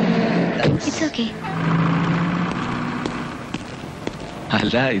 It's okay.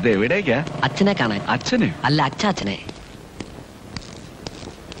 അല്ല, ഇത് എവിടേക്കാ? അച്ഛനെ കാണാൻ. അച്ഛനെ? അല്ല, അച്ഛനെ.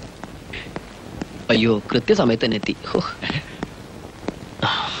 അയ്യോ, കൃത്യസമയത്ത് തന്നെ എത്തി.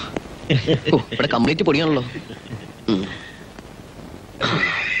 ഇവിടെ കംപ്ലീറ്റ് പൊടിയാണല്ലോ.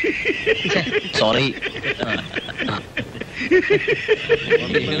 സോറി.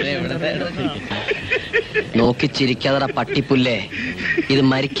 നോക്കി ചിരിക്കാതെ പട്ടിപ്പുല്ലേ, ഇത്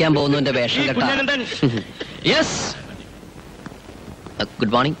മരിക്കാൻ പോകുന്നതിന്റെ വേഷം കേട്ടാ. Yes,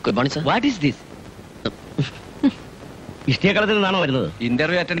 good morning. Good morning sir. What is this? ഇഷ്ടിയക്കളത്തിൽ നിന്നാണോ വരുന്നത്?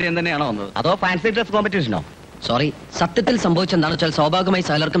 ഇന്റർവ്യൂ അറ്റൻഡ് ചെയ്യാൻ തന്നെയാണോ വന്നത്? അതോ ഫാൻസി ഡ്രസ് കോമ്പറ്റീഷനോ? സോറി, സത്യത്തിൽ സംഭവിച്ചെന്താണെന്ന് വെച്ചാൽ സ്വാഭാവികമായി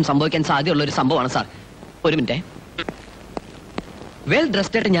സകലർക്കും സംഭവിക്കാൻ സാധ്യതയുള്ള ഒരു സംഭവമാണ് സാർ. ഒരു മിനിറ്റ്. വെൽ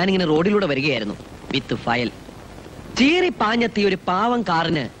ഡ്രസ്ഡ് ആയിട്ട് ഞാനിങ്ങനെ റോഡിലൂടെ വരികയായിരുന്നു വിത്ത് ഫയൽ. ചീറി പാഞ്ഞെത്തിയ ഒരു പാവം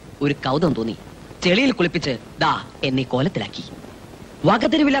കാറിന് ഒരു കൗതുകം തോന്നി. ചെളിയിൽ കുളിപ്പിച്ച് ദാ എന്നെ കോലത്തിലാക്കി.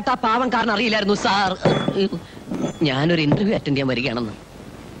 വകതിരിവില്ലാത്ത ആ പാവം കാരന് അറിയില്ലായിരുന്നു സാർ ഞാനൊരു ഇന്റർവ്യൂ അറ്റൻഡ് ചെയ്യാൻ വരികയാണെന്ന്.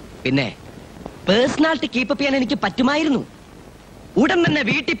 പിന്നെ പേഴ്സണാലിറ്റി കീപ്പ് ചെയ്യാൻ എനിക്ക് പറ്റുമായിരുന്നു. ഉടൻ തന്നെ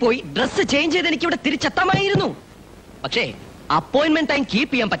വീട്ടിൽ പോയി ഡ്രസ് ചേഞ്ച് ചെയ്ത് എനിക്ക് ഇവിടെ തിരിച്ചെത്താമായിരുന്നു. പക്ഷേ അപ്പോയിന്റ്മെന്റ് ടൈം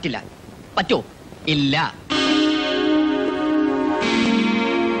കീപ്പ് ചെയ്യാൻ പറ്റില്ല. പറ്റോ? ഇല്ല.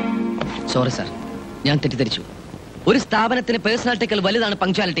 സോറി സാർ, ഞാൻ തെറ്റിദ്ധരിച്ചു. ഒരു സ്ഥാപനത്തിന് പേഴ്സണാലിറ്റിക്കൽ വലുതാണ്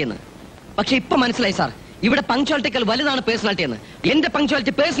പങ്ക്ച്വാലിറ്റി എന്ന്. പക്ഷെ ഇപ്പൊ മനസ്സിലായി സാർ, ഇവിടെ പങ്ക്ച്വാലിറ്റിക്കൽ വലുതാണ് പേഴ്സണാലിറ്റി എന്ന്. എന്റെ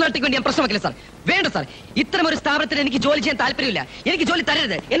പങ്ക്ച്വാലിറ്റി പേഴ്സണാലിറ്റിക്ക് വേണ്ടി ഞാൻ പ്രശ്നം വെക്കില്ല സാർ. വേണ്ട സാർ, ഇത്തരം ഒരു സ്ഥാപനത്തിന് എനിക്ക് ജോലി ചെയ്യാൻ താല്പര്യമില്ല. എനിക്ക് ജോലി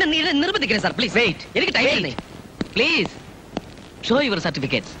തരരുത്, എന്നെ നിർബന്ധിക്കരുത് സാർ. പ്ലീസ് വെയിറ്റ്, എനിക്ക് ടൈം തരണേ. Please show your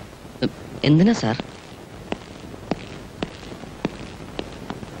certificates. എന്തിനാ sir?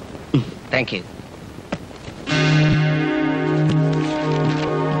 Thank you.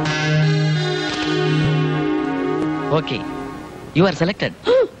 Okay, you are selected.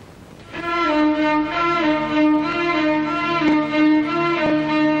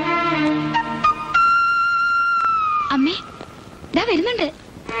 അമ്മേ, ദാ വരുന്നുണ്ട്.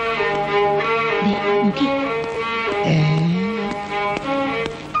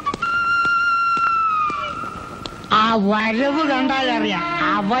 ആ വരവ് കണ്ടാലറിയാം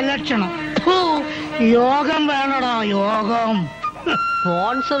അവലക്ഷണം. യോഗം വേണടാ, യോഗം.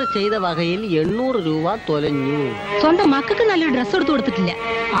 സ്പോൺസർ ചെയ്ത വകയിൽ 800 രൂപ തൊലഞ്ഞു. സ്വന്തം മക്കൾക്ക് നല്ലൊരു ഡ്രസ് എടുത്തു കൊടുത്തിട്ടില്ല.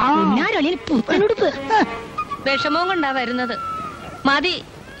 പുത്തനുടുപ്പ്. വിഷമവും കൊണ്ടാ വരുന്നത്. മതി,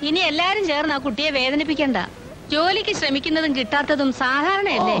 ഇനി എല്ലാരും ചേർന്ന് ആ കുട്ടിയെ വേദനിപ്പിക്കണ്ട. ജോലിക്ക് ശ്രമിക്കുന്നതും കിട്ടാത്തതും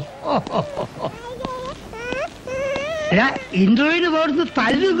സാധാരണയല്ലേ? ഇന്റർവ്യൂവിന് പോടുന്ന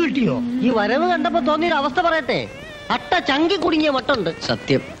തല്ലു കിട്ടിയോ? ഈ വരവ് കണ്ടപ്പോ തോന്നിയൊരു അവസ്ഥ പറയട്ടെ. അട്ട ചങ്കി കുടുങ്ങിയ മട്ടുണ്ട്.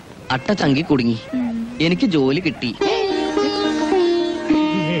 സത്യം, അട്ട ചങ്കി കുടുങ്ങി. എനിക്ക് ജോലി കിട്ടി.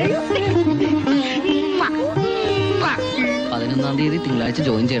 11-ാം തീയതി തിങ്കളാഴ്ച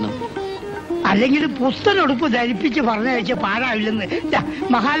ജോയിൻ ചെയ്യണം. അല്ലെങ്കിൽ പുസ്തകടുപ്പ് ധരിപ്പിച്ച് പറഞ്ഞയച്ച പാടാവില്ലെന്ന്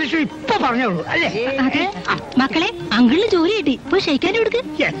മഹാലക്ഷ്മി ഇപ്പൊ പറഞ്ഞോളൂ അല്ലേ? മക്കളെ, അങ്കിളിന് ജോലി കിട്ടി. പോയി ഷെയ്ക്കാൻ കൊടുക്ക്.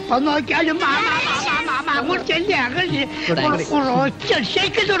 എപ്പൊ നോക്കിയാലും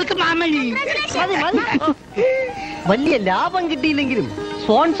വലിയ ലാഭം കിട്ടിയില്ലെങ്കിലും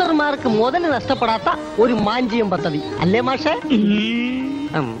സ്പോൺസർമാർക്ക് മുതൽ നഷ്ടപ്പെടാത്ത ഒരു മാഞ്ചിയം പദ്ധതി അല്ലേ മാഷേ?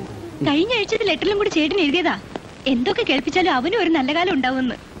 കഴിഞ്ഞ ആഴ്ചത്തെ ലെറ്ററിലും കൂടി ചേട്ടൻ എഴുതിയതാ. എന്തൊക്കെ കേൾപ്പിച്ചാലും അവനും ഒരു നല്ല കാലം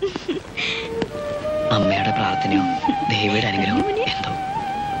ഉണ്ടാവുമെന്ന്. അമ്മയുടെ പ്രാർത്ഥനയോ ദേവിയുടെ അനുഗ്രഹവും എന്തോ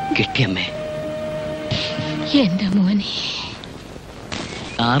കിട്ടിയമ്മേ. എന്റെ മോനെ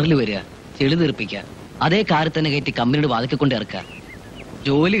കാറിൽ വരിക, ചെളി തീർപ്പിക്കുക, അതേ കാറിൽ തന്നെ കയറ്റി കമ്പനിയുടെ വാതിക്കെ കൊണ്ട് ഇറക്കുക,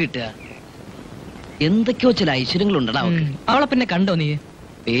 ജോലി കിട്ടുക, എന്തൊക്കെയോ ചില ഐശ്വര്യങ്ങളുണ്ടടാ അവൾക്ക്. അവളെ പിന്നെ കണ്ടോ നീ?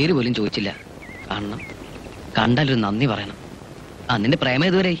 പേര് പോലും ചോദിച്ചില്ല. കാണണം, കണ്ടാലൊരു നന്ദി പറയണം. നിന്റെ പ്രേമം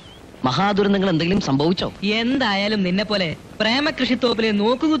ഇതുവരെ മഹാദുരന്തങ്ങൾ എന്തെങ്കിലും സംഭവിച്ചോ? എന്തായാലും നിന്നെ പോലെ പ്രേമകൃഷിത്തോപ്പിലെ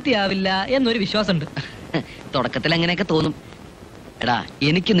നോക്കുകുത്തിയാവില്ല എന്നൊരു വിശ്വാസമുണ്ട്. തുടക്കത്തിൽ അങ്ങനെയൊക്കെ തോന്നും. എടാ,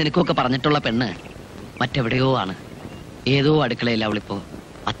 എനിക്ക് നിനക്കൊക്കെ പറഞ്ഞിട്ടുള്ള പെണ്ണ് മറ്റെവിടെയോ ആണ്. ഏതോ അടുക്കളയിൽ അവളിപ്പോ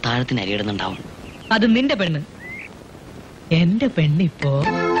അത്താഴത്തിന് അരിയിടുന്നുണ്ടാവും. അത് നിന്റെ പെണ്ണ്. എന്റെ പെണ്ണിപ്പോ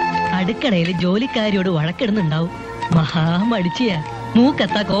അടുക്കളയിൽ ജോലിക്കാരിയോട് വഴക്കിടുന്നുണ്ടാവും. മഹാമടിച്ചിയ,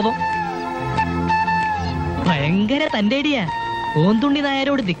 മൂക്കത്താ കോപം, ഭയങ്കര തന്റേടിയാ. ഓന്തുണ്ണി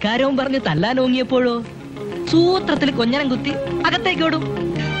നായരോട് ധിക്കാരവും പറഞ്ഞ് തല്ലാനോങ്ങിയപ്പോഴോ സൂത്രത്തിൽ കൊഞ്ഞനം കുത്തി അകത്തേക്കോടും.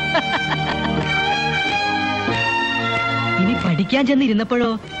 ഇനി പഠിക്കാൻ ചെന്നിരുന്നപ്പോഴോ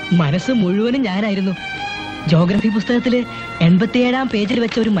മനസ്സ് മുഴുവനും ഞാനായിരുന്നു. ജോഗ്രഫി പുസ്തകത്തില് 87-ാം പേജിൽ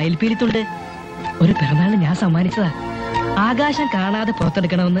വെച്ച ഒരു മയിൽപ്പീലിത്തുണ്ട് ഒരു പിറന്നാളിന് ഞാൻ സമ്മാനിച്ചതാ. ആകാശം കാണാതെ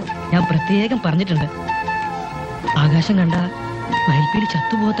പുറത്തെടുക്കണമെന്ന് ഞാൻ പ്രത്യേകം പറഞ്ഞിട്ടുണ്ട്. ആകാശം കണ്ട മയിൽപ്പീലി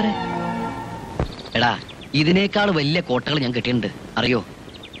ചത്തുപോത്രേ. എടാ, ഇതിനേക്കാൾ വലിയ കോട്ടകൾ ഞാൻ കിട്ടിയിട്ടുണ്ട് അറിയോ.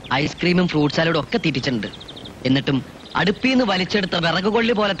 ഐസ്ക്രീമും ഫ്രൂട്ട് സാലഡും ഒക്കെ തീറ്റിച്ചിട്ടുണ്ട്. എന്നിട്ടും അടുപ്പീന്ന് വലിച്ചെടുത്ത വിറക്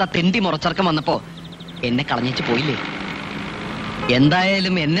കൊള്ളി പോലത്തെ തെണ്ടി മുറച്ചർക്കം വന്നപ്പോ എന്നെ കളഞ്ഞിച്ച് പോയില്ലേ.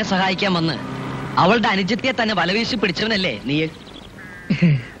 എന്തായാലും എന്നെ സഹായിക്കാൻ വന്ന് അവളുടെ അനുജത്തിയെ തന്നെ വലവീശി പിടിച്ചവനല്ലേ നീ.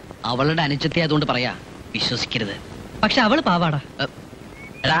 അവളുടെ അനുജത്തി ആയതുകൊണ്ട് പറയാ, വിശ്വസിക്കരുത്. പക്ഷെ അവള് പാവാടാ.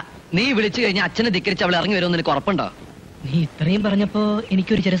 എടാ, നീ വിളിച്ചു കഴിഞ്ഞാൽ അച്ഛനെ ധിക്കരിച്ച് അവൾ ഇറങ്ങി വരുമെന്ന് നിനക്ക് ഉറപ്പുണ്ടോ? നീ ഇത്രയും പറഞ്ഞപ്പോ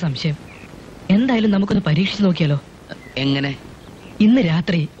എനിക്കൊരു ചെറിയ സംശയം. എന്തായാലും നമുക്കൊന്ന് പരീക്ഷിച്ച് നോക്കിയാലോ? എങ്ങനെ? ഇന്ന്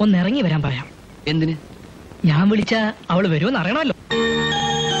രാത്രി ഒന്ന് ഇറങ്ങി വരാൻ പറയാം. എന്തിന്? ഞാൻ വിളിച്ച അവള് വരുമെന്ന് അറിയണമല്ലോ.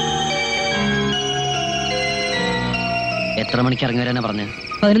 എത്ര മണിക്ക് ഇറങ്ങി വരാനാ പറഞ്ഞ?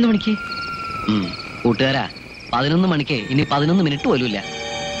 11 മണിക്ക്. കൂട്ടുകാരാ, 11 മണിക്ക് ഇനി 11 മിനിറ്റ് പോലും ഇല്ല.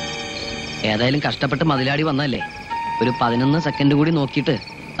 ഏതായാലും കഷ്ടപ്പെട്ട് മതിലാടി വന്നല്ലേ, ഒരു 11 സെക്കൻഡ് കൂടി നോക്കിയിട്ട്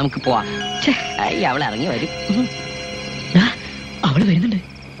നമുക്ക് പോവാം. അവൾ ഇറങ്ങി വരും. അവള് വരുന്നുണ്ട്.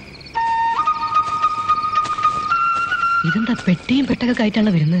 ഇതെന്താ പെട്ടിയും പെട്ടൊക്കെ ആയിട്ടാണ്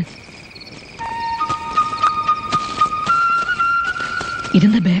വരുന്നത്?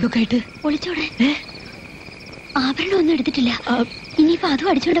 ഇതെന്താ ബാഗൊക്കെ ആയിട്ട്? ഒളിച്ചോടെ ആഭരണം ഒന്നും എടുത്തിട്ടില്ല. ഇനിയിപ്പോ അതും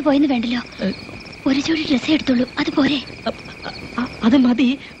അടിച്ചോണ്ട് പോയെന്ന് വേണ്ടല്ലോ. ഒരു ജോഡി ഡ്രസ്സേ എടുത്തോളൂ, അത് പോരെ? അത് മതി.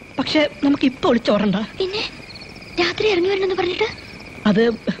 പക്ഷെ നമുക്ക് ഇപ്പൊ ഒളിച്ചോടണ്ട. പിന്നെ രാത്രി ഇറങ്ങി വരണമെന്ന് പറഞ്ഞിട്ട്? അത്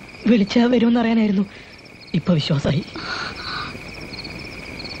വിളിച്ചാ വരുമെന്ന് അറിയാനായിരുന്നു. ഇപ്പൊ വിശ്വാസമായി.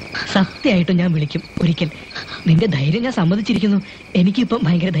 സത്യമായിട്ടും ഞാൻ വിളിക്കും ഒരിക്കൽ. നിന്റെ ധൈര്യം ഞാൻ സമ്മതിച്ചിരിക്കുന്നു. എനിക്കിപ്പം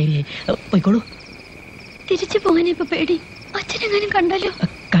ഭയങ്കര ധൈര്യമായി. പോയിക്കോളൂ. തിരിച്ചു പോകാൻ ഇപ്പൊ പേടി. അച്ഛനെങ്ങാനും കണ്ടാലോ?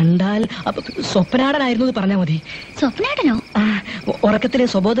 കണ്ടാൽ സ്വപ്നാടനായിരുന്നു എന്ന് പറഞ്ഞാൽ മതി. സ്വപ്നാടനോ? ഉറക്കത്തിലെ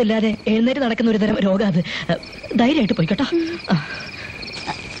സ്വബോധം ഇല്ലാതെ എഴുന്നേറ്റ് നടക്കുന്ന ഒരു തരം രോഗം അത്. ധൈര്യമായിട്ട് പോയിക്കോട്ടോ.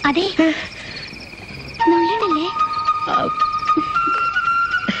 അതെ, നുള്ളണല്ലേ?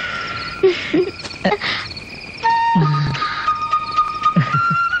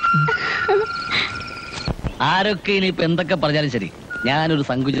 ആരൊക്കെ ഇനിയിപ്പോ എന്തൊക്കെ പറഞ്ഞാലും ശരി, ഞാനൊരു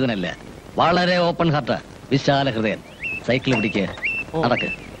സങ്കുചിതനല്ല. വളരെ ഓപ്പൺ ഹാർട്ടാ, വിശാല ഹൃദയൻ. സൈക്കിൾ പിടിക്ക്, നടക്ക്.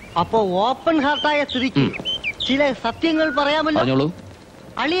 അപ്പോ ഓപ്പൺ ഹാർട്ടായ സ്ഥിതിക്ക് ചില സത്യങ്ങൾ പറയാമല്ലോ. പറഞ്ഞോളൂ.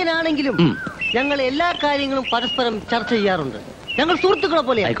 അളിയനാണെങ്കിലും ഞങ്ങൾ എല്ലാ കാര്യങ്ങളും പരസ്പരം ചർച്ച ചെയ്യാറുണ്ട്. ഞങ്ങൾ സുഹൃത്തുക്കളെ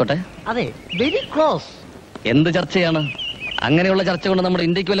പോലെ. ആയിക്കോട്ടെ. അതെ, വെരി ക്ലോസ്. എന്ത് ചർച്ചയാണ്? അങ്ങനെയുള്ള ചർച്ച കൊണ്ട് നമ്മുടെ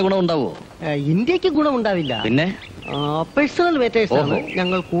ഇന്ത്യക്ക് വല്ല ഗുണം ഉണ്ടാവോ? ഇന്ത്യക്ക് ഗുണമുണ്ടാവില്ല. പിന്നെ പേഴ്സണൽ മാറ്റേഴ്സ് ആണ്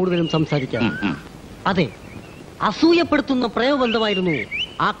ഞങ്ങൾ കൂടുതലും സംസാരിക്കാം. അതെ, അസൂയപ്പെടുത്തുന്ന പ്രേമബന്ധമായിരുന്നു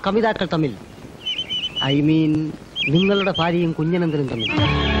ആ കവിതാക്കൾ തമ്മിൽ. ഐ മീൻ, നിങ്ങളുടെ ഭാര്യയും കുഞ്ഞനന്തനും തമ്മിൽ.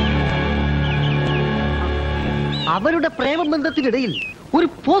 അവരുടെ പ്രേമബന്ധത്തിനിടയിൽ ഒരു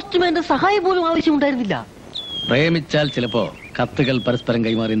പോസ്റ്റ്മാന്റെ സഹായം പോലും ആവശ്യമുണ്ടായിരുന്നില്ല. പ്രേമിച്ചാൽ ചിലപ്പോ കത്തുകൾ പരസ്പരം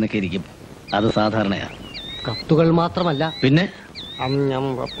കൈമാറി എന്നൊക്കെ ഇരിക്കും. അത് സാധാരണയാ. കത്തുകൾ മാത്രമല്ല, പിന്നെ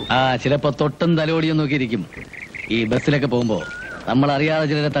ചിലപ്പോ തൊട്ടും തലോടിയും നോക്കിയിരിക്കും. ഈ ബസ്സിലൊക്കെ പോകുമ്പോ നമ്മൾ അറിയാതെ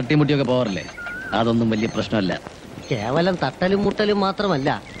ചിലരെ തട്ടിമുട്ടിയൊക്കെ പോവാറില്ലേ? അതൊന്നും വലിയ പ്രശ്നമല്ല. കേവലം തട്ടലും മുട്ടലും മാത്രമല്ല,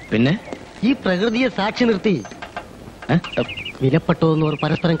 പിന്നെ ഈ പ്രകൃതിയെ സാക്ഷി നിർത്തി വിലപ്പെട്ടതെന്ന്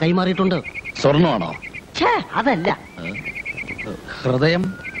പരസ്പരം കൈമാറിയിട്ടുണ്ട്. സ്വർണ്ണമാണോ? അതല്ല, ഹൃദയം.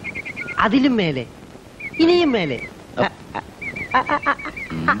 അതിലും മേലെ, ഇനിയും മേലെ.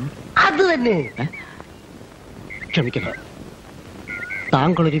 അത് തന്നെ. ക്ഷമിക്കണം,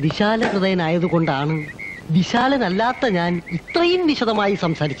 താങ്കൾ ഒരു വിശാല ഹൃദയനായതുകൊണ്ടാണ് വിശാലനല്ലാത്ത ഞാൻ ഇത്രയും വിശദമായി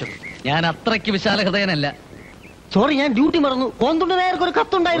സംസാരിച്ചത്. ഞാൻ അത്രയ്ക്ക് വിശാല ഹൃദയനല്ല. സോറി, ഞാൻ ഡ്യൂട്ടി മറന്നു. കോന്തുണ്ണനായർക്ക് ഒരു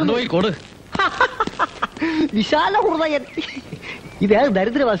കത്തുണ്ടായിരുന്നു. വിശാല ഹൃദയൻ. ഇതേ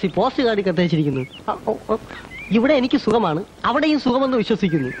ദരിദ്രവാസി പോസ്റ്റ് കാർഡ് കത്തയച്ചിരിക്കുന്നു. ഇവിടെ എനിക്ക് സുഖമാണ്, അവിടെയും സുഖമെന്ന്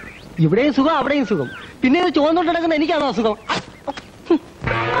വിശ്വസിക്കുന്നു. ഇവിടെയും സുഖം, അവിടെയും സുഖം. പിന്നെ ഇത് ചുവന്നോട്ട് നടക്കുന്ന എനിക്കാണോ അസുഖം?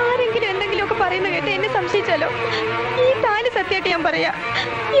 ആരെങ്കിലും എന്തെങ്കിലുമൊക്കെ പറയുന്ന കേട്ട് എന്നെ സംശയിച്ചാലോ? ഈ താല് സത്യമായിട്ട് ഞാൻ പറയാ,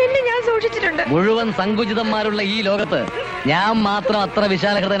 എന്നെ ഞാൻ സൂക്ഷിച്ചിട്ടുണ്ട്. മുഴുവൻ സങ്കുചിതന്മാരുള്ള ഈ ലോകത്ത് ഞാൻ മാത്രം അത്ര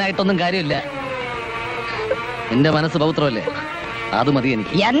വിശാലഹൃദയനായിട്ടൊന്നും കാര്യമില്ല. എന്റെ മനസ്സ് പൗത്രമല്ലേ, അത് മതി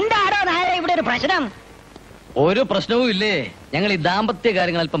എനിക്ക്. എന്താണോ നായരെ ഇവിടെ ഒരു പ്രശ്നം? ഒരു പ്രശ്നവും ഇല്ലേ. ഞങ്ങൾ ഈ ദാമ്പത്യ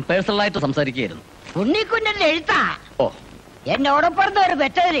കാര്യങ്ങൾ അല്പം പേഴ്സണലായിട്ട് സംസാരിക്കുകയായിരുന്നു. ഉണ്ണിക്കുഞ്ഞന്റെ എഴുത്താ. ഓ, എന്നോടൊപ്പുറത്ത് ഒരു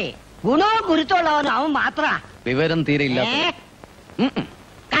പെറ്റതില് ഗുണവും ഗുരുത്തുള്ളവനും അവൻ മാത്ര. വിവരം തീരെ ഇല്ല.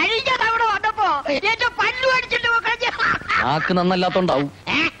 കഴിഞ്ഞ തവണ വന്നപ്പോ എന്റെ പല്ലു അടിച്ചിട്ട് ആക്ക് നന്നല്ലാത്തോണ്ടാവും.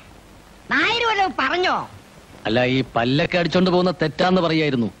 നായര് വല്ലതും പറഞ്ഞോ? അല്ല, ഈ പല്ലൊക്കെ അടിച്ചോണ്ട് പോകുന്ന തെറ്റാന്ന്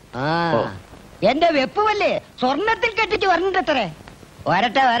പറയായിരുന്നു. എന്റെ വെപ്പുവല്ലേ സ്വർണത്തിൽ കെട്ടിച്ച് പറഞ്ഞിട്ടത്രേ.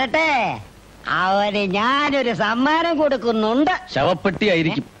 വരട്ടെ വരട്ടെ, അവന് ഞാനൊരു സമ്മാനം കൊടുക്കുന്നുണ്ട്. ശവപ്പെട്ടി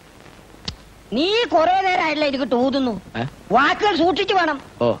ആയിരിക്കും. നീ കൊറേ നേരമായില്ല എനിക്ക് തോന്നുന്നു. വാക്കുകൾ സൂക്ഷിച്ചു വേണം.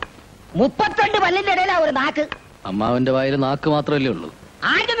 ഓ, 32 പല്ലിന്റെ ഇടയിലാ ഒരു നാക്ക്. അമ്മാവന്റെ വായിൽ നാക്ക് മാത്രമല്ലേ ഉള്ളൂ.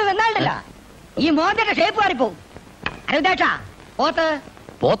 ആദ്യം വന്നാലല്ല ഈ മോന്തന്റെ ഷേപ്പ് മാറിപ്പോവും. അരുതാ പോത്ത്.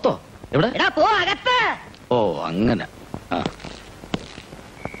 പോത്തോ? എവിടെ? എടാ പോ അകത്ത്. ഓ, അങ്ങനെ.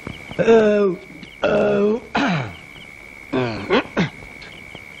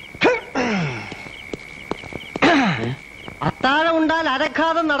 അത്താഴം ഉണ്ടാൽ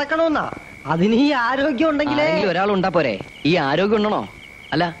അരക്കാതെ നടക്കണമെന്നാ. അതിന് ഈ ആരോഗ്യം ഉണ്ടെങ്കിലേ. ഒരാളുണ്ടാ പോരെ? ഈ ആരോഗ്യം ഉണ്ടണോ?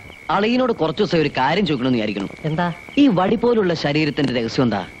 അല്ല, അളയിനോട് കുറച്ചു ദിവസം ഒരു കാര്യം ചോദിക്കണമെന്ന് വിചാരിക്കണം. എന്താ? ഈ വടി പോലുള്ള ശരീരത്തിന്റെ രഹസ്യം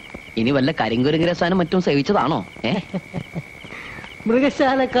എന്താ? ഇനി വല്ല കരിങ്കുരങ്ങ് രസാനം മറ്റും സേവിച്ചതാണോ?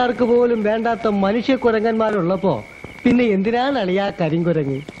 മൃഗശാലക്കാർക്ക് പോലും വേണ്ടാത്ത മനുഷ്യ കുരങ്ങന്മാരുള്ളപ്പോ പിന്നെ എന്തിനാണ് അളിയാ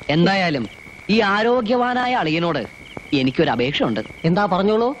കരിങ്കുരങ്ങ്? എന്തായാലും ഈ ആരോഗ്യവാനായ അളിയനോട് എനിക്കൊരു അപേക്ഷ ഉണ്ട്. എന്താ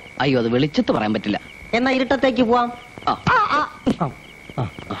പറഞ്ഞോളൂ. അയ്യോ, അത് വെളിച്ചത്ത് പറയാൻ പറ്റില്ല. എന്നാ ഇരുട്ടത്തേക്ക് പോവാം.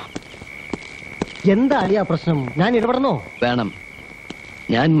 എന്താ അളിയാ പ്രശ്നം? ഞാൻ ഇടപെടണോ? വേണം.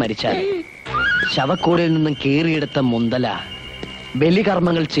 ഞാൻ മരിച്ചാൽ ശവക്കൂടയിൽ നിന്നും കീറിയെടുത്ത മുന്തല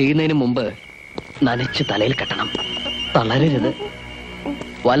ബലികർമ്മങ്ങൾ ചെയ്യുന്നതിന് മുമ്പ് നനച്ച് തലയിൽ കെട്ടണം. തളരരുത്.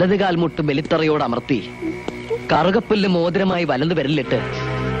 വലത് കാൽമുട്ട് ബലിത്തറയോട് അമർത്തി കറുകപ്പുല്ല് മോതിരമായി വലത് വിരലിട്ട്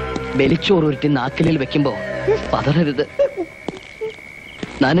ബലിച്ചോറുരുട്ടി നാക്കിലിൽ വെക്കുമ്പോ പതറരുത്.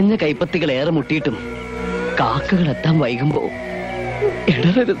 നനഞ്ഞ കൈപ്പത്തികൾ ഏറെ മുട്ടിയിട്ടും കാക്കകൾ എത്താൻ വൈകുമ്പോ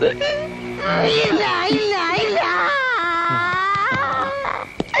ഇടരരുത്.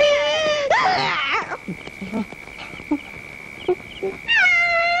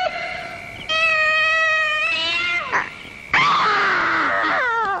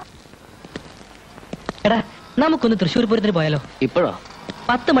 എടാ, നമുക്കൊന്ന് തൃശ്ശൂർ പൂരത്തിന് പോയാലോ? ഇപ്പോഴോ?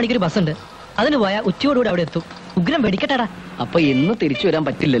 10 മണിക്കൊരു ബസ് ഉണ്ട്. അതിന് പോയാ ഉച്ചയോടുകൂടി അവിടെ എത്തും. ഉഗ്രം വെടിക്കട്ടാടാ. അപ്പൊ ഇന്ന് തിരിച്ചു വരാൻ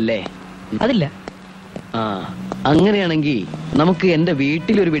പറ്റില്ലല്ലേ? അതില്ല. ആ, അങ്ങനെയാണെങ്കിൽ നമുക്ക് എന്റെ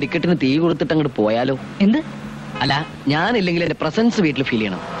വീട്ടിലൊരു വെടിക്കെട്ടിന് തീ കൊടുത്തിട്ട് അങ്ങോട്ട് പോയാലോ? എന്ത്? അല്ല, ഞാനില്ലെങ്കിൽ എന്റെ പ്രസൻസ് വീട്ടിൽ ഫീൽ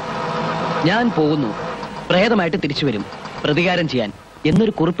ചെയ്യണം. ഞാൻ പോകുന്നു, പ്രേതമായിട്ട് തിരിച്ചു വരും, പ്രതികാരം ചെയ്യാൻ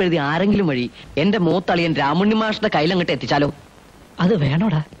എന്നൊരു കുറിപ്പെഴുതി ആരെങ്കിലും വഴി എന്റെ മൂത്തളിയൻ രാമുണ്ണി മാഷിന്റെ കയ്യിലങ്ങോട്ട് എത്തിച്ചാലോ? അത്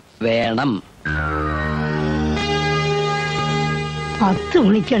വേണോടാ? വേണം. 10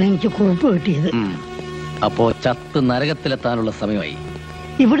 മണിക്കാണ് എനിക്ക് കുറിപ്പ് കിട്ടിയത്. അപ്പോ ചത്ത് നരകത്തിലെത്താനുള്ള സമയമായി.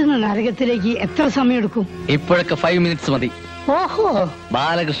 ഇവിടുന്ന് നരകത്തിലേക്ക് എത്ര സമയം എടുക്കും? ഇപ്പോഴൊക്കെ 5 മിനിറ്റ്സ് മതി. ഓഹോ.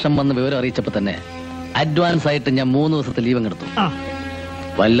 ബാലകൃഷ്ണൻ വന്ന് വിവരം അറിയിച്ചപ്പോ തന്നെ അഡ്വാൻസ് ആയിട്ട് ഞാൻ 3 ദിവസത്തെ ലീവ് എടുത്തു.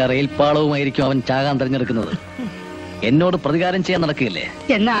 വല്ല റെയിൽപാളവുമായിരിക്കും അവൻ ചാകാൻ തിരഞ്ഞെടുക്കുന്നത്. എന്നോട് പ്രതികാരം ചെയ്യാൻ നടക്കുകയല്ലേ?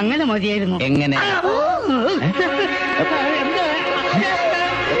 എന്നാ അങ്ങനെ മതിയായിരുന്നു. എങ്ങനെ?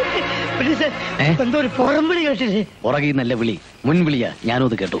 എന്തോ ഒരു പുറംവിളി കേട്ടില്ലേ? പുറകിൽ നല്ല വിളി, മുൻവിളിയാ. ഞാനും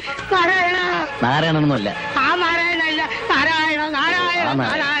അത് കേട്ടു. നാരായണനൊന്നുമല്ല.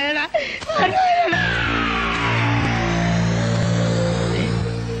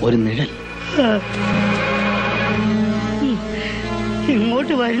 ഒരു നിഴൽ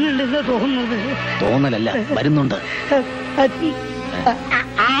ഇങ്ങോട്ട് വരുന്നുണ്ടെന്ന് തോന്നുന്നത്. തോന്നലല്ല, വരുന്നുണ്ട്.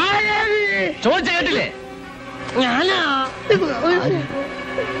 ചോദിച്ച കേട്ടില്ലേ? ഞാനാ.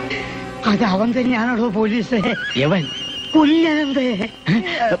 അത് അവൻ തന്നെയാണോ പോലീസ്? എവൻ? കുഞ്ഞനന്തേ.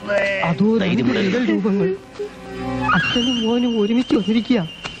 അതോ രൂപങ്ങൾ. അച്ഛനും മോനും ഒരുമിച്ച് വന്നിരിക്കുക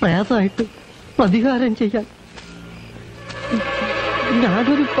പ്രയാസമായിട്ട് പ്രതികാരം ചെയ്യാൻ.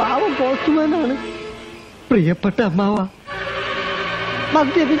 ഞാനൊരു പാവം പോസ്റ്റ്മാനാണ്. പ്രിയപ്പെട്ട അമ്മാവ,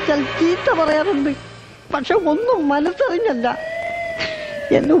 മദ്യപിച്ചാൽ ചീത്ത പറയാറുണ്ട്. പക്ഷെ ഒന്നും മനസ്സറിഞ്ഞല്ല.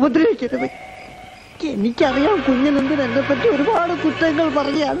 എന്നെ ഉപദ്രവിക്കരുത്. എനിക്കറിയാം കുഞ്ഞനെന്തിന് എന്നെ പറ്റി ഒരുപാട് കുറ്റങ്ങൾ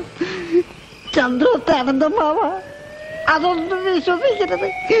പറഞ്ഞാണ്. ചന്ദ്രത്തെ അനന്തമാവ, അതൊന്നും വിശ്വസിക്കരുത്.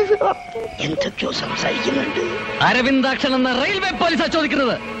 എന്തൊക്കെയോ സംസാരിക്കുന്നുണ്ട്. അരവിന്ദാക്ഷൻ എന്ന റെയിൽവേ പോലീസാ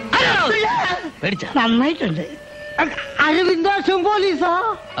ചോദിക്കുന്നത്. പേടിച്ച നന്നായിട്ടുണ്ട്. അരവിന്ദാക്ഷൻ പോലീസാ?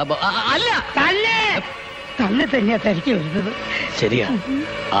 അല്ല, തന്നെ തന്നെയാ തിരക്കി വരുന്നത്. ശരിയാ,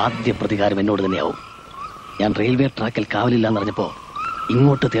 ആദ്യ പ്രതികാരം എന്നോട് തന്നെയാവും. ഞാൻ റെയിൽവേ ട്രാക്കിൽ കാവലില്ലാന്നറിഞ്ഞപ്പോ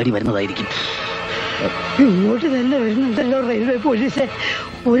ഇങ്ങോട്ട് തേടി വരുന്നതായിരിക്കും. ഇങ്ങോട്ട് തന്നെ വരുന്നുണ്ടല്ലോ റെയിൽവേ പോലീസ്.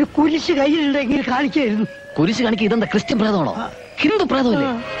 ഒരു കുരിശ് കയ്യിലുണ്ടെങ്കിൽ കാണിക്കായിരുന്നു. കുരിശ് കാണിക്കുക? ഇതെന്താ ക്രിസ്ത്യൻ പ്രേതമാണോ? ഹിന്ദു പ്രേതമല്ലേ?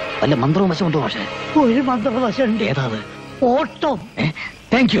 വല്ല മന്ത്രവും വശമുണ്ടോ? പക്ഷേ ഒരു മന്ത്രവശമുണ്ട്. ഏതാത്? ഓട്ടം.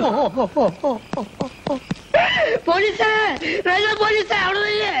 Thank you. Police, railway police അവിടെ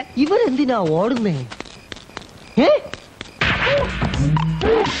നില്ലേ? ഇവരെന്തിനാ ഓടുന്നേ?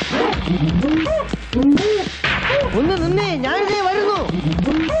 ഒന്ന് നിന്നേ, ഞാനിതേ വരുന്നു.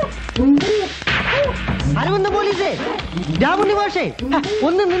 അരവിന്ദ പോലീസേ, രാമുണ്ണി മാഷേ,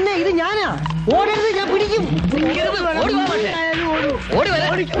 ഒന്ന് നിന്നേ, ഇത് ഞാനാ. ഓടരുത്, ഞാൻ പിടിക്കും.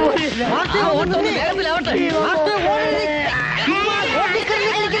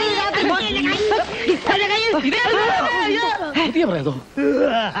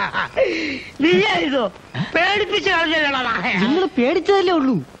 നീയായതോ? പേടിപ്പിച്ച് കളഞ്ഞല്ലോ. നിങ്ങൾ പേടിച്ചതല്ലേ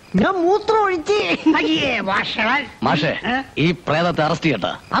ഉള്ളൂ, ഞാൻ മൂത്രം ഒഴിച്ച്. മാഷേ, ഈ പ്രേതത്തെ അറസ്റ്റ്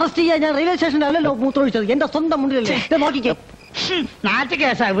ചെയ്യട്ടാ? അറസ്റ്റ് ചെയ്യാൻ ഞാൻ റെയിൽവേ സ്റ്റേഷനിൽ അല്ലല്ലോ മൂത്രം ഒഴിച്ചത്, എന്റെ സ്വന്തം മുന്നിലല്ലേ. നോക്കിക്കേ, നാട്ടു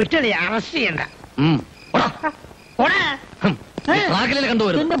കേസാ, വിട്ടടി, അറസ്റ്റ് ചെയ്യണ്ട.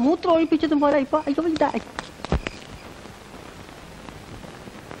 കണ്ടുവരും. എന്റെ മൂത്രം ഒഴിപ്പിച്ചതും പോരാ ഇപ്പൊ.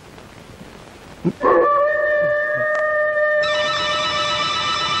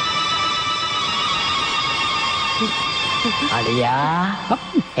 അളിയാ,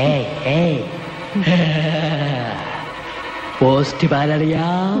 പോസ്റ്റ് പാലളിയാ,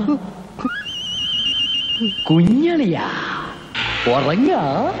 കുഞ്ഞളിയാ, ഉറങ്ങ.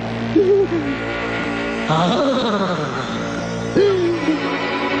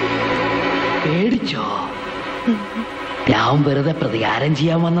 പേടിച്ചോ? ഞാൻ വെറുതെ പ്രതികാരം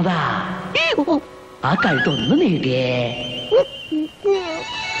ചെയ്യാൻ വന്നതാ. ആ കഴുത്തൊന്ന് നീട്ടിയേ.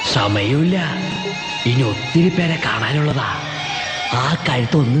 സമയമില്ല, ഇനി ഒത്തിരി പേരെ കാണാനുള്ളതാ. ആ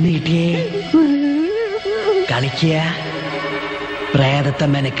കഴുത്തൊന്ന് നീട്ടിയേ. കളിക്കുക, പ്രേതത്തെ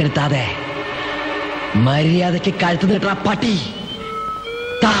മെനക്കെടുത്താതെ മര്യാദയ്ക്ക് കഴുത്ത് നീട്ട പട്ടി.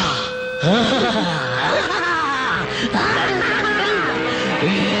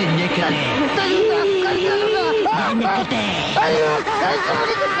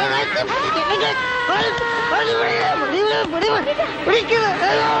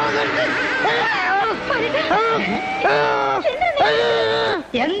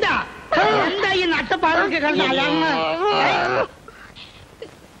 എന്താ എന്താ ഈ നട്ടപ്പാടൊക്കെ കണ്ടാൽ?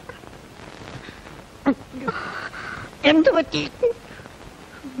 എന്ത് പറ്റി?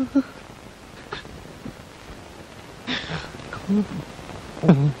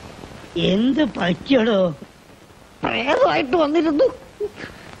 എന്ത് പറ്റിയടോ? പ്രേതമായിട്ട് വന്നിരുന്നു.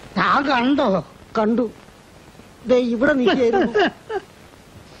 താൻ കണ്ടോ? കണ്ടു. ഇവിടെ നിൽക്കുന്നു.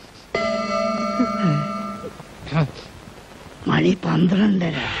 മണി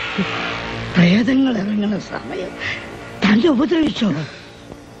 12:30. പ്രേതങ്ങൾ ഇറങ്ങുന്ന സമയം. തന്നെ ഉപദ്രവിച്ചോ?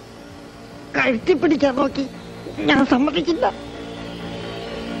 കഴുത്തിപ്പിടിക്കാൻ നോക്കി, ഞാൻ സമ്മതിക്കില്ല.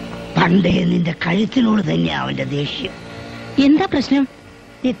 പണ്ടേ നിന്റെ കഴുത്തിനോട് തന്നെയാ അവന്റെ ദേഷ്യം. എന്താ പ്രശ്നം?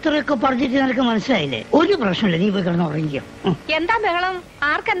 ഇത്രയൊക്കെ പറഞ്ഞിട്ട് നിനക്ക് മനസ്സിലായില്ലേ? ഒരു പ്രശ്നമില്ല, നീ പോയി കിടന്ന് ഉറങ്ങിക്കോ. എന്താ ബഹളം?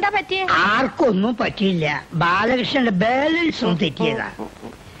 ആർക്കെന്താ പറ്റിയേ? ആർക്കൊന്നും പറ്റിയില്ല. ബാലകൃഷ്ണന്റെ ബാലൻസ് ഒന്നും തെറ്റിയതാ.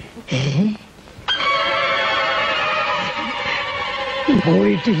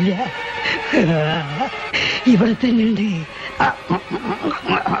 പോയിട്ടില്ല, ഇവിടെ തന്നെ ഉണ്ട്.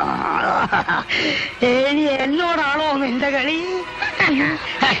 ഇനി എന്നോടാണോ നിന്റെ കളി?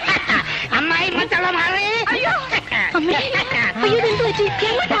 അമ്മായി മറ്റുള്ള മാറി.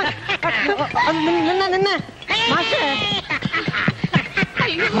 നിന്നെ മാഷേ,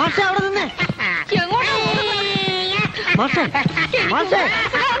 മാഷേ അവിടെ നിന്നെ. മാഷേ, മാഷേ,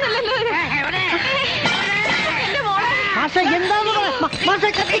 മാഷേ എന്താന്ന് മാഷേ?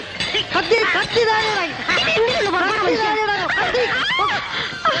 കത്തി കത്തി കത്തി താഴെ.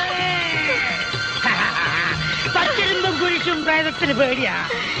 പച്ചിരുമ്പും കുരിശും പ്രേതത്തിന് പേടിയാ.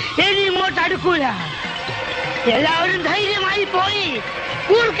 ഇനി ഇങ്ങോട്ട് അടുക്കൂല. എല്ലാവരും ധൈര്യമായി പോയി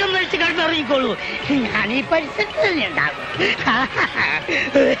കൂർക്കം വെച്ച് കിടന്നുറങ്ങിക്കോളൂ. ഞാൻ ഈ പരിസരത്ത് തന്നെ ഉണ്ടാകും.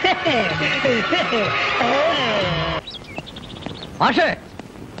 മാഷേ,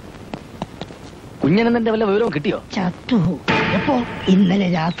 കുഞ്ഞനന്ദന്റെ വല്ല വിവരവും കിട്ടിയോ? ചത്തു. എപ്പോ? ഇന്നലെ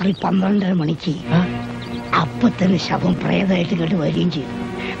രാത്രി 12:30 മണിക്ക്. അപ്പൊ തന്നെ ശവം പ്രേതമായിട്ട് ഇങ്ങോട്ട് വരികയും ചെയ്തു.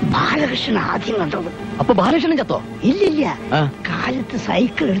 ബാലകൃഷ്ണൻ ആദ്യം കണ്ടത്. അപ്പൊ ബാലകൃഷ്ണൻ ചത്തോ? ഇല്ലില്ല, കാലത്ത്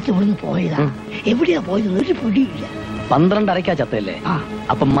സൈക്കിൾ എടുത്ത് ഇവിടുന്ന് പോയതാ. എവിടെയാ പോയത് ഒരു പിടിയില്ല. 12:30 ചത്തല്ലേ?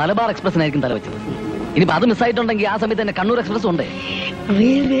 അപ്പൊ മലബാർ എക്സ്പ്രസിനായിരിക്കും തല വെച്ചത്. ഇനിയിപ്പോ അത് മിസ്സായിട്ടുണ്ടെങ്കിൽ ആ സമയത്ത് തന്നെ കണ്ണൂർ എക്സ്പ്രസ് ഉണ്ട്.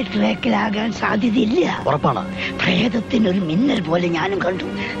 റെയിൽവേ ട്രാക്കിലാകാൻ സാധ്യതയില്ല. ഉറപ്പാണ്. പ്രേതത്തിനൊരു മിന്നൽ പോലെ ഞാനും കണ്ടു.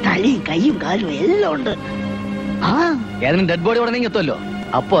 തലയും കൈയും കാലും എല്ലാം ഉണ്ട്. ആ ഏതെങ്കിലും ഡെഡ് ബോഡി ഉടനെ എത്തുമല്ലോ,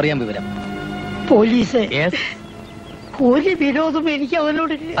 അപ്പൊ അറിയാൻ വിവരം. പോലീസ് ഒരു വിരോധം എനിക്ക്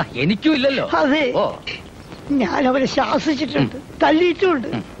അവനോടില്ല. എനിക്കും ഇല്ലല്ലോ. അതെ, ഞാൻ അവനെ ശാസിച്ചിട്ടുണ്ട്, തല്ലിയിട്ടുണ്ട്.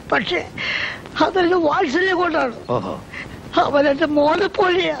 പക്ഷെ അതെല്ലാം വാത്സല്യം കൊണ്ടാണ്. അവനെന്റെ മോനെ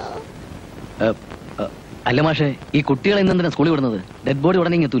പോലെയാ. അല്ല മാഷെ, ഈ കുട്ടികളെ ഇന്നെന്തിനാ സ്കൂളിൽ വിടുന്നത്? ഡെഡ് ബോഡി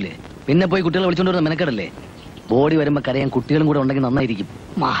ഉടനെ എത്തൂലേ? പിന്നെ പോയി കുട്ടികളെ വിളിച്ചോണ്ട് വരുന്ന മെനക്കെടല്ലേ? ബോഡി വരുമ്പോ കരയാൻ കുട്ടികളും കൂടെ ഉണ്ടെങ്കിൽ നന്നായിരിക്കും.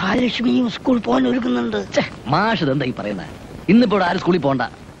 മഹാലക്ഷ്മിയും സ്കൂൾ പോകാൻ ഒരുക്കുന്നുണ്ട്. മാഷ് ഇതെന്താ ഈ പറയുന്നത്? ഇന്നിപ്പോ ഇവിടെ ആരും സ്കൂളിൽ പോണ്ട.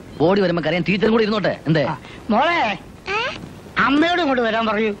 ബോഡി വരുമ്പോ കരയാൻ ടീച്ചറും കൂടെ ഇരുന്നോട്ടെ. എന്തേ മോളെ, അമ്മയോട് ഇങ്ങോട്ട് വരാൻ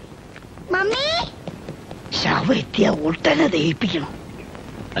പറയൂ. മമ്മി, ശവം എത്തിയ ഉടനെ ദഹിപ്പിക്കണം.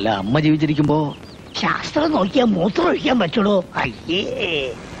 അല്ല, അമ്മ ജീവിച്ചിരിക്കുമ്പോ ശാസ്ത്രം നോക്കിയാൽ മൂത്രം ഒഴിക്കാൻ പറ്റുള്ളൂ. അയ്യേ,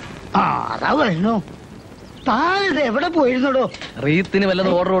 അതാ വരുന്നു. താനിത് എവിടെ പോയിരുന്നോടോ? റീത്തിന്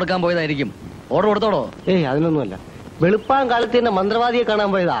വല്ലതും ഓർഡർ കൊടുക്കാൻ പോയതായിരിക്കും. ഓർഡർ കൊടുത്തോടോ? ഏയ്, അതിനൊന്നുമല്ല. വെളുപ്പാൻ കാലത്ത് തന്നെ മന്ത്രവാദിയെ കാണാൻ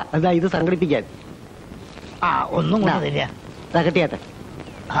പോയതാ. അതാ ഇത് സംഘടിപ്പിക്കാൻ. ഒന്നും കൂടെ തരിക. കെട്ടിയാട്ടെ.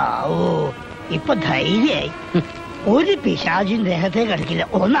 ഓ, ഇപ്പൊ ധൈര്യായി. ഒരു പിശാചും ദേഹത്തെ കടിക്കില്ല.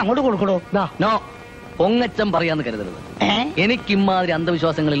 ഒന്ന് അങ്ങോട്ട് കൊടുക്കണോ? നോ, പൊങ്ങച്ചം പറയാന്ന് കരുതരുത്. എനിക്ക് ഇമാതിരി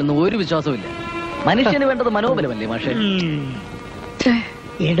അന്ധവിശ്വാസങ്ങളിൽ നിന്ന് ഒരു വിശ്വാസവും ഇല്ല. മനുഷ്യന് വേണ്ടത് മനോബലമല്ലേ മാഷെ?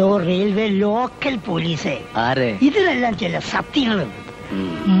 എടോ, റെയിൽവേ ലോക്കൽ പോലീസേ, ഇതിലെല്ലാം ചില സത്യങ്ങളുണ്ട്.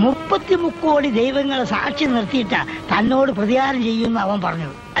 33 കോടി ദൈവങ്ങളെ സാക്ഷി നിർത്തിയിട്ടാ തന്നോട് പ്രതികാരം ചെയ്യുമെന്ന് അവൻ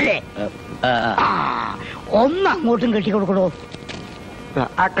പറഞ്ഞത് അല്ലേ? ഒന്ന് അങ്ങോട്ടും കെട്ടിക്കൊടുക്കണോ?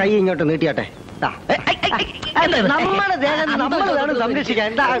 ആ കൈ ഇങ്ങോട്ട് നീട്ടിയാട്ടെ. നമ്മുടെ ദേഹം നമ്മൾ വേണം സംരക്ഷിക്കാൻ.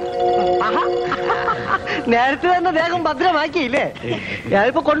 നേരത്തെ തന്നെ ദേഹം ഭദ്രമാക്കിയില്ലേ?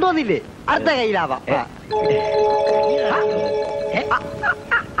 ഞാനിപ്പോ കൊണ്ടുവന്നില്ലേ? അടുത്ത കയ്യിലാവാം.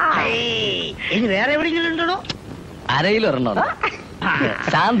 ഇനി വേറെ എവിടെയെങ്കിലും ഉണ്ടോ? അരയിൽ ഒരെണ്ണം.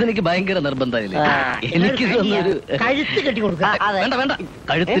 ശാന്തനിക്ക് ഭയങ്കര നിർബന്ധമില്ല. എനിക്ക് കഴുത്ത് കെട്ടിക്കൊടുക്കാം. വേണ്ട വേണ്ട,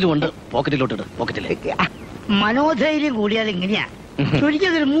 കഴുത്തിലുമുണ്ട്. പോക്കറ്റിലോട്ടിട്ട്. പോക്കറ്റിലേക്ക് മനോധൈര്യം കൂടിയാൽ എങ്ങനെയാ?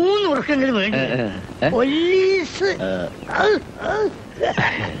 ചുരുക്കിയതൊരു 3 വർഷമെങ്കിലും വേണ്ടി. പോലീസ്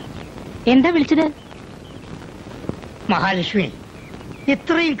എന്താ വിളിച്ചത്? മഹാലക്ഷ്മി,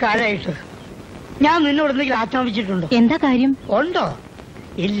 ഇത്രയും കാലമായിട്ട് ഞാൻ നിന്നോട് എന്തെങ്കിലും ആജ്ഞാപിച്ചിട്ടുണ്ടോ? എന്താ കാര്യം? ഉണ്ടോ?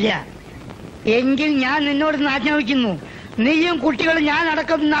 ഇല്ല. എങ്കിൽ ഞാൻ നിന്നോട് ആജ്ഞാപിക്കുന്നു, നീയും കുട്ടികളും ഞാൻ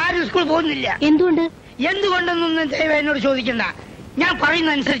അടക്കം ആരും സ്കൂളിൽ പോകുന്നില്ല. എന്തുകൊണ്ട്? എന്തുകൊണ്ടെന്നൊന്നും ദയവായി എന്നോട് ചോദിക്കണ്ട. ഞാൻ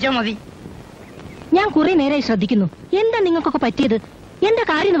പറയുന്ന അനുസരിച്ചാ മതി. ഞാൻ കുറെ നേരമായി ശ്രദ്ധിക്കുന്നു. എന്താ നിങ്ങൾക്കൊക്കെ പറ്റിയത്? എന്താ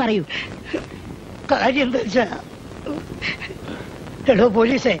കാര്യം എന്ന് പറയൂ. കാര്യം എന്താ വെച്ചാ, എടോ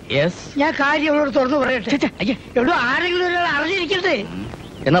പോലീസേ, ഞാൻ കാര്യം അവളോട് തുറന്നു പറയട്ടെ. എടോ, ആരെങ്കിലും ഒരാൾ അറിഞ്ഞിരിക്കട്ടെ.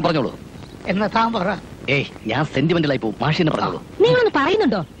 എന്നാ പറഞ്ഞോളൂ. എന്നാ താൻ പറ. ഏയ്, ഞാൻ സെന്റിമെന്റലായി പോകും. മാഷിനെ പറഞ്ഞോളൂ. നിങ്ങളൊന്ന്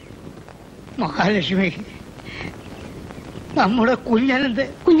പറയുന്നുണ്ടോ? മഹാലക്ഷ്മി, നമ്മുടെ കുഞ്ഞനന്ദൻ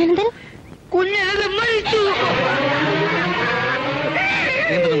മരിച്ചു.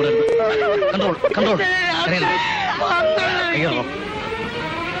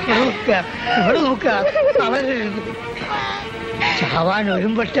 ഇവിടെ നോക്ക, ചാവാൻ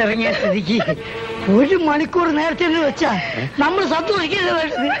ഒരുമ്പെട്ടിറങ്ങിയ സ്ഥിതിക്ക് 1 മണിക്കൂർ നേരത്തെ വെച്ചാ നമ്മൾ സത്വഹിക്കുന്നത്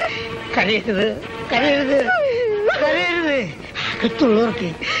വേണ്ടത്. കരയരുത്, കരയരുത്, കരയരുത്. അകത്തുള്ളവർക്ക്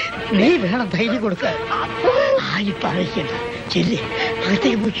നീ വേണം ധൈര്യം കൊടുക്കാൻ. ആരും പറയിക്കണ്ട. ചെല്ലി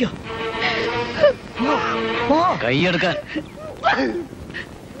അകത്തേക്ക് പോയിക്കോ. കൈയെടുക്കാൻ.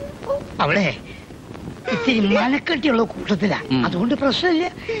 അവിടെ ഇത്തിരി മനക്കെട്ടിയുള്ള കൂട്ടത്തിലാ, അതുകൊണ്ട് പ്രശ്നമില്ല.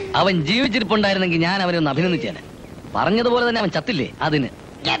 അവൻ ജീവിച്ചിരിപ്പുണ്ടായിരുന്നെങ്കിൽ ഞാൻ അവനെ ഒന്ന് അഭിനന്ദിച്ചേനെ. പറഞ്ഞതുപോലെ തന്നെ അവൻ ചത്തില്ലേ? അതിന്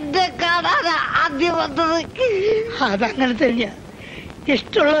എന്റെ കാണാനാ ആദ്യം വന്നത്. അതങ്ങനെ തന്നെയാ.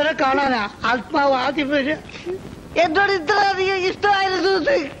 ഇഷ്ടമുള്ളവരെ കാണാനാ ആത്മാവ് ആദ്യം വരിക. എന്നോട് ഇത്ര അധികം ഇഷ്ടമായിരുന്നു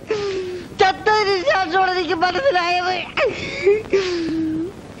ചത്തതിന് ശേഷമാണ് എനിക്ക് മനസ്സിലായത്.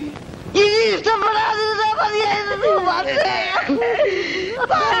 ഇനി ഇഷ്ടപ്പെടാതിരുന്നാ മതിയായിരുന്നു.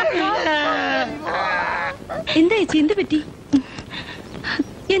 എന്താ ചേച്ചി, എന്ത് പറ്റി?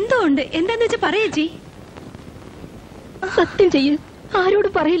 എന്തോ ഉണ്ട്. എന്താന്ന് വെച്ചാ പറയേച്ചി. സത്യം ചെയ്യ്.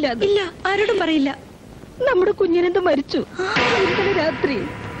 ആരോടും പറയില്ല. ഇല്ല, ആരോടും പറയില്ല. നമ്മുടെ കുഞ്ഞിനെന്ത് മരിച്ചു ഇന്നലെ രാത്രി.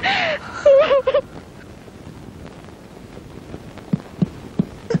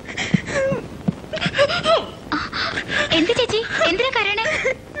 എന്ത് ചേച്ചി, എന്തിനാ കരയണേ?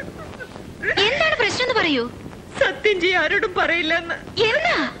 എന്താണ് പ്രശ്നം എന്ന് പറയൂ. സത്യം ചെയ്യ, ആരോടും പറയില്ലെന്ന്.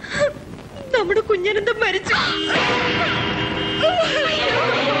 എന്താ? നമ്മുടെ കുഞ്ഞനെന്തും മരിച്ചു.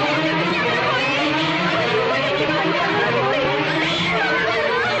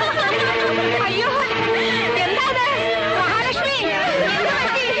 അയ്യോ, എന്താ മഹാലക്ഷ്മി?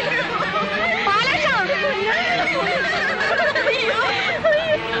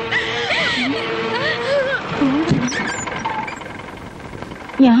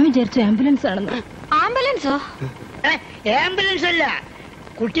 ഞാൻ വിചാരിച്ചു ആംബുലൻസ് ആണെന്ന്. ആംബുലൻസോ? ആംബുലൻസ് അല്ല,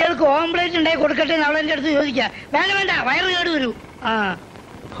 കുട്ടികൾക്ക് ഓംപ്ലേറ്റ് ഉണ്ടായി കൊടുക്കട്ടെ എന്ന് അവളെന്റെ അടുത്ത് ചോദിക്കാം. വേണ്ട വേണ്ട, വയറ് കേട് വരൂ.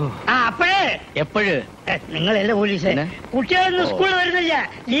 അപ്പോഴേ എപ്പോഴ് നിങ്ങളല്ലേ പോലീസ്? കുട്ടികളൊന്നും സ്കൂളിൽ വരുന്നില്ല,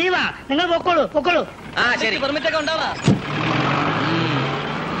 ലീവാ. നിങ്ങൾ പൊക്കോളൂ പൊക്കോളൂ. ശരി, പെർമിറ്റ് ഒക്കെ ഉണ്ടാവാ.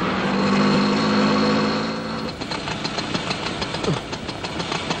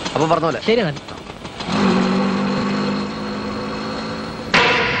 അപ്പൊ പറഞ്ഞ പോലെ ശരി. എന്നാൽ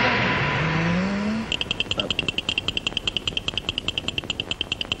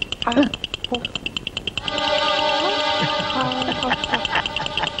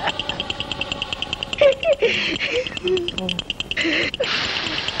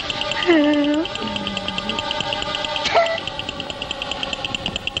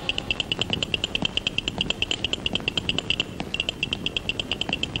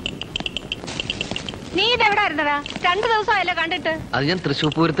നീ ഇതെവിടായിരുന്നടാ? 2 ദിവസമായല്ലോ കണ്ടിട്ട്. അത് ഞാൻ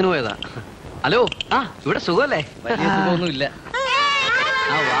തൃശ്ശൂർ പൂരത്തിന് പോയതാ. ഹലോ, ഇവിടെ സുഖമല്ലേ? വലിയ സുഖമൊന്നുമില്ല.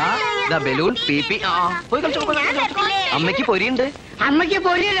 ബലൂൺ പി പോയി കളിച്ചോ. അമ്മയ്ക്ക് പൊരിയുണ്ട്. അമ്മയ്ക്ക്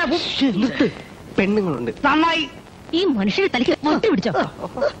പൊരിയല്ല, പെണ്ണുങ്ങളുണ്ട്. നന്നായി. ഈ മനുഷ്യരെ തലയ്ക്ക് പൊട്ടി പിടിച്ചോ.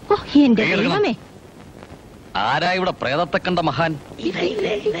 എന്റെ ദൈവമേ, ആരാ ഇവിടെ പ്രേതത്തെ കണ്ട മഹാൻ?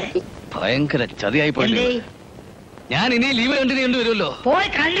 ഭയങ്കര ചതിയായി പോയി. ഞാൻ ഇനി ലീവ് കണ്ടിന്യൂ വരുമല്ലോ. പോയി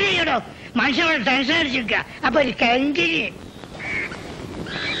കണ്ടിന്യൂ ചെയ്യണോ? മനുഷ്യനോട് ടെൻഷൻ അടിച്ചിരിക്ക. അപ്പൊ ഒരു കണ്ടിന്യൂ.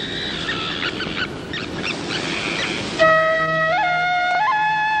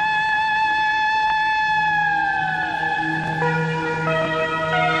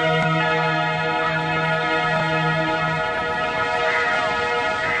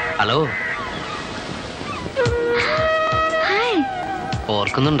 ഹലോ,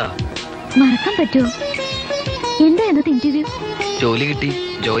 ഓർക്കുന്നുണ്ടോ? മറക്കാൻ പറ്റുമോ? എന്താ ഇന്നത്തെ ഇന്റർവ്യൂ? ജോലി കിട്ടി,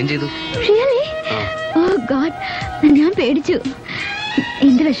 ജോയിൻ ചെയ്തു. റിയലി? ഓ ഗോഡ്, ഞാൻ പേടിച്ചു.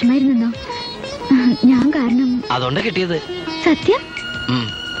 എന്ത് വിഷമായിരുന്നോ ഞാൻ കാരണം. അതുകൊണ്ട് കിട്ടിയത്. സത്യം?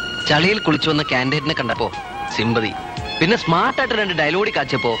 ചളിയിൽ കുളിച്ചു വന്ന കാൻഡിഡേറ്റിനെ കണ്ടപ്പോ സിമ്പതി, പിന്നെ സ്മാർട്ടായിട്ട് 2 ഡയലോഗി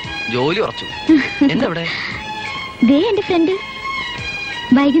കാച്ചപ്പോ ജോലി ഉറച്ചു. എന്തവിടെ? ദേ എന്റെ ഫ്രണ്ട്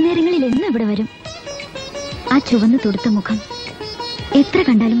വൈകുന്നേരങ്ങളിൽ എന്നും ഇവിടെ വരും. ആ ചുവന്ന് തുടുത്ത മുഖം എത്ര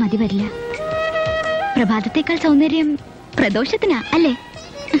കണ്ടാലും മതി വരില്ല. പ്രഭാതത്തേക്കാൾ സൗന്ദര്യം പ്രദോഷത്തിനാ അല്ലേ?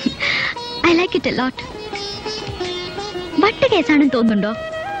 I like it a lot. വട്ട് കേസാണെന്ന് തോന്നുന്നുണ്ടോ?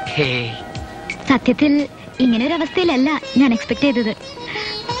 സത്യത്തിൽ ഇങ്ങനെ ഒരു അവസ്ഥയിലല്ല ഞാൻ എക്സ്പെക്ട് ചെയ്തത്.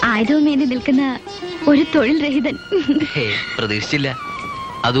 ആയുധവും ഏന്തി നിൽക്കുന്ന ഒരു തൊഴിൽ രഹിതൻ. പ്രതീക്ഷിച്ചില്ല,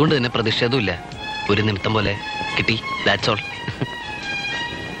 അതുകൊണ്ട് തന്നെ പ്രതിഷേധമില്ല. ഒരു നിമിത്തം പോലെ കിട്ടി, ദാറ്റ്സ് ഓൾ.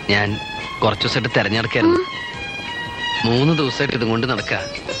 ഞാൻ കുറച്ചു ദിവസമായിട്ട് തെരഞ്ഞെടുക്കായിരുന്നു. 3 ദിവസമായിട്ട് ഇതും കൊണ്ട് നടക്ക.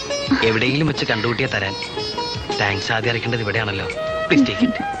 എവിടെയെങ്കിലും വെച്ച് കണ്ടുകൂട്ടിയാ തരാൻ. താങ്ക്സ് ആദ്യം അറിയിക്കേണ്ടത് ഇവിടെയാണല്ലോ. Please take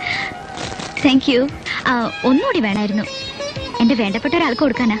it. Thank you. ഒന്നുകൂടി വേണമായിരുന്നു, എന്റെ വേണ്ടപ്പെട്ട ഒരാൾക്ക്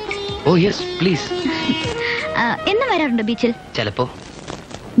കൊടുക്കാനാ. ഓ യെസ് പ്ലീസ്. എന്ന് വരാറുണ്ടോ ബീച്ചിൽ? ചിലപ്പോ.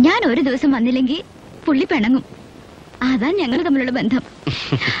 ഞാൻ ഒരു ദിവസം വന്നില്ലെങ്കിൽ പുള്ളി പിണങ്ങും. അതാ ഞങ്ങൾ തമ്മിലുള്ള ബന്ധം.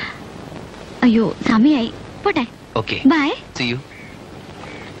 അയ്യോ സമയായി, പോട്ടെ. Okay, by. See you.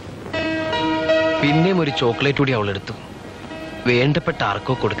 പിന്നെയും ഒരു ചോക്ലേറ്റ് കൂടി അവളെടുത്തു. വേണ്ടപ്പെട്ട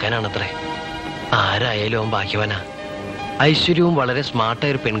ആർക്കോ കൊടുക്കാനാണത്രേ. ആരായാലും അവൻ ഭാഗ്യവാനാ. ഐശ്വര്യവും വളരെ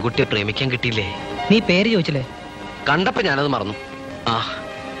സ്മാർട്ടായ ഒരു പെൺകുട്ടിയെ പ്രേമിക്കാൻ കിട്ടിയില്ലേ? നീ പേര് ചോദിച്ചില്ലേ? കണ്ടപ്പോ ഞാനത് മറന്നു.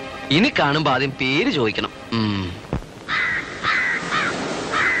 ഇനി കാണുമ്പോ ആദ്യം പേര് ചോദിക്കണം.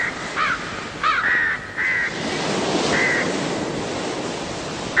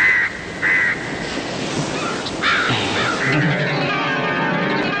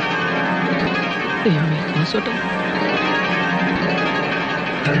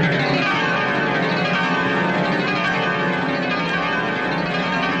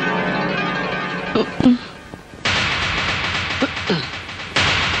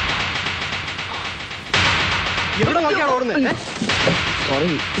 എവിടെ നോക്കിയാണ് ഓടുന്നത്? Sorry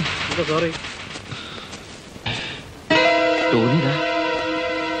sorry. തോന്നിയതാ.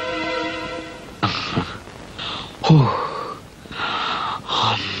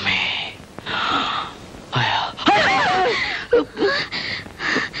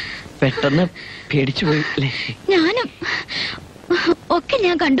 പെട്ടെന്ന് പേടിച്ചു പോയില്ലേ? ഞാനും ഒക്കെ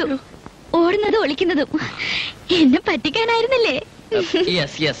ഞാൻ കണ്ടു. ഓടുന്നതും ഒളിക്കുന്നതും എന്നെ പറ്റിക്കാനായിരുന്നില്ലേ?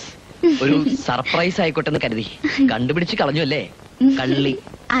 യെസ് യെസ്, ഒരു സർപ്രൈസ് ആയിക്കോട്ടെ എന്ന് കരുതി. കണ്ടുപിടിച്ച് കളഞ്ഞു അല്ലേ കള്ളി.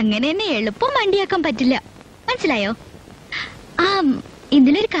 അങ്ങനെ എന്നെ എളുപ്പം വണ്ടിയാക്കാൻ പറ്റില്ല, മനസ്സിലായോ?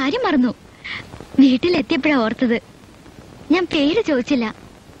 ഇന്നലൊരു കാര്യം മറന്നു. വീട്ടിലെത്തിയപ്പോഴാ ഓർത്തത്. ഞാൻ പേര് ചോദിച്ചില്ല.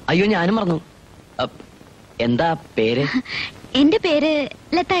 അയ്യോ ഞാനും മറന്നു. എന്താ പേര്? എന്റെ പേര്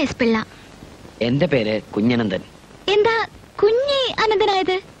ലത എസ് പിള്ള. എന്റെ പേര് കുഞ്ഞനന്ദൻ. എന്താ കുഞ്ഞി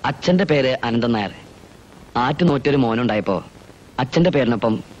അനന്തനായത്? അച്ഛന്റെ പേര് അനന്തൻ നായർ. ആറ്റുനോറ്റൊരു മോനുണ്ടായപ്പോ അച്ഛന്റെ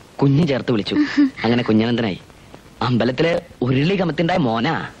പേരിനൊപ്പം കുഞ്ഞ് ചേർത്ത് വിളിച്ചു. അങ്ങനെ കുഞ്ഞനന്തനായി. അമ്പലത്തില് ഉരുളി കമത്തിണ്ടായ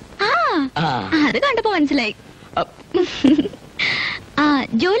മോനാ. അത് കണ്ടപ്പോ മനസ്സിലായി. ആ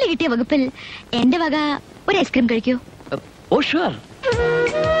ജോലി കിട്ടിയ വകുപ്പിൽ എന്റെ വക ഒരു ഐസ്ക്രീം കഴിക്കൂ. ഓ ഷുവർ.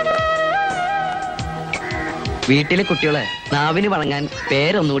 വീട്ടിലെ കുട്ടികളെ നാവിന് വഴങ്ങാൻ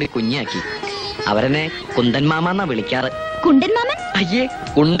പേരൊന്നുകൂടി കുഞ്ഞാക്കി. അവരെന്നെ കുന്തൻ മാമ എന്നാ വിളിക്കാറ്. കുണ്ടൻ മാമൻ? അയ്യേ,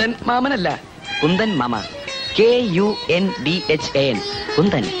 കുണ്ടൻ മാമനല്ല, kundan mama. KUNDHAN.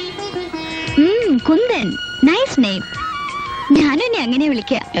 Kundan. Kundan, nice name. ഞാനും എന്നെ അങ്ങനെ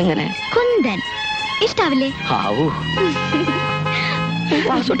വിളിക്ക. എങ്ങനെ? കുന്തൻ. ഇഷ്ടാവില്ലേ?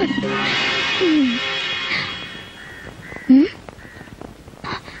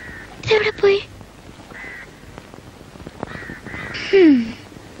 എവിടെ പോയി?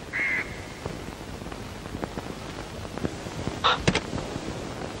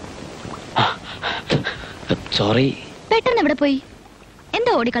 സോറി. പെട്ടെന്ന് എവിടെ പോയി?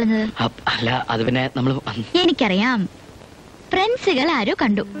 എന്താ ഓടിക്കളഞ്ഞത്? അല്ല, അത് പിന്നെ നമ്മൾ. എനിക്കറിയാം, ഫ്രണ്ട്സുകൾ ആരോ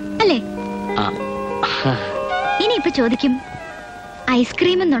കണ്ടു അല്ലേ? ഇനിയിപ്പൊ ചോദിക്കും,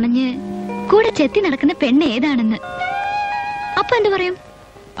 ഐസ്ക്രീമും നുണഞ്ഞ് കൂടെ ചെത്തി നടക്കുന്ന പെണ്ണ് ഏതാണെന്ന്. അപ്പൊ എന്ത് പറയും?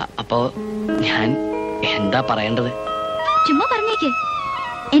 അപ്പോ ഞാൻ എന്താ പറയേണ്ടത്? ചുമ്മാ പറഞ്ഞേക്ക്,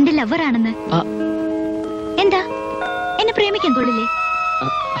 എന്റെ ലവറാണെന്ന്. എന്താ, എന്നെ പ്രേമിക്കാൻ കൊള്ളില്ലേ?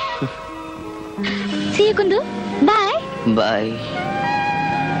 See you, Kundu. Bye. Bye.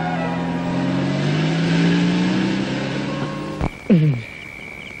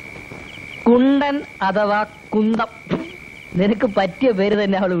 കുണ്ടൻ അഥവാ കുന്തം, നിനക്ക് പറ്റിയ പേര്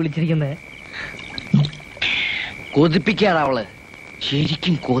തന്നെ അവള് വിളിച്ചിരിക്കുന്നത്. കൊതിപ്പിക്കാണ് അവള്,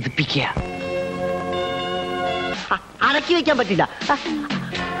 ശരിക്കും കൊതിപ്പിക്കുക. അടക്കി വെക്കാൻ പറ്റില്ല.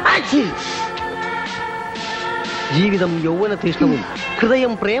 ജീവിതം യൗവന തീഷ്ണവും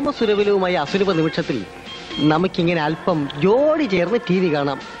ഹൃദയം പ്രേമസുരവിലവുമായ അസുലഭ നിമിഷത്തിൽ നമുക്കിങ്ങനെ അല്പം ജോഡി ചേർന്ന് TV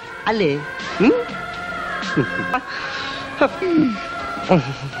കാണാം, അല്ലേ?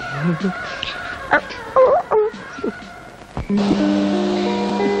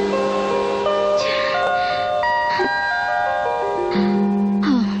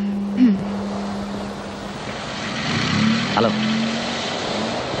 ഹലോ.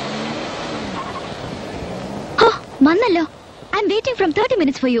 വന്നല്ലോ. I M waiting from 30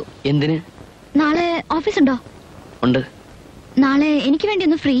 minutes for you. എന്തിന്? നാളെ ഓഫീസ് ഉണ്ടോ? ഉണ്ട്. നാളെ എനിക്ക് വേണ്ടി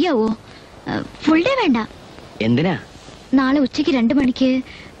ഒന്ന് ഫ്രീ ആവോ? ഫുൾ ഡേ വേണ്ട. എന്തിനാ? നാളെ ഉച്ചയ്ക്ക് 2 മണിക്ക്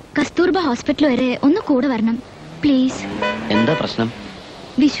കസ്തൂർബ ഹോസ്പിറ്റൽ വരെ ഒന്ന് കൂടെ വരണം പ്ലീസ്. എന്താ പ്രശ്നം?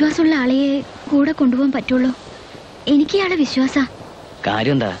 വിശ്വാസമുള്ള ആളെയെ കൂടെ കൊണ്ടുപോകാൻ പറ്റുള്ളൂ. എനിക്ക് ഇയാളെ വിശ്വാസ.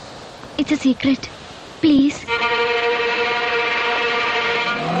 കാര്യം എന്താ? It's A secret please.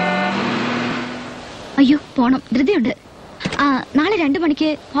 അയ്യോ, പോണം, ധൃതിയുണ്ട്. നാളെ 2 മണിക്ക്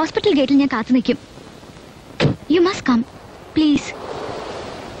ഹോസ്പിറ്റൽ ഗേറ്റിൽ ഞാൻ കാത്തു നിൽക്കും. You must come please.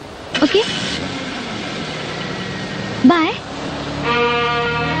 Okay, by.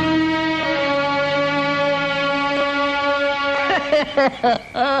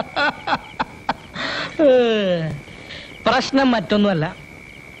 പ്രശ്നം മറ്റൊന്നുമല്ല,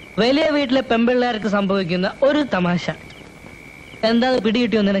 വലിയ വീട്ടിലെ പെമ്പിള്ളേർക്ക് സംഭവിക്കുന്ന ഒരു തമാശ. എന്താ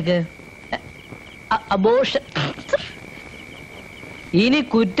പിടികിട്ടിയോ നിനക്ക്? അബോർഷൻ. ഇനി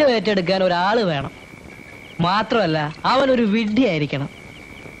കുറ്റം ഏറ്റെടുക്കാൻ ഒരാള് വേണം. മാത്രമല്ല, അവനൊരു വിഡ്ഢിയായിരിക്കണം.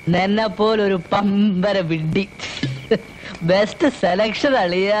 എന്നെ പോലൊരു പമ്പര വിഡ്ഢി. ബെസ്റ്റ് സെലക്ഷൻ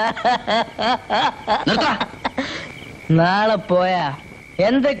അളിയ. നാളെ പോയാ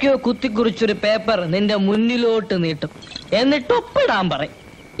എന്തൊക്കെയോ കുത്തിക്കുറിച്ചൊരു പേപ്പർ നിന്റെ മുന്നിലോട്ട് നീട്ടും. എന്നിട്ട് ഒപ്പിടാൻ പറയും.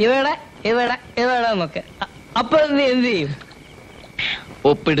 ഇവിടെ ഇവിടെ ഇവിടെ എന്നൊക്കെ. അപ്പൊ നീ എന്ത് ചെയ്യും?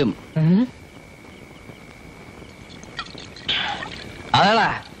 ഒപ്പിടും. അതാ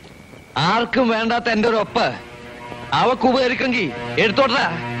ആർക്കും വേണ്ടാത്ത എന്റെ ഒരു ഒപ്പ് അവക്ക് ഉപകരിക്കെങ്കിൽ എടുത്തോട്ടാ.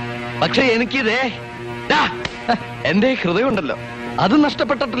 പക്ഷെ എനിക്കിതേ എന്റെ ഹൃദയം ഉണ്ടല്ലോ, അത്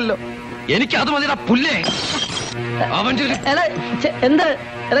നഷ്ടപ്പെട്ടിട്ടില്ലല്ലോ. എനിക്ക് അത് മതിയാ പുല്ലേ. അവന്റെ എന്താ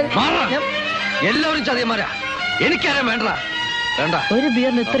എല്ലാവരും ചതിയന്മാരാ. എനിക്കാരും വേണ്ട. വേണ്ട. ഒരു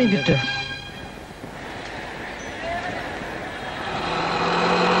ബിയറിന് ഇത്രയും കിട്ടുക?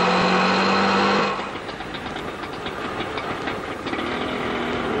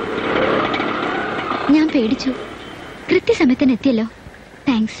 ഞാൻ പേടിച്ചു. കൃത്യസമയത്തിന് എത്തിയല്ലോ.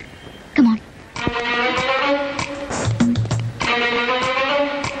 താങ്ക്സ്. കമോൺ.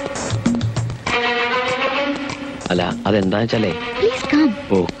 അല്ല, അതെന്താ വെച്ചാലേ. Please come.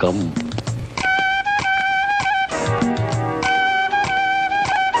 Oh come.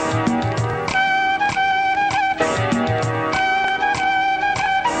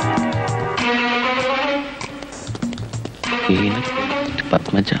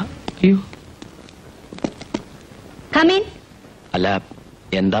 Come in. അല്ല,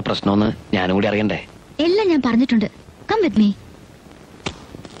 എന്താ പ്രശ്നമെന്ന് ഞാനും കൂടി അറിയണ്ടേ? എല്ലാം ഞാൻ പറഞ്ഞിട്ടുണ്ട്. Come with me.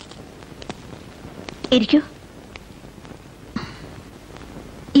 ഇരിക്കൂ.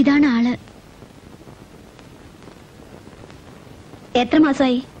 ഇതാണ് ആള്. എത്ര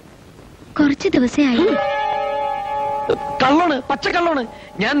മാസമായി? കുറച്ച് ദിവസമായി. കള്ളോണ്, പച്ചക്കള്ളോണ്.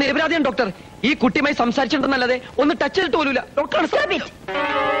 ഞാൻ നിരപരാധിയാണ് ഡോക്ടർ. ഈ കുട്ടിയുമായി സംസാരിച്ചിട്ടുണ്ടെന്നല്ലാതെ ഒന്ന് ടച്ച് ചെയ്തിട്ട് പോലുമില്ല ഡോക്ടർ.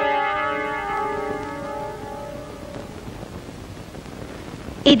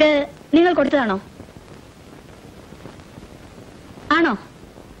 ഇത് നിങ്ങൾ കൊടുത്തതാണോ? ആണോ?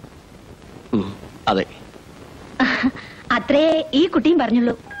 അതെ. അത്രേ ഈ കുട്ടിയും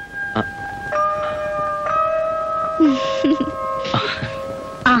പറഞ്ഞുള്ളൂ.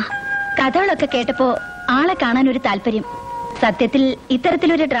 ആ, കഥകളൊക്കെ കേട്ടപ്പോ ആളെ കാണാൻ ഒരു താല്പര്യം. സത്യത്തിൽ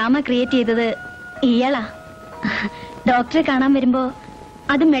ഇത്തരത്തിലൊരു ഡ്രാമ ക്രിയേറ്റ് ചെയ്തത് ഇയാളാ. ഡോക്ടറെ കാണാൻ വരുമ്പോ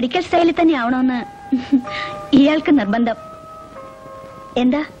അത് മെഡിക്കൽ സ്റ്റൈലിൽ തന്നെ ആവണമെന്ന് ഇയാൾക്ക് നിർബന്ധം.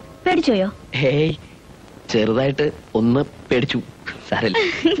 എന്താ, പേടിച്ചോയോ? ഹേയ്, ചെറുതായിട്ട് ഒന്ന് പേടിച്ചു. സാരല്ല.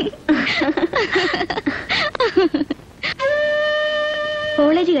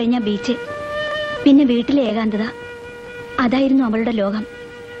 കോളേജ് കഴിഞ്ഞ ബീച്ച്, പിന്നെ വീട്ടിലെ ഏകാന്തത. അതായിരുന്നു അവളുടെ ലോകം.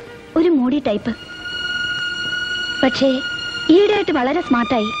 ഒരു മൂടി ടൈപ്പ്. പക്ഷേ ഈയിടെയായിട്ട് വളരെ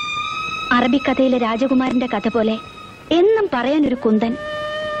സ്മാർട്ടായി. അറബിക്കഥയിലെ രാജകുമാരന്റെ കഥ പോലെ എന്നും പറയാനൊരു കുന്തൻ.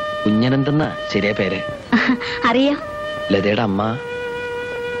 കുഞ്ഞനന്തെന്നാ ശരിയാ പേര്? അറിയാം. ലതയുടെ അമ്മ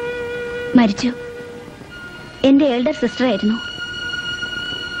മരിച്ചു. എന്റെ എൽഡർ സിസ്റ്റർ ആയിരുന്നു.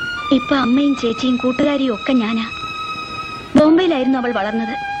 ഇപ്പൊ അമ്മയും ചേച്ചിയും കൂട്ടുകാരിയും ഒക്കെ ഞാനാ. ബോംബെയിലായിരുന്നു അവൾ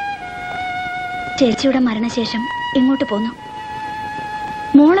വളർന്നത്. ചേച്ചിയുടെ മരണശേഷം ഇങ്ങോട്ട് പോന്നു.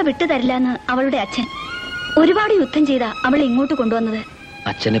 മോളെ വിട്ടു തരില്ലെന്ന് അവളുടെ അച്ഛൻ. ഒരുപാട് യുദ്ധം ചെയ്താ അവളെ ഇങ്ങോട്ട് കൊണ്ടുവന്നത്.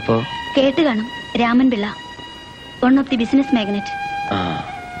 അച്ഛനിപ്പോ? കേട്ട് കാണും, Raman Pillai, one of the business magnate.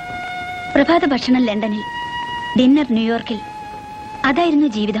 പ്രഭാത ഭക്ഷണം ലണ്ടനിൽ, ഡിന്നർ ന്യൂയോർക്കിൽ. അതായിരുന്നു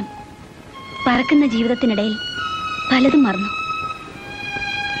ജീവിതം. പറക്കുന്ന ജീവിതത്തിനിടയിൽ പലതും മറന്നു.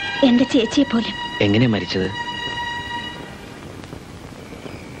 എന്റെ ചേച്ചിയെ പോലും. എങ്ങനെ മരിച്ചത്?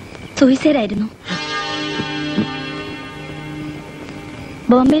 സൂയിസൈഡ് ആയിരുന്നു.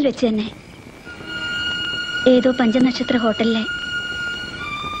 ബോംബെയിൽ വെച്ച് തന്നെ ഏതോ പഞ്ചനക്ഷത്ര ഹോട്ടലിലെ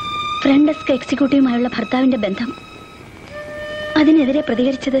ഫ്രണ്ട് ഡെസ്ക് എക്സിക്യൂട്ടീവുമായുള്ള ഭർത്താവിന്റെ ബന്ധം. അതിനെതിരെ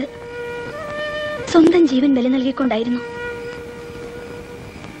പ്രതികരിച്ചത് സ്വന്തം ജീവൻ ബലി നൽകിക്കൊണ്ടായിരുന്നു.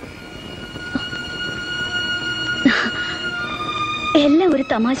 എല്ലാം ഒരു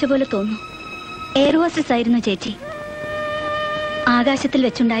തമാശ പോലെ തോന്നുന്നു. എയർ ഹോസ്റ്റസ് ആയിരുന്നു ചേച്ചി. ആകാശത്തിൽ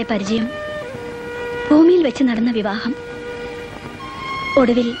വെച്ചുണ്ടായ പരിചയം, ഭൂമിയിൽ വെച്ച് നടന്ന വിവാഹം,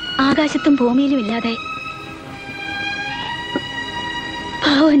 ഒടുവിൽ ആകാശത്തും ഭൂമിയിലും ഇല്ലാതെ.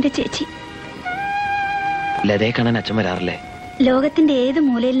 പാവം എന്റെ ചേച്ചി. ലതയെ കാണാൻ അച്ഛൻ വരാറില്ലേ? ലോകത്തിന്റെ ഏത്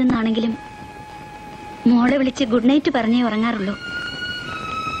മൂലയിൽ നിന്നാണെങ്കിലും മോളെ വിളിച്ച് ഗുഡ് നൈറ്റ് പറഞ്ഞേ ഉറങ്ങാറുള്ളൂ.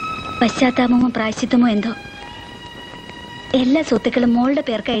 പശ്ചാത്താപമോ പ്രായശ്ചിത്തമോ എന്തോ. എല്ലാ സ്വത്തുക്കളും മോളുടെ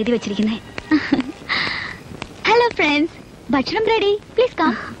പേർക്ക് എഴുതി വെച്ചിരിക്കുന്നേ. ഹലോ ഫ്രണ്ട്സ്, ഭക്ഷണം ready, please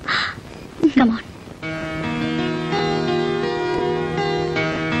come. Come on.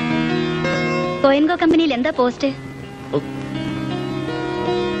 Koyenco കമ്പനിയിൽ എന്താ പോസ്റ്റ്?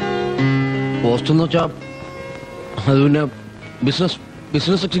 പോസ്റ്റ് എന്ന് വെച്ചാ അത് പിന്നെ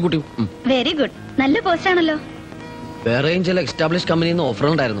ബിസിനസ് എക്സിക്യൂട്ടീവ്. വെരി ഗുഡ്, നല്ല പോസ്റ്റ് ആണല്ലോ. വേറെയും ചില എക്സ്റ്റാബ്ലിഷ് കമ്പനിയിൽ നിന്ന് ഓഫർ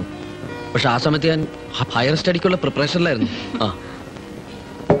ഉണ്ടായിരുന്നു. പക്ഷെ ആ സമയത്ത് ഞാൻ ഹയർ സ്റ്റഡിക്കുള്ള പ്രിപ്പറേഷനിലായിരുന്നു.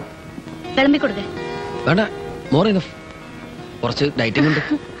 വിളമ്പിക്കൊടുക്ക. വേണ്ട, മോർ ഇനഫ്. കുറച്ച് ഡയറ്റിംഗ് ഉണ്ട്.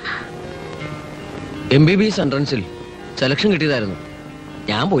 MBBS എൻട്രൻസിൽ selection കിട്ടിയതായിരുന്നു.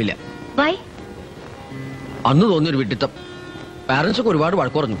 ഞാൻ പോയില്ല. വൈ? അന്ന് തോന്നിയൊരു വിഡിത്തം. പാരന്റ്സ് ഒക്കെ ഒരുപാട്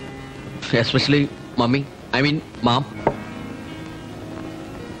വഴക്ക് പറഞ്ഞു. Especially mummy, I mean ma'am.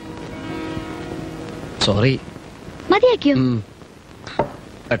 Sorry. മതിയാക്കിയോ?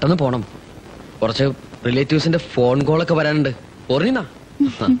 പെട്ടെന്ന് പോണം. കുറച്ച് റിലേറ്റീവ്സിന്റെ ഫോൺ കോളൊക്കെ വരാനുണ്ട്. ഓർമ്മ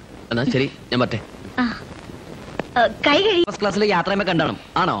എന്നാ ശരി, ഞാൻ പറ്റേ. ഫസ്റ്റ് ക്ലാസ്സിലെ യാത്രയുമ്പോ കണ്ടാണോ?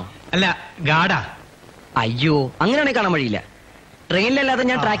 ആണോ? അല്ല, ഗാഡാ. അയ്യോ, അങ്ങനെയാണെങ്കിൽ കാണാൻ വഴിയില്ല. ട്രെയിനിലല്ലാതെ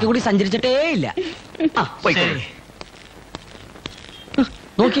ഞാൻ ട്രാക്കിൽ കൂടി സഞ്ചരിച്ചിട്ടേ ഇല്ല.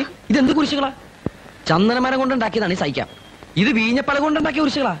 നോക്കി, ഇതെന്ത് കുരിശുകളാ? ചന്ദനമരം കൊണ്ടുണ്ടാക്കിയതാണ്. ഈ സഹിക്കാം. ഇത് വീഞ്ഞപ്പല കൊണ്ടുണ്ടാക്കിയ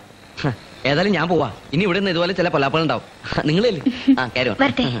കുരിശുകളാ. ഏതായാലും ഞാൻ പോവാ. ഇനി ഇവിടെ നിന്ന് ഇതുപോലെ ചില പൊല്ലാപ്പകൾ ഉണ്ടാവും. നിങ്ങളല്ലേ?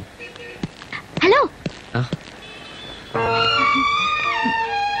 ഹലോ,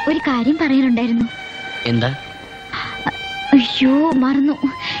 ഒരു കാര്യം പറയാനുണ്ടായിരുന്നു. എന്താ? അയ്യോ, മറന്നു.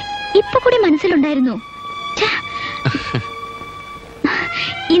 ഇപ്പൊ കൂടി മനസ്സിലുണ്ടായിരുന്നു.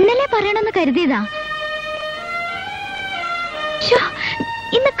 ഇന്നലെ പറയണമെന്ന് കരുതിയതാ.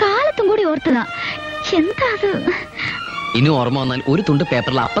 ഇന്ന് കാലത്തും കൂടി ഓർത്തതാ. എന്താ അത്? ഇനി ഓർമ്മ വന്നാൽ ഒരു തുണ്ട്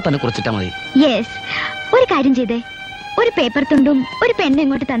പേപ്പറിൽ അപ്പൊ തന്നെ കുറിച്ചിട്ടാ മതി. യെസ്, ഒരു കാര്യം ചെയ്തേ. ഒരു പേപ്പർ തുണ്ടും ഒരു പെണ്ണും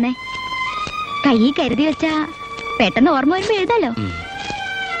ഇങ്ങോട്ട് തന്നെ. കയ്യിൽ കരുതി വെച്ചാ പെട്ടെന്ന് ഓർമ്മ വരുമ്പോ എഴുതാലോ.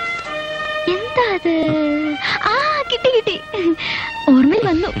 എന്താ അത്? ആ കിട്ടി ഓർമ്മയിൽ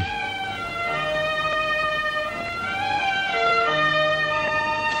വന്നു.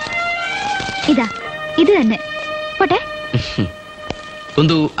 ഇതാ ഇത് തന്നെ പോട്ടെ.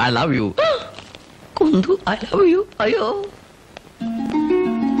 കുന്തു ഐ ലവ് യു. കുന്തു ഐ ലവ് യു. അയ്യോ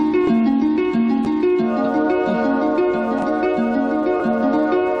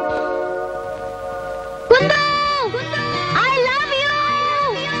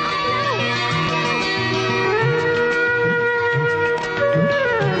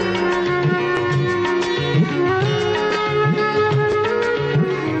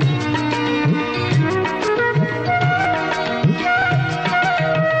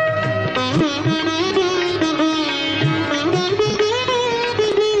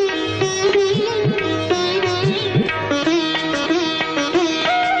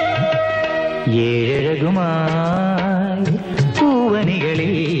ഏഴഴകുമായി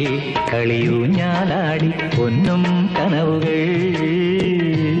പൂവനികളിൽ കളിയൂഞ്ഞാലാടി പൊന്നും കനവുകൾ.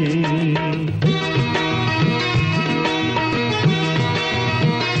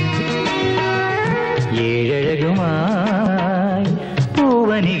 ഏഴഴകുമായി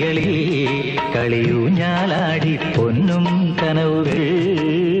പൂവനികളിൽ കളിയൂഞ്ഞാലാടി പൊന്നും കനവുകൾ.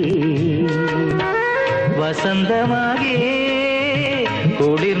 വസന്തമാകെ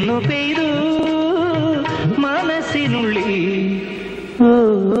കുളിർന്നു പെയ്തു മനസ്സിനുള്ളിൽ.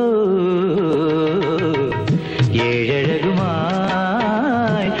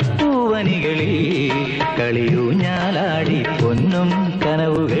 ഏഴഴകുമായി പൂവനികളിൽ കളിയൂഞ്ഞാലാടി പൊന്നും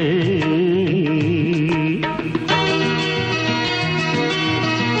കനവുകൾ.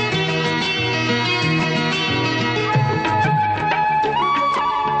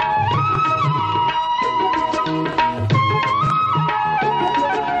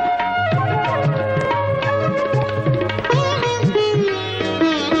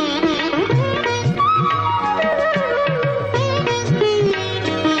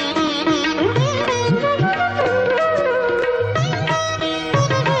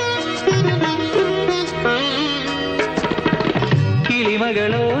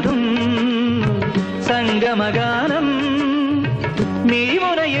 സംഗമഗാനം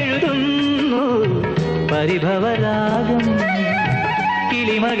മിഴിമുറയെഴുതുന്നു പരിഭവരാഗം.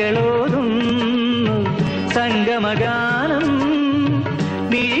 കിളിമകളോതുന്നു സംഗമഗാനം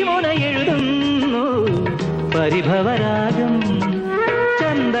മിഴിമുറയെഴുതുന്നു പരിഭവരാഗം.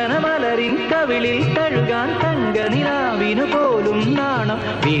 ചന്ദനമലരിൻ കവിളിൽ തഴുകാൻ തങ്കനിലാവിനു പോലും നാണം.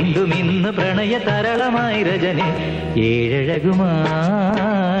 വീണ്ടും ഇന്ന് പ്രണയ തരളമായി രജനി.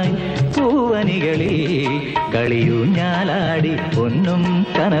 ഏഴഴകുമായി പൂവനികളിൽ കളിയൂഞ്ഞാലാടി പൊന്നും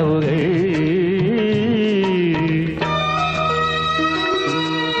കനവുകൾ.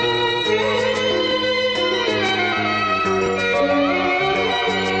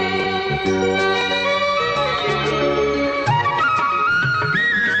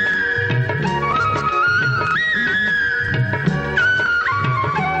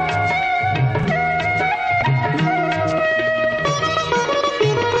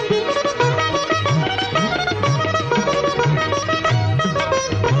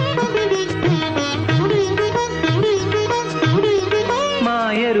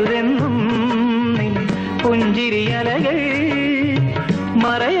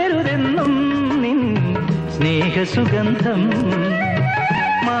 മറയരുതെന്നും നിൻ സ്നേഹസുഗന്ധം.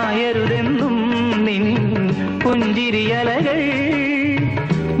 മായരുതെന്നും നിൻ പുഞ്ചിരിയലകൾ.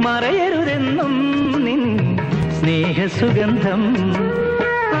 മറയരുതെന്നും നിൻ സ്നേഹസുഗന്ധം.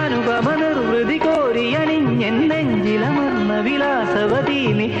 അനുപമ നിർവൃതി കോരിയണിഞ്ഞെൻ നെഞ്ചിലമർന്ന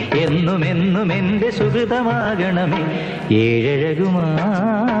വിലാസവതീനി. എന്നും എന്നും എന്റെ സുഹൃതമാകണമേ.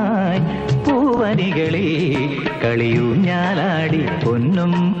 ഏഴഴകുമായി പൂവനികളിൽ കളിയൂഞ്ഞാലാടി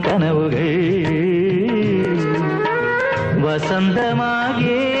പൊന്നും കനവുകൾ.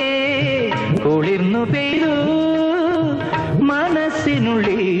 വസന്തമാകെ കുളിർന്നു പെയ്തു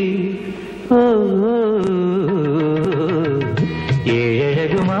മനസ്സിനുള്ളിൽ.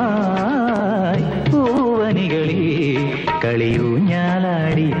 ഏഴഴകുമായി പൂവനികളിൽ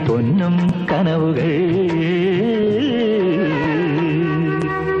കളിയൂഞ്ഞാലാടി പൊന്നും കനവുകൾ.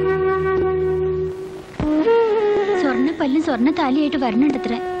 പല്ലും സ്വർണ്ണ താലിയായിട്ട്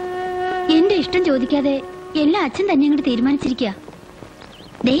വരണുണ്ടത്ര. എന്റെ ഇഷ്ടം ചോദിക്കാതെ എല്ലാം അച്ഛൻ തന്നെ അങ്ങോട്ട് തീരുമാനിച്ചിരിക്കുക.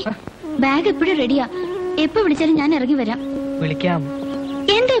 ദേ ബാഗ് എപ്പോഴും റെഡിയാ. എപ്പോ വിളിച്ചാലും ഞാൻ ഇറങ്ങി വരാം. വിളിക്കാം.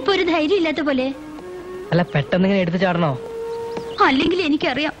 എന്താ ഇപ്പൊ ഒരു ധൈര്യം ഇല്ലാത്ത പോലെ? അല്ല പെട്ടെന്ന് ഇങ്ങനെ എടുത്തു ചാടണോ? അല്ലെങ്കിൽ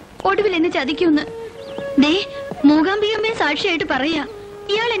എനിക്കറിയാം ഒടുവിൽ എന്നെ ചതിക്കുന്ന്. ദേ മൂകാംബികമ്മയെ സാക്ഷിയായിട്ട് പറയാ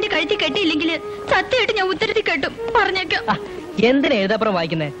ഇയാൾ എന്റെ കഴുത്തി കെട്ടിയില്ലെങ്കിൽ സത്യമായിട്ട് ഞാൻ ഉത്തരത്തിൽ കെട്ടും. പറഞ്ഞേക്കാം. എന്തിനാ എഴുതാപ്പുറം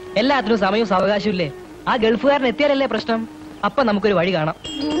വായിക്കുന്നേ? എല്ലാത്തിനും സമയവും സാവകാശവും ഇല്ലേ? ആ ഗൾഫുകാരൻ എത്തിയാലല്ലേ പ്രശ്നം. അപ്പൊ നമുക്കൊരു വഴി കാണാം.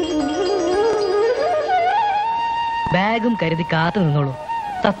 ബാഗും കരുതി കാത്തു നിന്നോളൂ.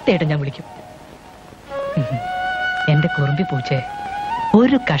 സത്യമായിട്ട് ഞാൻ വിളിക്കും. എന്റെ കുറുമ്പി പൂച്ചേ,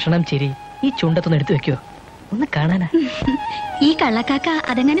 ഒരു കഷണം ചിരി ഈ ചുണ്ടത്തൊന്ന് എടുത്തു വെക്കോ, ഒന്ന് കാണാനാ. ഈ കള്ളക്കാക്ക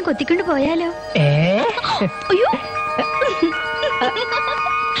അതെങ്ങനെ കൊത്തിക്കൊണ്ട് പോയാലോ? അയ്യോ,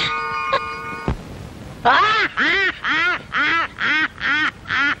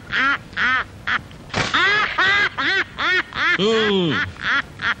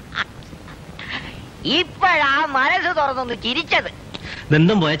 ഇപ്പോഴാ മനസ്സ് തുറന്നൊന്ന് ചിരിച്ചത്.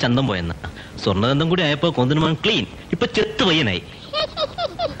 ദന്തം പോയ ചന്തം പോയെന്ന സ്വർണ്ണദന്തം കൂടി ആയപ്പോ കോന്തനുമാൻ ക്ലീൻ. ഇപ്പൊ ചെത്ത് പയ്യനായി.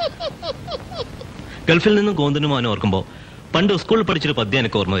 ഗൾഫിൽ നിന്നും കോന്തനുമാൻ ഓർക്കുമ്പോ പണ്ട് സ്കൂളിൽ പഠിച്ചൊരു പദ്യം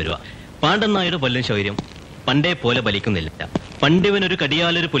എനിക്ക് ഓർമ്മ വരുക. പാണ്ഡൻ നായരുടെ പല്ലും ശൗര്യം പണ്ടേ പോലെ ബലിക്കുന്നില്ല. പണ്ടിവനൊരു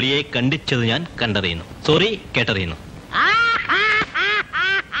കടിയാലൊരു പുലിയെ കണ്ടിച്ചത് ഞാൻ കണ്ടറിയുന്നു. സോറി, കേട്ടറിയുന്നു.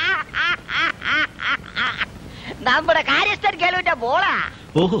 നമ്മുടെ കാര്യസ്ഥൻ കേളുവിന്റെ മോളാ.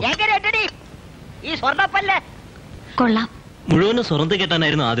 എങ്ങനെയുണ്ടടി ഈ സ്വർണ്ണപ്പല്ല്? കൊള്ളാം. മുഴുവനും സ്വർണ്ണ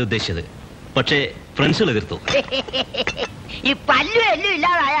കേട്ടാനായിരുന്നു ആദ്യം ഉദ്ദേശിച്ചത്. പക്ഷേ ഫ്രണ്ട്സുകൾ എതിർത്തു. ഈ പല്ലും എല്ലും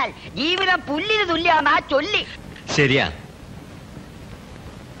ഇല്ലാതായാൽ ജീവിതം പുല്ലിന് തുല്യാന്നാ ചൊല്ലി. ശരിയാ,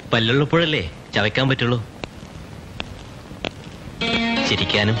 പല്ലുള്ളപ്പോഴല്ലേ ചവയ്ക്കാൻ പറ്റുള്ളൂ.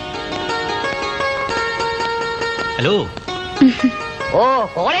 ചിരിക്കാനും. ഹലോ. ഓ,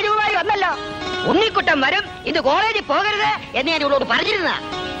 കോളേജുമായി വന്നല്ലോ. ഉണ്ണിക്കുട്ടൻ വരും, ഇത് കോളേജിൽ പോകരുത് എന്ന് ഞാൻ ഇവളോട് പറഞ്ഞിരുന്ന.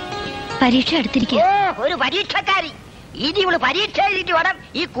 പരീക്ഷ എടുത്തിരിക്കുക. ഓ, ഒരു പരീക്ഷക്കാരി. ഇനി ഇവള് പരീക്ഷ എഴുതിട്ട് വേണം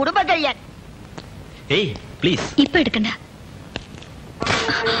ഈ കുടുംബം കഴിയാൻ. പ്ലീസ് ഇപ്പൊ എടുക്കണ്ട.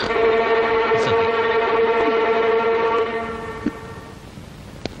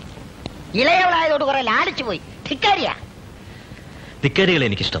 ഇളയവളായതോട് കുറെ ലാടിച്ചു പോയി. ധിക്കാരിയാ. ധിക്കാരികളെ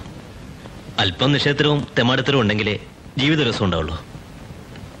എനിക്കിഷ്ടം. അല്പം നിഷേധവും തെമാടത്തരവും ഉണ്ടെങ്കിലേ ജീവിത രസം ഉണ്ടാവുള്ളൂ.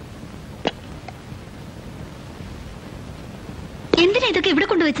 എന്തിനാ ഇതൊക്കെ ഇവിടെ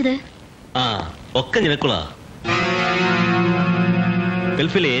കൊണ്ടുവച്ചത്? ഒക്കെ നിനക്കുള്ള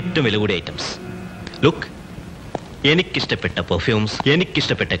ഗൾഫിലെ ഏറ്റവും വില കൂടിയ ഐറ്റംസ്. ലുക്ക്, എനിക്കിഷ്ടപ്പെട്ട പെർഫ്യൂംസ്,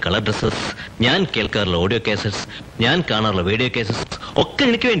 എനിക്കിഷ്ടപ്പെട്ട കളർ ഡ്രസ്സസ്, ഞാൻ കേൾക്കാറുള്ള ഓഡിയോ കേസറ്റ്സ്, ഞാൻ കാണാറുള്ള വീഡിയോ കേസറ്റ്സ് ഒക്കെ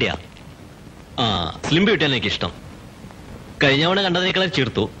എനിക്ക് വേണ്ടിയാ. സ്ലിം ബ്യൂട്ടിയാണ് എനിക്കിഷ്ടം. കഴിഞ്ഞവണ കണ്ടതിനേക്കാൾ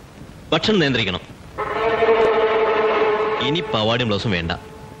ചേർത്തു. ഭക്ഷണം നിയന്ത്രിക്കണം. ഇനി പവാടിയും ബ്ലൗസും വേണ്ട,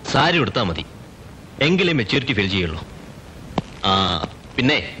 സാരി ഉടുത്താൽ മതി. എങ്കിലേ മെച്യൂരിറ്റി ഫീൽ ചെയ്യുള്ളൂ.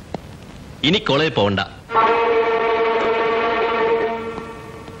 പിന്നെ ഇനി കോളേജിൽ പോവണ്ട.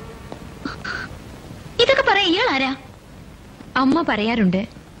 ഇതൊക്കെ പറയാ ഇയാൾ ആരാ? അമ്മ പറയാറുണ്ട്,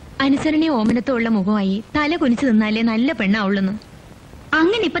 അനുസരണയും ഓമനത്തും ഉള്ള മുഖമായി തല കുനിച്ച് നിന്നാലേ നല്ല പെണ്ണാവുള്ളെന്ന്.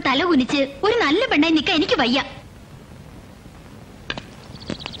 അങ്ങനെ ഇപ്പൊ തല കുനിച്ച് ഒരു നല്ല പെണ്ണായി നിൽക്കാൻ എനിക്ക് വയ്യ.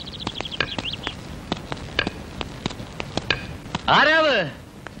 ആരാവ്?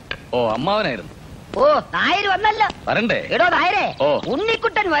 ഓ, അമ്മാവനായിരുന്നു. ഓ, നായര് വന്നല്ലോ. വരണ്ടേ? എടോ നായരെ,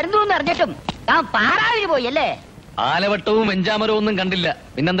 ഉണ്ണിക്കുട്ടൻ വരുന്നു എന്ന് അറിഞ്ഞിട്ടും താൻ പാറാവിന് പോയി അല്ലേ? ആലവട്ടവും വെഞ്ചാമരവും ഒന്നും കണ്ടില്ല.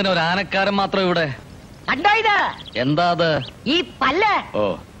 പിന്നെന്തിനാ ഒരു ആനക്കാരൻ മാത്രം ഇവിടെ? കണ്ടോ ഇത്? എന്താ അത്? ഈ പല്ല്. ഓ,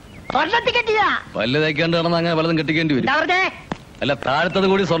 സ്വർണ്ണത്തിൽ കെട്ടിയതാ. പല്ല് തയ്ക്കാണ്ട് കിടന്ന് അങ്ങനെ പലതും കെട്ടിക്കേണ്ടി വരും. അല്ല, താഴത്തത്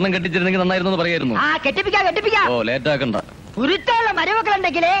കൂടി സ്വർണം കെട്ടിച്ചിരുന്നെങ്കിൽ നന്നായിരുന്നു പറയായിരുന്നു. കെട്ടിപ്പിക്കാം. ഓ, ലേറ്റ് ആക്കണ്ട. ഉരുത്തുള്ള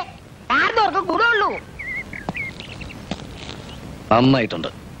മരുമക്കളുണ്ടെങ്കിലേ കാരണവർക്ക് ഗുണമുള്ളൂ. നന്നായിട്ടുണ്ട്.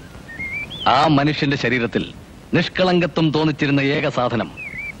 ആ മനുഷ്യന്റെ ശരീരത്തിൽ നിഷ്കളങ്കത്വം തോന്നിച്ചിരുന്ന ഏക സാധനം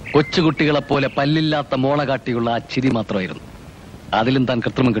കൊച്ചുകുട്ടികളെപ്പോലെ പല്ലില്ലാത്ത മോള കാട്ടിയുള്ള ആ ചിരി മാത്രമായിരുന്നു. അതിലും താൻ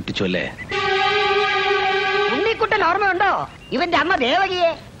കൃത്രിമം കെട്ടിച്ചു അല്ലേ? ഉണ്ണിക്കുട്ടൻ ഓർമ്മയുണ്ടോ ഇവന്റെ അമ്മ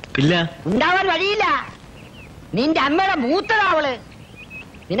ദേവകിയെ? ഇല്ല. ഉണ്ടാവാൻ വഴിയില്ല. നിന്റെ അമ്മയുടെ മൂത്തതാവള്.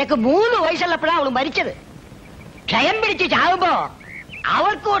 നിനക്ക് 3 വയസ്സുള്ളപ്പോഴാ അവള് മരിച്ചത്. ക്ഷയം പിടിച്ച് ചാവുമ്പോ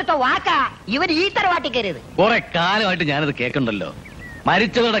അവൾക്ക് കൊടുത്ത വാക്കാ ഇവൻ ഈ തറവാട്ടിക്കരുത്. കുറെ കാലമായിട്ട് ഞാനത് കേൾക്കണ്ടല്ലോ.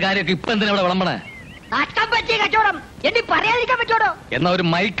 മരിച്ചവരുടെ കാര്യമൊക്കെ ഇപ്പൊ എന്തിനാ ഇവിടെ വിളമ്പണേ? നഷ്ടം പറ്റിയ കച്ചവടം എന്നെ പറയാതിരിക്കാൻ പറ്റോടോ? എന്നാ ഒരു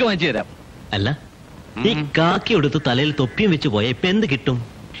മൈക്ക് വാങ്ങിച്ചു തരാം. അല്ല, ഈ കാക്കി എടുത്ത് തലയിൽ തൊപ്പിയും വെച്ച് പോയ ഇപ്പൊ എന്ത് കിട്ടും?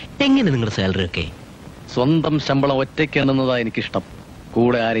 എങ്ങനെ നിങ്ങളുടെ സാലറി ഒക്കെ? സ്വന്തം ശമ്പളം ഒറ്റയ്ക്ക് എണ്ണുന്നതാ എനിക്കിഷ്ടം.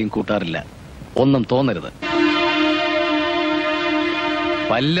 കൂടെ ആരെയും കൂട്ടാറില്ല. ഒന്നും തോന്നരുത്.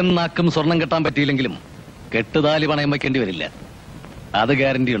 പല്ലും നാക്കും സ്വർണം കെട്ടാൻ പറ്റിയില്ലെങ്കിലും കെട്ടുതാലി പണയം വയ്ക്കേണ്ടി വരില്ല. അത്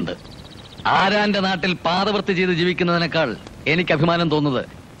ഗ്യാരണ്ടി ഉണ്ട്. ആരാന്റെ നാട്ടിൽ പാദവൃത്തി ചെയ്ത് ജീവിക്കുന്നതിനേക്കാൾ എനിക്ക് അഭിമാനം തോന്നുന്നത്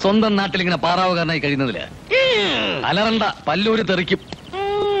സ്വന്തം നാട്ടിൽ ഇങ്ങനെ പാറാവുകാരനായി കഴിയുന്നതില്ല. അലറണ്ട, പല്ലൂര് തെറിക്കും.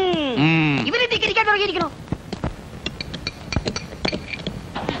 ഇവരെ ധിക്കരിക്കാൻ തുടങ്ങിയിരിക്കണോ?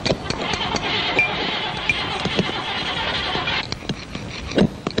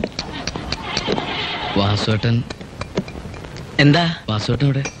 വാസുവേട്ടൻ എന്താ? വാസുവേട്ടൻ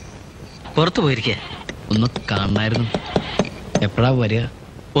ഇവിടെ പുറത്തു പോയിരിക്കുക. ഒന്ന് കാണണമായിരുന്നു. എപ്പോഴാ വരിക?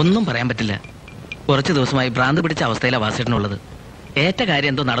 ഒന്നും പറയാൻ പറ്റില്ല. കുറച്ചു ദിവസമായി ഭ്രാന്ത് പിടിച്ച അവസ്ഥയിലാണ് വാസേട്ടനുള്ളത്. ഏറ്റ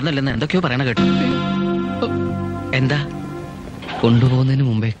കാര്യം എന്തോ നടന്നില്ലെന്ന് എന്തൊക്കെയോ പറയണ കേട്ടു. എന്താ? കൊണ്ടുപോകുന്നതിന്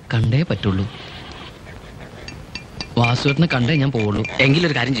മുമ്പേ കണ്ടേ പറ്റുള്ളൂ. വാസുവേട്ടനെ കണ്ടേ ഞാൻ പോവുള്ളൂ.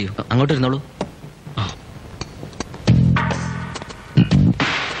 എങ്കിലൊരു കാര്യം ചെയ്യൂ, അങ്ങോട്ട് ഇരുന്നോളൂ.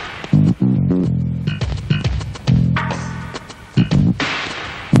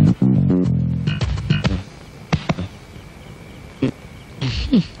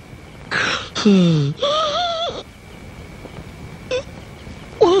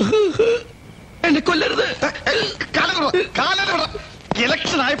 എന്നെ കൊല്ലരുത്.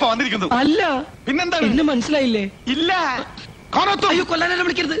 ഇലക്ഷൻ ആയപ്പോ വന്നിരിക്കുന്നു. അല്ല പിന്നെന്താ? എന്നെ മനസ്സിലായില്ലേ? ഇല്ല. അയ്യോ, കൊല്ലാനെ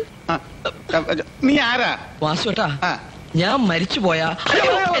വിളിക്കരുത്. നീ ആരാ? വാസുവേട്ടാ, ഞാൻ മരിച്ചുപോയ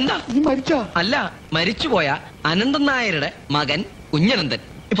എന്താ മരിച്ചോ? അല്ല, മരിച്ചുപോയ അനന്തൻ നായരുടെ മകൻ കുഞ്ഞനന്ദൻ.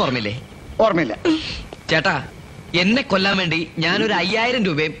 ഇപ്പൊ ഓർമ്മയില്ലേ? ഓർമ്മയില്ല. ചേട്ടാ, എന്നെ കൊല്ലാൻ വേണ്ടി ഞാനൊരു 5000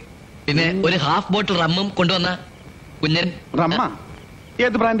 രൂപയും പിന്നെ ഒരു ഹാഫ് ബോട്ടിൽ റമ്മും കൊണ്ടുവന്ന കുഞ്ഞൻ. റമ്മ?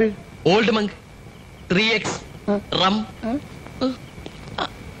 ഏത് brand? Old Munk 3X rum.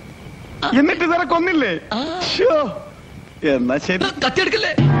 എന്നിട്ട് ഇതുവരെ കൊന്നില്ലേ? എന്നാ ശരി.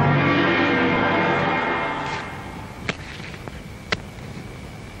 കത്തിയെടുക്കല്ലേ?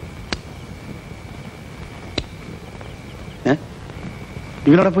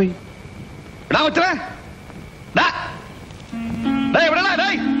 ഇവനോടെ പോയി?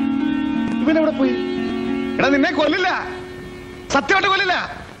 ഇവനെവിടെ പോയി? എടാ, നിന്നെ കൊല്ലില്ല, സത്യമായിട്ട് കൊല്ലില്ല.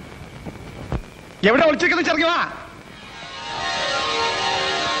 എവിടെ ഒളിച്ചിരിക്കുന്ന ചെറുക്കി വാ.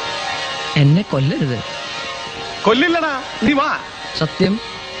 എന്നെ കൊല്ലരുത്. കൊല്ലില്ലടാ, നീ വാ. സത്യം?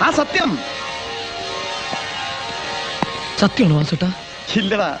 ആ സത്യം. സത്യമാണോ വാസുട്ടാ?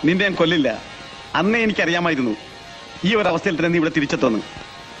 ഇല്ലടാ, നിന്റെ ഞാൻ കൊല്ലില്ല. അന്നേ എനിക്കറിയാമായിരുന്നു ഈ ഒരു അവസ്ഥയിൽ തന്നെ നീ ഇവിടെ തിരിച്ചെത്തുന്നു.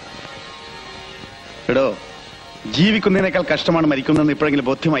 എടോ, ജീവിക്കുന്നതിനേക്കാൾ കഷ്ടമാണ് മരിക്കുന്നതെന്ന് ഇപ്പോഴെങ്കിലും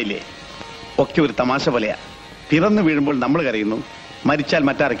ബോധ്യമായില്ലേ? ഒക്കെ ഒരു തമാശ പോലെയാ. പിറന്നു വീഴുമ്പോൾ നമ്മൾ കരയുന്നു, മരിച്ചാൽ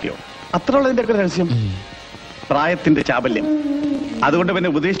മറ്റാരൊക്കെയോ. അത്രയുള്ളതിന്റെ ഒക്കെ രഹസ്യം. പ്രായത്തിന്റെ ചാബല്യം. അതുകൊണ്ട് പിന്നെ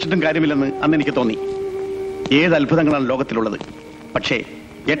ഉപദേശിച്ചിട്ടും കാര്യമില്ലെന്ന് അന്ന് എനിക്ക് തോന്നി. ഏത് അത്ഭുതങ്ങളാണ് ലോകത്തിലുള്ളത്. പക്ഷേ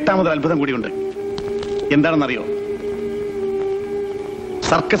 8ാമതൊരു അത്ഭുതം കൂടിയുണ്ട്. എന്താണെന്നറിയോ?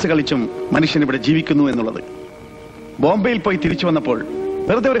 സർക്കസ് കളിച്ചും മനുഷ്യൻ ഇവിടെ ജീവിക്കുന്നു എന്നുള്ളത്. ബോംബെയിൽ പോയി തിരിച്ചു വന്നപ്പോൾ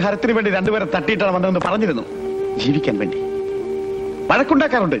വെറുതെ ഒരു ഹരത്തിന് വേണ്ടി രണ്ടുപേരെ തട്ടിയിട്ടാണ് വന്നതെന്ന് പറഞ്ഞിരുന്നു. ജീവിക്കാൻ വേണ്ടി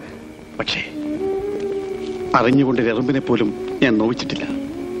വഴക്കുണ്ടാക്കാറുണ്ട്. പക്ഷേ അറിഞ്ഞുകൊണ്ട് എറുമ്പിനെ പോലും ഞാൻ നോവിച്ചിട്ടില്ല.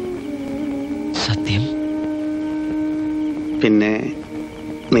 സത്യം? പിന്നെ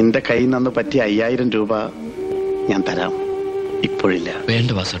നിന്റെ കയ്യിൽ നിന്ന് പറ്റിയ 5000 രൂപ ഞാൻ തരാം. ഇപ്പോഴില്ല.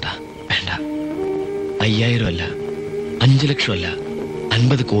 വേണ്ട വാസുട്ടാ, വേണ്ട. 5000 അല്ല, 5 ലക്ഷം അല്ല,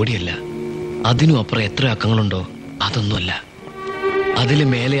 50 കോടിയല്ല, അതിനും അപ്പുറം എത്ര അക്കങ്ങളുണ്ടോ അതൊന്നുമല്ല. അതില്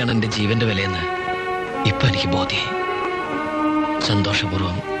മേലെയാണ് എന്റെ ജീവന്റെ വിലയെന്ന് ഇപ്പൊ എനിക്ക് ബോധ്യായി.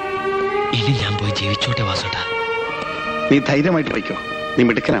 സന്തോഷപൂർവ്വം ഇനി ഞാൻ പോയി ജീവിച്ചോട്ടെ വാസുട്ടാ. നീ ധൈര്യമായിട്ട് വയ്ക്കോ. നീ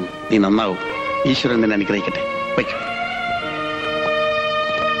മിടുക്കനാണ്, നീ നന്നാവും. ഈശ്വരൻ നിന്നെ അനുഗ്രഹിക്കട്ടെ. വയ്ക്കോ.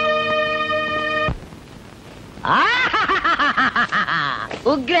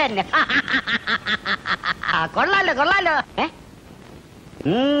 ഉഗ്രൻ. കൊള്ളാലോ കൊള്ളാലോ.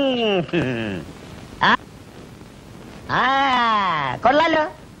 കൊള്ളാലോ.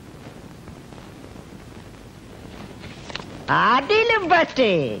 അതിലും ബെസ്റ്റ്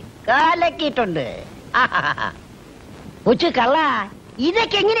കാലക്കിട്ടുണ്ട്. ഉച്ച കള്ള,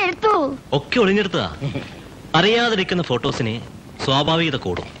 ഇതൊക്കെ എങ്ങനെ എടുത്തു? ഒക്കെ ഒളിഞ്ഞെടുത്തതാ. അറിയാതിരിക്കുന്ന ഫോട്ടോസിന് സ്വാഭാവികത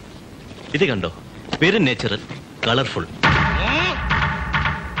കൂടും. ഇത് കണ്ടോ, very natural, colourful.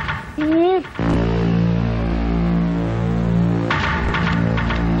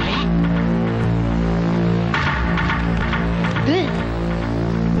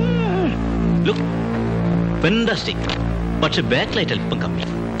 Look fantastic. പക്ഷെ ബാക്ക് ലൈറ്റ് അല്പം കമ്മി,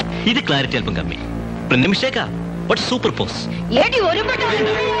 ഇത് ക്ലാരിറ്റി അല്പം കമ്മി. നിമിഷേക്കാ ബട്ട് സൂപ്പർ പോസ്.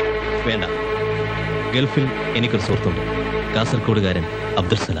 വേണ്ട. ഗൾഫിൽ എനിക്കൊരു സുഹൃത്തുണ്ട്, കാസർഗോഡുകാരൻ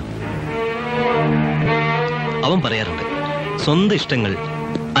അബ്ദുൽ സലാം. അവൻ പറയാറുണ്ട്, സ്വന്തം ഇഷ്ടങ്ങൾ,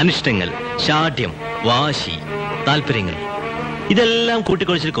 അനിഷ്ടങ്ങൾ, ശാഠ്യം, വാശി, താല്പര്യങ്ങൾ ഇതെല്ലാം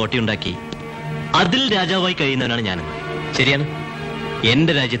കൂട്ടിക്കൊഴിച്ചൊരു കോട്ടയുണ്ടാക്കി അതിൽ രാജാവായി കഴിയുന്നവനാണ് ഞാനെന്ന്. ശരിയാണ്.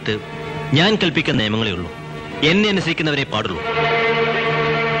 എന്റെ രാജ്യത്ത് ഞാൻ കൽപ്പിക്കുന്ന നിയമങ്ങളേ ഉള്ളൂ. എന്നെ അനുസരിക്കുന്നവരെ പാടുള്ളൂ.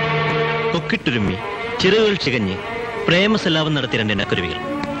 കൊക്കിട്ടുരുമ്മി ചിറകുകൾ ചികഞ്ഞ് പ്രേമസല്ലാപം നടത്തിയ 2 ഇണക്കുരുവികൾ.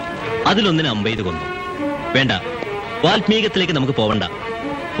 അതിലൊന്നിനെ അമ്പെയ്ത് കൊന്നു. വേണ്ട, വാൽമീകത്തിലേക്ക് നമുക്ക് പോവണ്ട.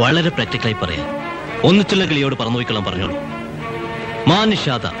 വളരെ പ്രാക്ടിക്കലായി പറയാം. ഒന്നിച്ചുള്ള കിളിയോട് പറന്നു പോയിക്കൊള്ളാൻ പറഞ്ഞോളൂ.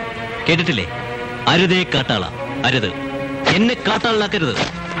 മാനുഷാത കേട്ടിട്ടില്ലേ? അരുതേ കാട്ടാള, അരുത്. എന്നെ കാട്ടാളാക്കരുത്.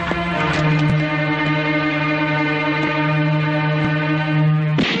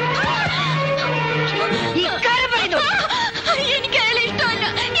 എനിക്ക് അയാളെ ഇഷ്ടമല്ല.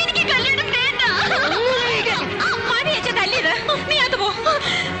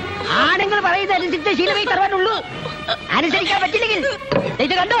 ആണുങ്ങൾ പറയുന്നത് അനുസരിച്ച് ശീലമായി തറവാനുള്ളൂ. അനുസരിക്കാൻ പറ്റില്ലെങ്കിൽ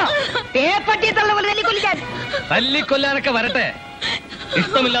ഇത് കണ്ടോ, പേപ്പട്ടിയെ തള്ളവർ തല്ലിക്കൊല്ലിക്കാൻ. തല്ലിക്കൊല്ലാനൊക്കെ വരട്ടെ.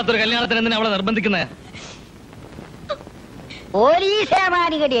 ഇഷ്ടമില്ലാത്തൊരു കല്യാണത്തിന് എന്തിനാ അവളെ നിർബന്ധിക്കുന്നത്? പോലീസ്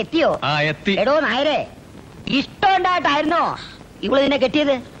ഏമാനികടി എത്തിയോ? എത്തി. എടോ നായരെ, ഇഷ്ടമുണ്ടായിട്ടായിരുന്നോ ഇവള് നിന്നെ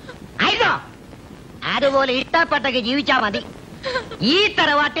കെട്ടിയത്? ആയിരുന്നോ? അതുപോലെ ഇഷ്ടപ്പെട്ടൊക്കെ ജീവിച്ചാ മതി. ഈ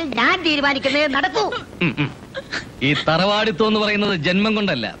തറവാട്ടിൽ ഞാൻ തീരുമാനിക്കുന്നത് നടക്കൂ. ഈ തറവാടിത്തം എന്ന് പറയുന്നത് ജന്മം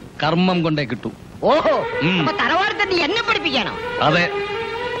കൊണ്ടല്ല, കർമ്മം കൊണ്ടേ കിട്ടൂ. ഓഹോ, അപ്പൊ തറവാടിത്തന്നെ എന്നെ പഠിപ്പിക്കാനോ? അതെ,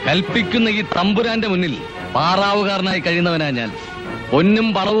 കൽപ്പിക്കുന്ന ഈ തമ്പുരാന്റെ മുന്നിൽ പാറാവുകാരനായി കഴിയുന്നവനാ ഞാൻ. പൊന്നും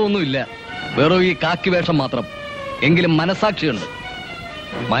പണവും ഒന്നുമില്ല, വെറും ഈ കാക്കി വേഷം മാത്രം. എങ്കിലും മനസാക്ഷിയുണ്ട്.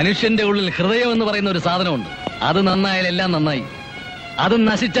 മനുഷ്യന്റെ ഉള്ളിൽ ഹൃദയം എന്ന് പറയുന്ന ഒരു സാധനമുണ്ട്. അത് നന്നായാൽ എല്ലാം നന്നായി, അത്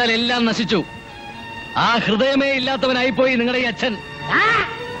നശിച്ചാൽ എല്ലാം നശിച്ചു. ആ ഹൃദയമേ ഇല്ലാത്തവനായിപ്പോയി നിങ്ങളുടെ ഈ അച്ഛൻ.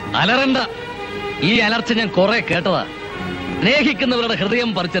 അലറണ്ട, ഈ അലർച്ച ഞാൻ കുറെ കേട്ടതാ. സ്നേഹിക്കുന്നവരുടെ ഹൃദയം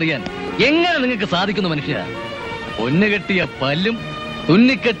പറിച്ചറിയാൻ എങ്ങനെ നിങ്ങൾക്ക് സാധിക്കുന്നു മനുഷ്യ? പൊന്നുകെട്ടിയ പല്ലും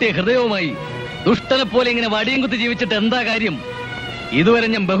തുന്നിക്കെട്ടിയ ഹൃദയവുമായി ദുഷ്ടനെ പോലെ ഇങ്ങനെ വടിയും കുത്തി ജീവിച്ചിട്ട് എന്താ കാര്യം? ഇതുവരെ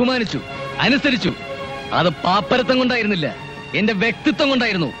ഞാൻ ബഹുമാനിച്ചു, അനുസരിച്ചു. അത് പാപ്പരത്തം കൊണ്ടായിരുന്നില്ല, എന്റെ വ്യക്തിത്വം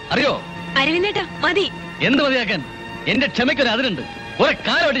കൊണ്ടായിരുന്നു. അറിയോ? അരവിന്ദേട്ടാ മതി. എന്ത് മതിയാക്കാൻ? എന്റെ ക്ഷമയ്ക്കൊരു അതിരുണ്ട്. കുറെ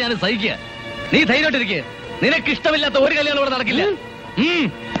കാലമായിട്ട് ഞാൻ സഹിക്കുക. നീ ധൈര്യമായിട്ടിരിക്കുക. നിനക്ക് ഇഷ്ടമില്ലാത്ത ഒരു കല്യാണം ഇവിടെ നടക്കില്ല.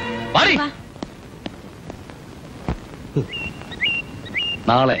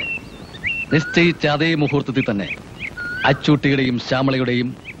 നാളെ നിശ്ചയിച്ച അതേ മുഹൂർത്തത്തിൽ തന്നെ അച്ചൂട്ടിയുടെയും ശ്യാമളയുടെയും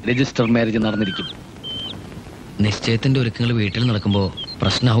രജിസ്റ്റർ മാരേജ് നടന്നിരിക്കും. നിശ്ചയത്തിന്റെ ഒരുക്കങ്ങൾ വീട്ടിൽ നടക്കുമ്പോ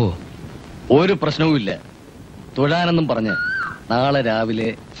പ്രശ്നമാവോ? ഒരു പ്രശ്നവുമില്ല. തൊഴാനെന്നും പറഞ്ഞ് നാളെ രാവിലെ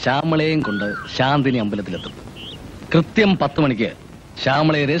ശ്യാമളയും കൊണ്ട് ശാന്തിനി അമ്പലത്തിലെത്തും. കൃത്യം 10 മണിക്ക്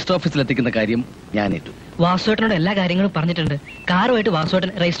ശ്യാമളയെ രജിസ്റ്റർ ഓഫീസിൽ എത്തിക്കുന്ന കാര്യം ഞാൻ ഏറ്റു. വാസുവേട്ടനോട് എല്ലാ കാര്യങ്ങളും പറഞ്ഞിട്ടുണ്ട്. കാറുമായിട്ട്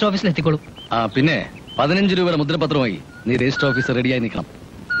വാസുവേട്ടൻ രജിസ്റ്റർ ഓഫീസിൽ എത്തിക്കോളും. പിന്നെ 15 രൂപയുടെ മുദ്രപത്രമായി നീ രജിസ്റ്റർ ഓഫീസർ റെഡിയായി നിൽക്കണം.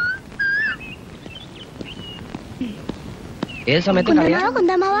 ഏത് സമയത്ത്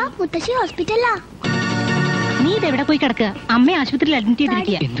മുത്തശ്ശി ഹോസ്പിറ്റലാ. നീ ഇതെവിടെ പോയി കിടക്കുക? അമ്മയെ ആശുപത്രിയിൽ അഡ്മിറ്റ്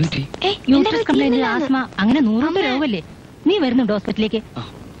ചെയ്തിരിക്കുക. യൂട്രസ് കംപ്ലൈന്റ്, ആസ്മ, അങ്ങനെ 100 രോഗമല്ലേ. നീ വരുന്നുണ്ടോ ഹോസ്പിറ്റലിലേക്ക്?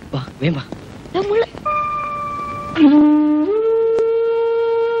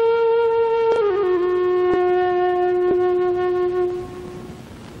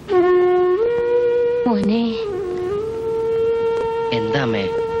 മോനെ, എന്താ അമ്മേ?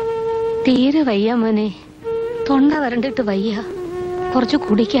 തീരെ വയ്യ മോനെ, തൊണ്ട വരണ്ടിട്ട് വയ്യ. കുറച്ച്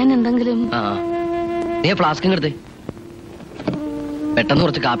കുടിക്കാൻ എന്തെങ്കിലും? നീ ഫ്ലാസ്കും എടുത്തേ, പെട്ടെന്ന്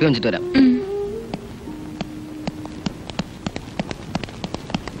കുറച്ച് കാപ്പി വെച്ചിട്ട് വരാം.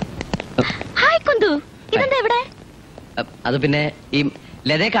 അത് പിന്നെ ഈ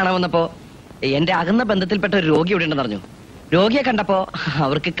ലതയെ കാണാൻ വന്നപ്പോ എന്റെ അകന്ന ബന്ധത്തിൽപ്പെട്ട ഒരു രോഗി ഇവിടെ ഉണ്ടെന്ന് പറഞ്ഞു. രോഗിയെ കണ്ടപ്പോ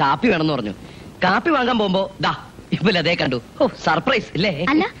അവർക്ക് കാപ്പി വേണമെന്ന് പറഞ്ഞു. കാപ്പി വാങ്ങാൻ പോകുമ്പോ ദാ ഇപ്പൊ ലതയെ കണ്ടു. സർപ്രൈസ് ഇല്ലേ?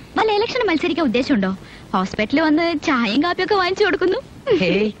 അല്ല, വല്ല ഇലക്ഷന് മത്സരിക്കാൻ ഉദ്ദേശമുണ്ടോ? ഹോസ്പിറ്റലിൽ വന്ന് ചായയും കാപ്പിയൊക്കെ വാങ്ങിച്ചു കൊടുക്കുന്നു.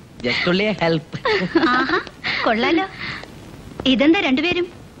 കൊള്ളാലോ. ഇതെന്താ രണ്ടുപേരും?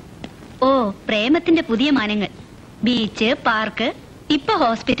 ഓ, പ്രേമത്തിന്റെ പുതിയ മാനങ്ങൾ. ബീച്ച്, പാർക്ക്, ഇപ്പൊ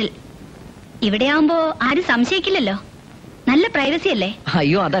ഹോസ്പിറ്റൽ. ഇവിടെ ആവുമ്പോ ആരും സംശയിക്കില്ലല്ലോ. നല്ല പ്രൈവസി അല്ലേ?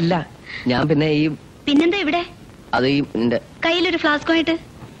 അയ്യോ അതല്ല, ഞാൻ പിന്നെ ഈ പിന്നെന്താ ഇവിടെ? അത് ഈ കയ്യിലൊരു ഫ്ലാസ്കുമായിട്ട്.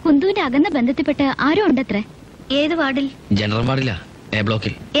 കുന്തുവിന്റെ അകന്ന ബന്ധത്തിൽപ്പെട്ട് ആരും ഉണ്ടത്രേ. ഏത് വാർഡിൽ? ജനറൽ വാർഡിലാ, എ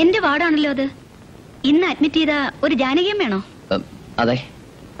ബ്ലോക്കിൽ. എന്റെ വാർഡാണല്ലോ അത്. ഇന്ന് അഡ്മിറ്റ് ചെയ്ത ഒരു ജാനകിയം വേണോ? അതെ.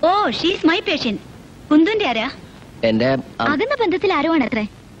 ഓ, ഷീസ് മൈ പേഷ്യന്റ്. കുന്തുവിന്റെ ആരാ? എന്റെ അകന്ന ബന്ധത്തിൽ ആരോ ആണത്രേ.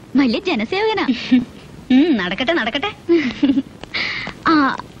 വലിയ ജനസേവകനാ. നടക്കട്ടെ നടക്കട്ടെ.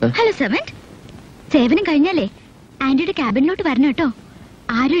 ഹലോ സെവന്റ്, സേവനം കഴിഞ്ഞാലേ ആന്റിയുടെ ക്യാബിനിലോട്ട് വരണം കേട്ടോ.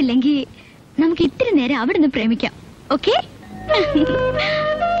 ആരും ഇല്ലെങ്കിൽ നമുക്ക് ഇത്തിരി നേരം അവിടെ നിന്ന് പ്രേമിക്കാം. ഓക്കെ?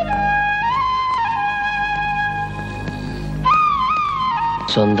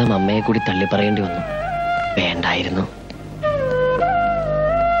 സ്വന്തം അമ്മയെ കൂടി തള്ളി പറയേണ്ടി വന്നു. വേണ്ടായിരുന്നു.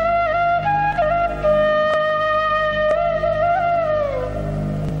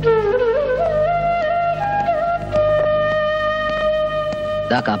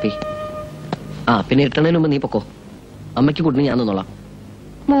 കാപ്പി. പിന്നെ ഇട്ടണതിന് മുമ്പ് നീ പൊക്കോ. അമ്മയ്ക്ക് കൂട്ടിന് ഞാൻ നിന്നോളാം.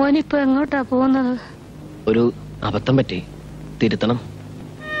 മോനിപ്പോ എങ്ങോട്ടാ പോകുന്നത്? ഒരു അബദ്ധം പറ്റി, തിരുത്തണം.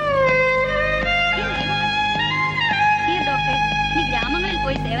 ഗ്രാമങ്ങളിൽ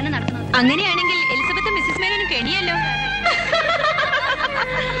പോയി സേവനം നടത്തുന്നത്. അങ്ങനെയാണെങ്കിൽ എലിസബത്തും മിസ്സിസ് മേനോനും കെണിയല്ലോ.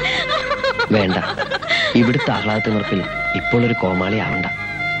 വേണ്ട, ഇവിടുത്തെ ആഹ്ലാദത്തിനർപ്പിൽ ഇപ്പോൾ ഒരു കോമാളി ആവണ്ട.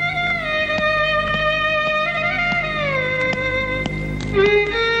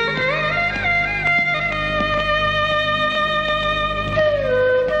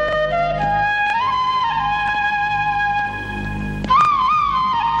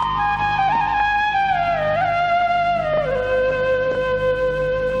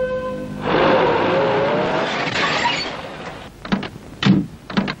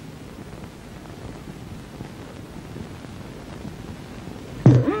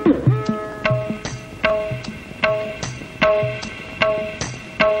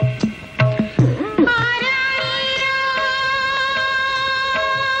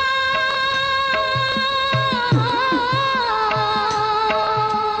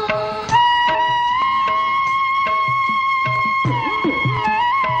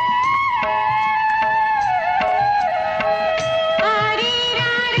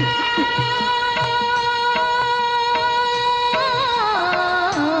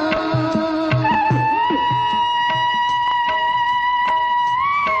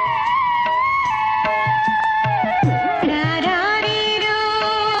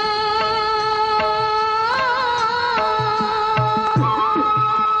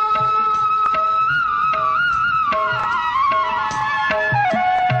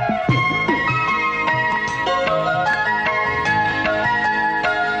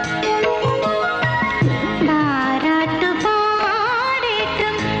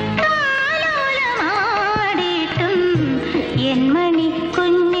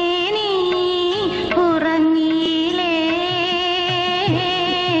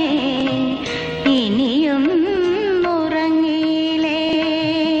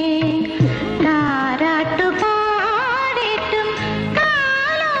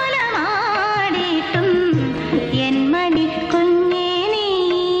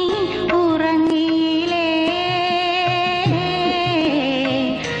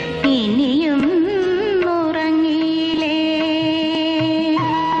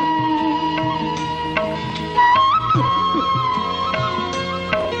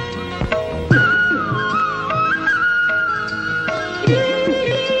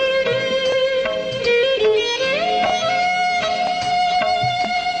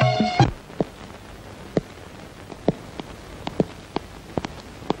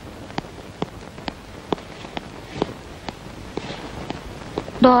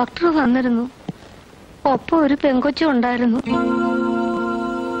 ഡോക്ടർ വന്നിരുന്നു. ഒപ്പം ഒരു പെങ്കൊച്ചും ഉണ്ടായിരുന്നു.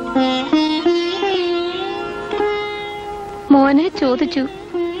 മോനെ ചോദിച്ചു.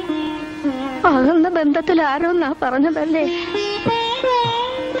 അകന്ന ബന്ധത്തിൽ ആരോന്നാ പറഞ്ഞതല്ലേ?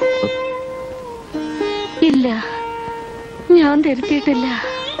 ഇല്ല, ഞാൻ തിരുത്തിയിട്ടില്ല.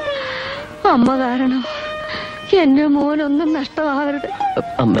 അമ്മ കാരണം എന്റെ മോനൊന്നും നഷ്ടമാകരുത്.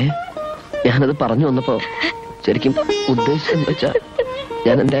 അമ്മേ, ഞാനത് പറഞ്ഞു വന്നപ്പോ ശരിക്കും ഉദ്ദേശിച്ചെന്ന് വെച്ചാ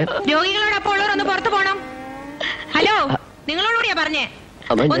ഞാൻ എന്റെ രോഗികളോടൊപ്പം ഉള്ളവരൊന്ന് പുറത്തു പോണം. ഹലോ, നിങ്ങളോടുകൂടിയാ പറഞ്ഞേ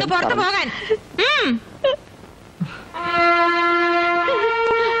ഒന്ന് പുറത്തു പോകാൻ.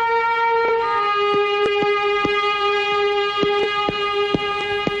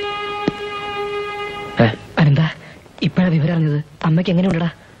 അനന്താ, ഇപ്പഴാ വിവരം അറിഞ്ഞത്. അമ്മയ്ക്ക് എങ്ങനെയുണ്ടടാ?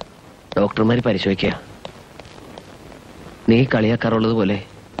 ഡോക്ടർമാര് പരിശോധിക്കുക. നീ കളിയാക്കാറുള്ളത് പോലെ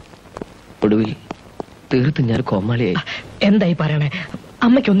ഒടുവിൽ തീർത്ത് ഞാൻ കോമാളിയായി. എന്തായി പറയണേ?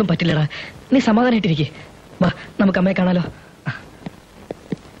 അമ്മയ്ക്കൊന്നും പറ്റില്ലടാ, നീ സമാധാനായിട്ടിരിക്കെ. വാ, നമുക്ക് അമ്മയെ കാണാലോ.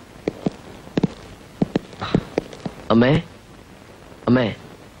 അമ്മേ, അമ്മേ,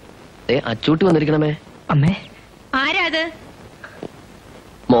 അച്ചൂട്ടി വന്നിരിക്കണമേ. അമ്മേ, ആരാ അത്?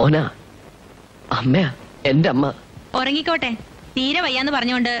 മോനാ. അമ്മയാ, എന്റെ അമ്മ. ഉറങ്ങിക്കോട്ടെ, തീരെ വയ്യാന്ന്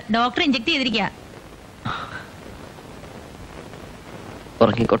പറഞ്ഞുകൊണ്ട് ഡോക്ടർ ഇഞ്ചക്ട് ചെയ്തിരിക്കുക.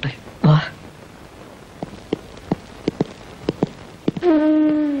 ഉറങ്ങിക്കോട്ടെ. വാ.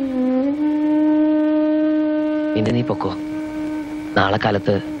 ഇനി നീ പൊക്കോ. നാളെ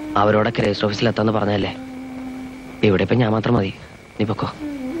കാലത്ത് അവരോടൊക്കെ രജിസ്റ്റർ ഓഫീസിൽ എത്താന്ന് പറഞ്ഞല്ലേ. ഇവിടെ ഇപ്പൊ ഞാൻ മാത്രം മതി. നീ പൊക്കോ.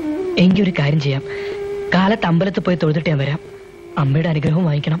 എങ്കിൽ ഒരു കാര്യം ചെയ്യാം, കാലത്ത് അമ്പലത്തിൽ പോയി തൊഴുതിട്ട് ഞാൻ വരാം. അമ്മയുടെ അനുഗ്രഹവും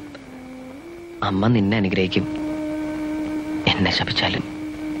വാങ്ങിക്കണം. അമ്മ നിന്നെ അനുഗ്രഹിക്കും, എന്നെ ശപിച്ചാലും.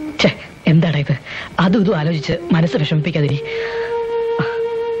 എന്താടാ ഇത്? അതും ഇതും ആലോചിച്ച് മനസ്സ് വിഷമിപ്പിക്കാതിരി.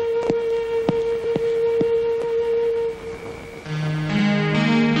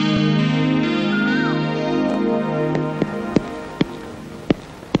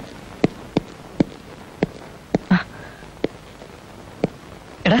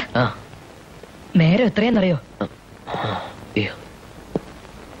 എടാ, നേരം എത്രയെന്നറിയോ?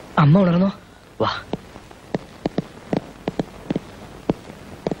 അമ്മ ഉണർന്നോ? വാ.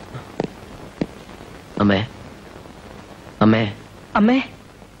 അമ്മേ, അമ്മേ, അമ്മേ,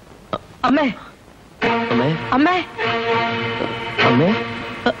 അമ്മേ, അമ്മേ, അമ്മേ, അമ്മേ,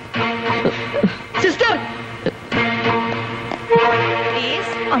 സിസ്റ്റർ.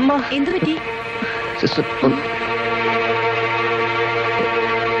 അമ്മ, എന്തു പറ്റി? Sister,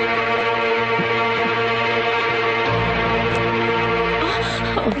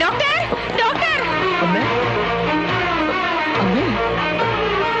 doctor, doctor. അമ്മേ, അമ്മേ,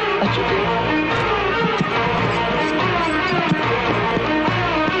 അച്ചൂട്ടി.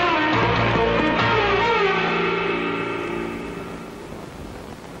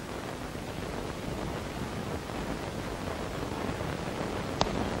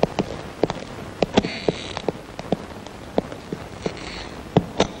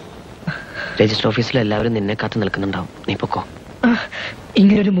 രജിസ്റ്റർ ഓഫീസിൽ എല്ലാവരും നിന്നെ കാത്തു നിൽക്കുന്നുണ്ടാവും. നീ പൊക്കോ.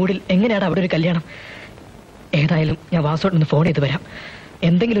 ഇങ്ങനൊരു മൂഡിൽ എങ്ങനെയാണ് അവിടെ ഒരു കല്യാണം? ഏതായാലും ഞാൻ വാസോട്ടൊന്ന് ഫോൺ ചെയ്ത് വരാം.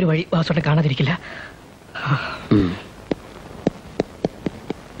 എന്തെങ്കിലും ഒരു വഴി വാസോട്ടെ കാണാതിരിക്കില്ല.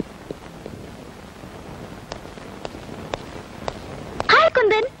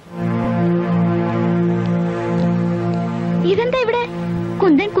 ഇതെന്താ ഇവിടെ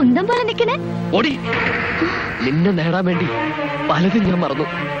കുന്തൻ കുന്തം പോലെ നിൽക്കണേ? ഓടി. നിന്നെ നേടാൻ വേണ്ടി പലതും ഞാൻ മറന്നു.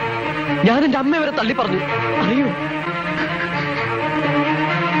 ഞാൻ എന്റെ അമ്മയെ വരെ തള്ളി പറഞ്ഞു. അറിയോ,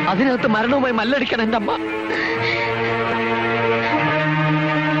 അതിനകത്ത് മരണവുമായി മല്ലടിക്കണം എന്റെ അമ്മ.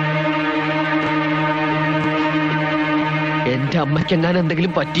 എന്റെ അമ്മയ്ക്ക് എങ്ങാനും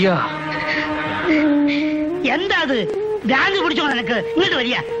എന്തെങ്കിലും പറ്റിയാ? എന്താ അത്? ഭ്രാന്ത് പിടിച്ചോ നിനക്ക്? ഇങ്ങോട്ട്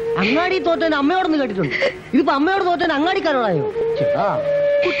വരിക. അങ്ങാടി തോറ്റൻ അമ്മയോടൊന്ന് കേട്ടിട്ടുണ്ട്. ഇതിപ്പോ അമ്മയോട് തോറ്റൻ അങ്ങാടിക്കാരോടായോ? ചേട്ടാ,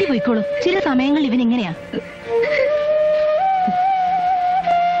 കുട്ടി പോയിക്കോളും. ചില സമയങ്ങളിൽ ഇവൻ ഇങ്ങനെയാ.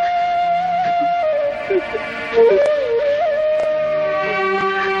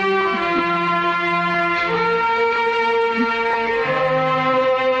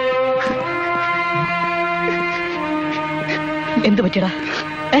 എന്ത് പറ്റിയടാ?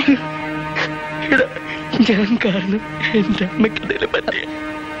 ഞാൻ കാരണം എന്റെ അമ്മയ്ക്ക് പറ്റിയ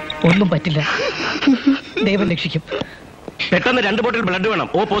ഒന്നും പറ്റില്ല. ദൈവം രക്ഷിക്കും. പെട്ടെന്ന് 2 ബോട്ടിൽ ബ്ലഡ് വേണം.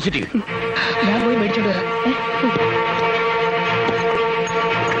 O positive. ഞാൻ പോയി മേടിച്ചോണ്ട് വരാം.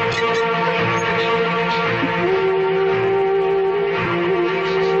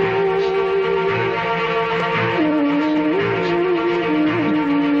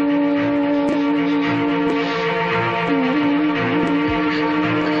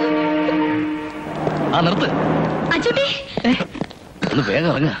 നിർത്ത്. അച്ചൂട്ടി, ഒന്ന് വേഗം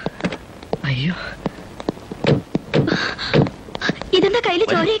ഇറങ്ങ. അയ്യോ, ഇതെന്താ കയ്യില്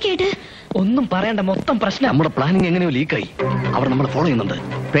ചോരയൊക്കെ ആയിട്ട്? ഒന്നും പറയണ്ട, മൊത്തം പ്രശ്നം. നമ്മുടെ പ്ലാനിങ് എങ്ങനെയോ ലീക്കായി. അവർ നമ്മളെ ഫോളോ ചെയ്യുന്നുണ്ട്.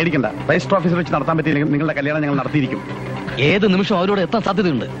 പേടിക്കണ്ട, രജിസ്റ്റർ ഓഫീസിൽ വെച്ച് നടത്താൻ പറ്റിയില്ലെങ്കിൽ നിങ്ങളുടെ കല്യാണം ഞങ്ങൾ നടത്തിയിരിക്കും. ഏത് നിമിഷം അവരോട് എത്താൻ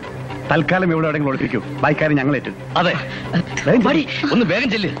സാധ്യതയുണ്ട്. തൽക്കാലം ഇവിടെ എവിടെയെങ്കിലും ഒളിപ്പിക്കൂ. ബാക്കിക്കാര്യം ഞങ്ങൾ ഏറ്റു. അതെ, ഒന്ന് വേഗം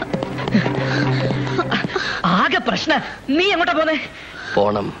ചെല്ല്. ആകെ പ്രശ്ന. നീ എങ്ങോട്ടാ പോന്നെ?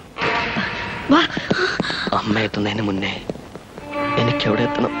 പോണം. അമ്മ എത്തുന്നതിന് മുന്നേ എനിക്ക് അവിടെ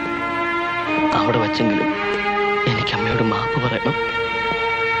എത്തണം. അവിടെ വച്ചെങ്കിലും എനിക്ക് അമ്മയോട് മാപ്പ് പറയണം.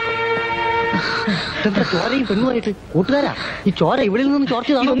 ചോരയും പെണ്ണുമായിട്ട് കൂട്ടുകാരാ, ഈ ചോര ഇവിടെ നിന്ന്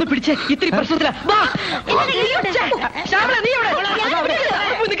ചോർച്ചതാണ്. ഒന്ന് പിടിച്ചേ, ഇത്തിരി പ്രശ്നത്തിലാ.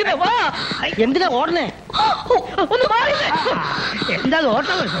 എന്തിനാ ഓടണേ? എന്താ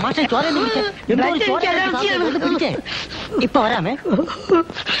ഓട്ടം? മാഷെ ചോര പിടിച്ചേ. ഇപ്പൊ വരാമേ.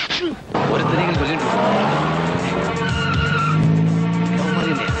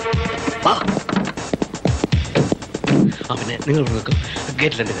 പിന്നെ നിങ്ങൾ നോക്കും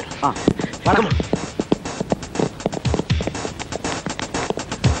ഗേറ്റിൽ രണ്ട് പേരും.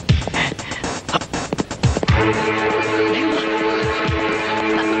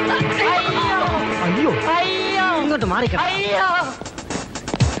 അയ്യോ അയ്യോ, ഇങ്ങോട്ട് മാറിക്കാം. അയ്യോ,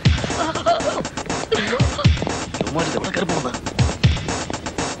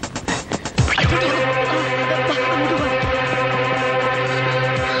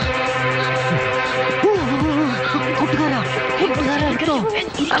 കൂട്ടുകാരാ, കൂട്ടുകാരാ കേട്ടോ.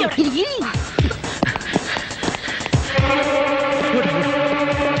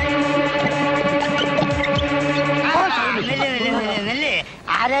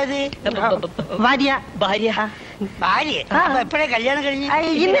 ആരാത്? ഭാര്യ. ഭാര്യ ഭാര്യ എപ്പോഴേ കല്യാണം കഴിഞ്ഞ്?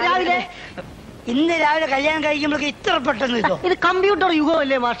 ഇന്ന് രാവിലെ. ഇന്ന് രാവിലെ കല്യാണം കഴിക്കുമ്പോഴേക്ക് ഇത്ര പെട്ടെന്ന് ഇതോ? ഇത് കമ്പ്യൂട്ടർ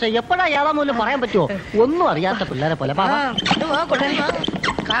യുഗമല്ലേ മാഷെ, എപ്പോഴാ ഏതാ മൂലം പറയാൻ പറ്റുമോ? ഒന്നും അറിയാത്ത പിള്ളേരെ പോലെ.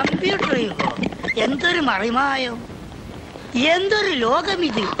 Computer Hugo? എന്തൊരു മറിമായോ, എന്തൊരു ലോകം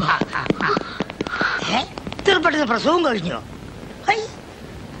ഇത്. ഇത്ര പെട്ടെന്ന് പ്രസവം കഴിഞ്ഞോ?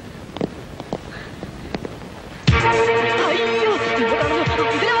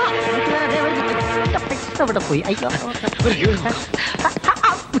 അവിടെ പോയി.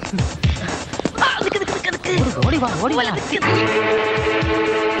 ഓടി വാ, ഓടി വാ.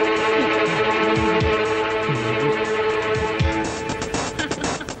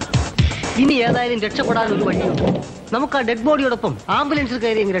 ഇനി ഏതായാലും രക്ഷപ്പെടാൻ ഒരു വഴിയുണ്ട്. നമുക്ക് ആ ഡെഡ് ബോഡിയോടൊപ്പം ആംബുലൻസിൽ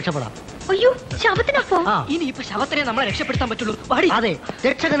കയറി രക്ഷപ്പെടാം. അയ്യോ, ശവത്തിനപ്പോ? ഇനി ഇപ്പൊ ശവത്തിനെ നമ്മളെ രക്ഷപ്പെടുത്താൻ പറ്റുള്ളൂ. അതെ,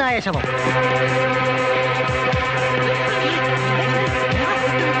 രക്ഷകനായ ശവം.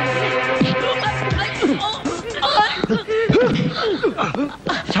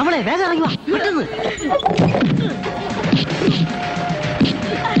 ശവളെ വേഗം ഇറങ്ങി വാ, പെട്ടെന്ന്.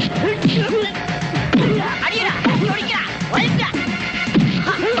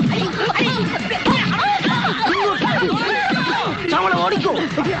 ശവളെ ഓടിക്കോ,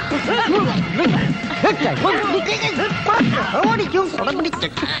 ഓടിക്കും.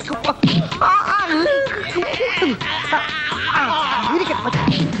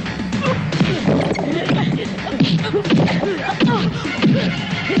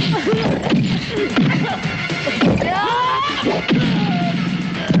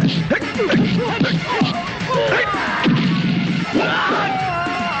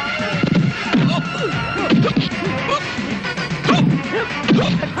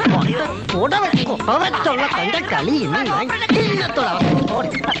 കണ്ട കളി ഇന്നത്തോടെ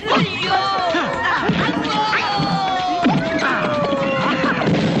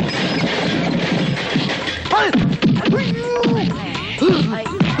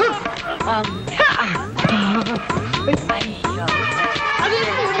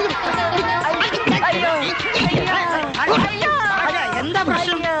എന്താ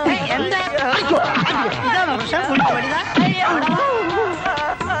പ്രശ്നം? എന്താ പ്രശ്നം?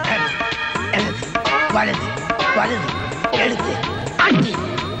 വലത് വലത് എടുത്ത് അടി.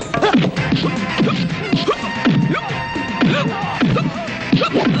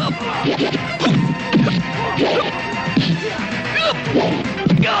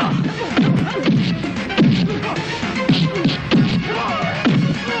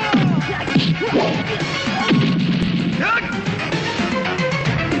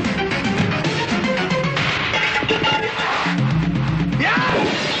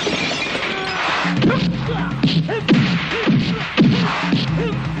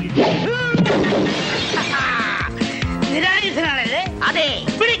 നിരായുധനാണല്ലേ? അതെ.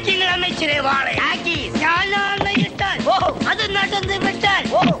 പിടിച്ചിങ്ങനെ അമ്മച്ചിരെ വാളെ ഞാനാണ് ഇട്ടാൽ അത് നടന്ന് വിട്ടാൽ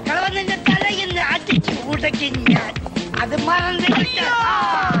കളവന്നിന്റെ തലയിന്ന് അടിച്ച് ഉടക്കി ഞാൻ അത് മറന്ന് വിട്ടാൽ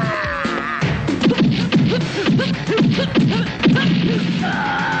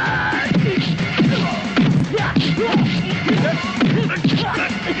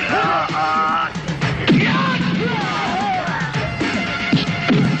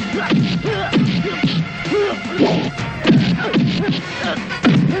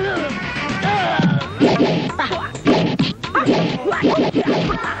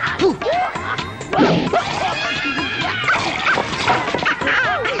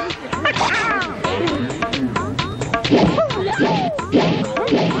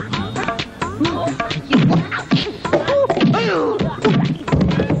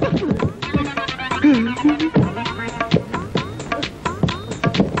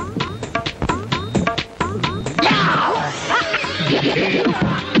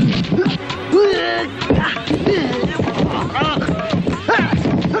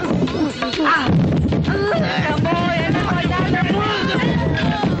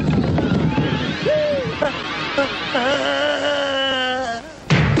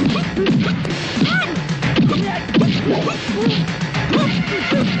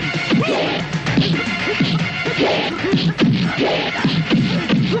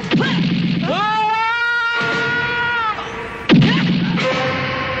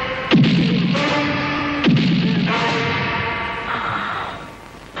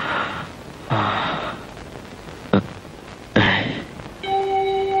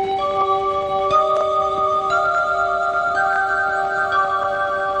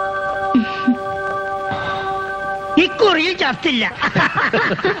ഇക്കുറിയിൽ ചത്തില്ല.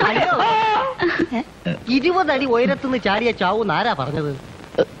 20 അടി ഉയരത്തുനിന്ന് ചാടിയ ചാവൂന്ന് ആരാ പറഞ്ഞത്?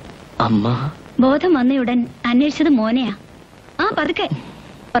 അമ്മ ബോധം വന്നയുടൻ അന്വേഷിച്ചത് മോനെയാ. ആ പതുക്കെ,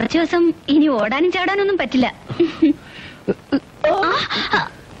 കുറച്ചു ദിവസം ഇനി ഓടാനും ചാടാനൊന്നും പറ്റില്ല.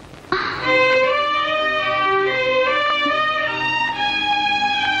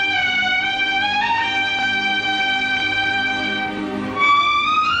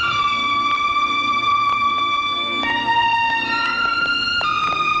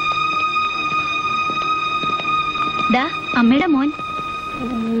 ദാ അമ്മയുടെ മോൻ.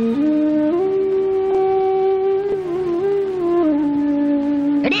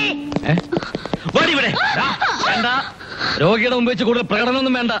 രോഗിയുടെ മുമ്പ് വെച്ച് കൂടുതൽ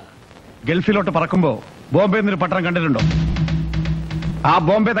പ്രകടനമൊന്നും വേണ്ട. ഗൾഫിലോട്ട് പറക്കുമ്പോ ബോംബെ എന്നൊരു പട്ടണം കണ്ടിട്ടുണ്ടോ? ആ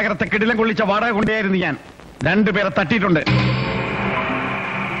ബോംബെ നഗരത്തെ കിടിലം കൊള്ളിച്ച വാടക കൊണ്ടേയായിരുന്നു ഞാൻ. 2 പേരെ തട്ടിയിട്ടുണ്ട്.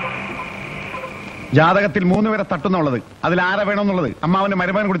 ജാതകത്തിൽ 3 പേരെ തട്ടുന്നുള്ളത്. അതിൽ ആരെ വേണമെന്നുള്ളത് അമ്മാവന്റെ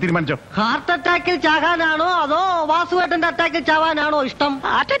മരുമാൻ കൂടി തീരുമാനിച്ചോ? ഹാർട്ട് അറ്റാക്കിൽ ചാകാനാണോ അതോ വാസുവേട്ടന്റെ അറ്റാക്കിൽ ചാവാനാണോ ഇഷ്ടം?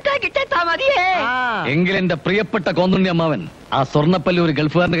 ഹാർട്ട് അറ്റാക്ക് ഇട്ടാ മതിയേ. എങ്കിൽ എന്റെ പ്രിയപ്പെട്ട കോന്നുണ്ണി അമ്മാവൻ ആ സ്വർണ്ണപ്പല്ല് ഒരു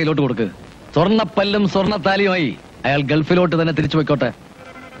ഗൾഫുകാരന്റെ കയ്യിലോട്ട് കൊടുക്ക്. സ്വർണ്ണപ്പല്ലും സ്വർണ്ണത്താലിയുമായി അയാൾ ഗൾഫിലോട്ട് തന്നെ തിരിച്ചു പോയിക്കോട്ടെ.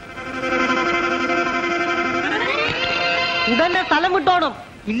 ഇതന്നെ സ്ഥലം വിട്ടോണം.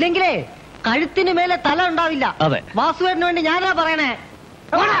 ഇല്ലെങ്കിലേ കഴുത്തിന് മേലെ തല ഉണ്ടാവില്ല. അതെ, വാസുവേട്ടന് വേണ്ടി ഞാനാ പറയണേ.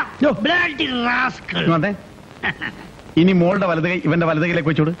 ഇനി മോളുടെ വലത് കൈ ഇവന്റെ വലത് കൈയിലേക്ക്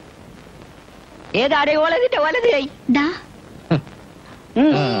വെച്ചോട്. ഏതാടേ ഓളതിന്റെ വലത് കൈ?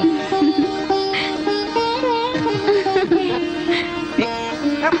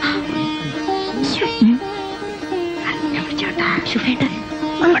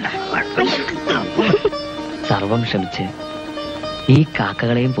 സർവം ക്ഷമിച്ച് ഈ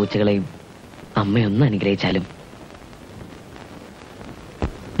കാക്കകളെയും പൂച്ചകളെയും അമ്മയൊന്ന് അനുഗ്രഹിച്ചാലും.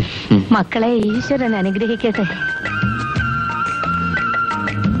 മക്കളെ ഈശ്വരൻ അനുഗ്രഹിക്കട്ടെ.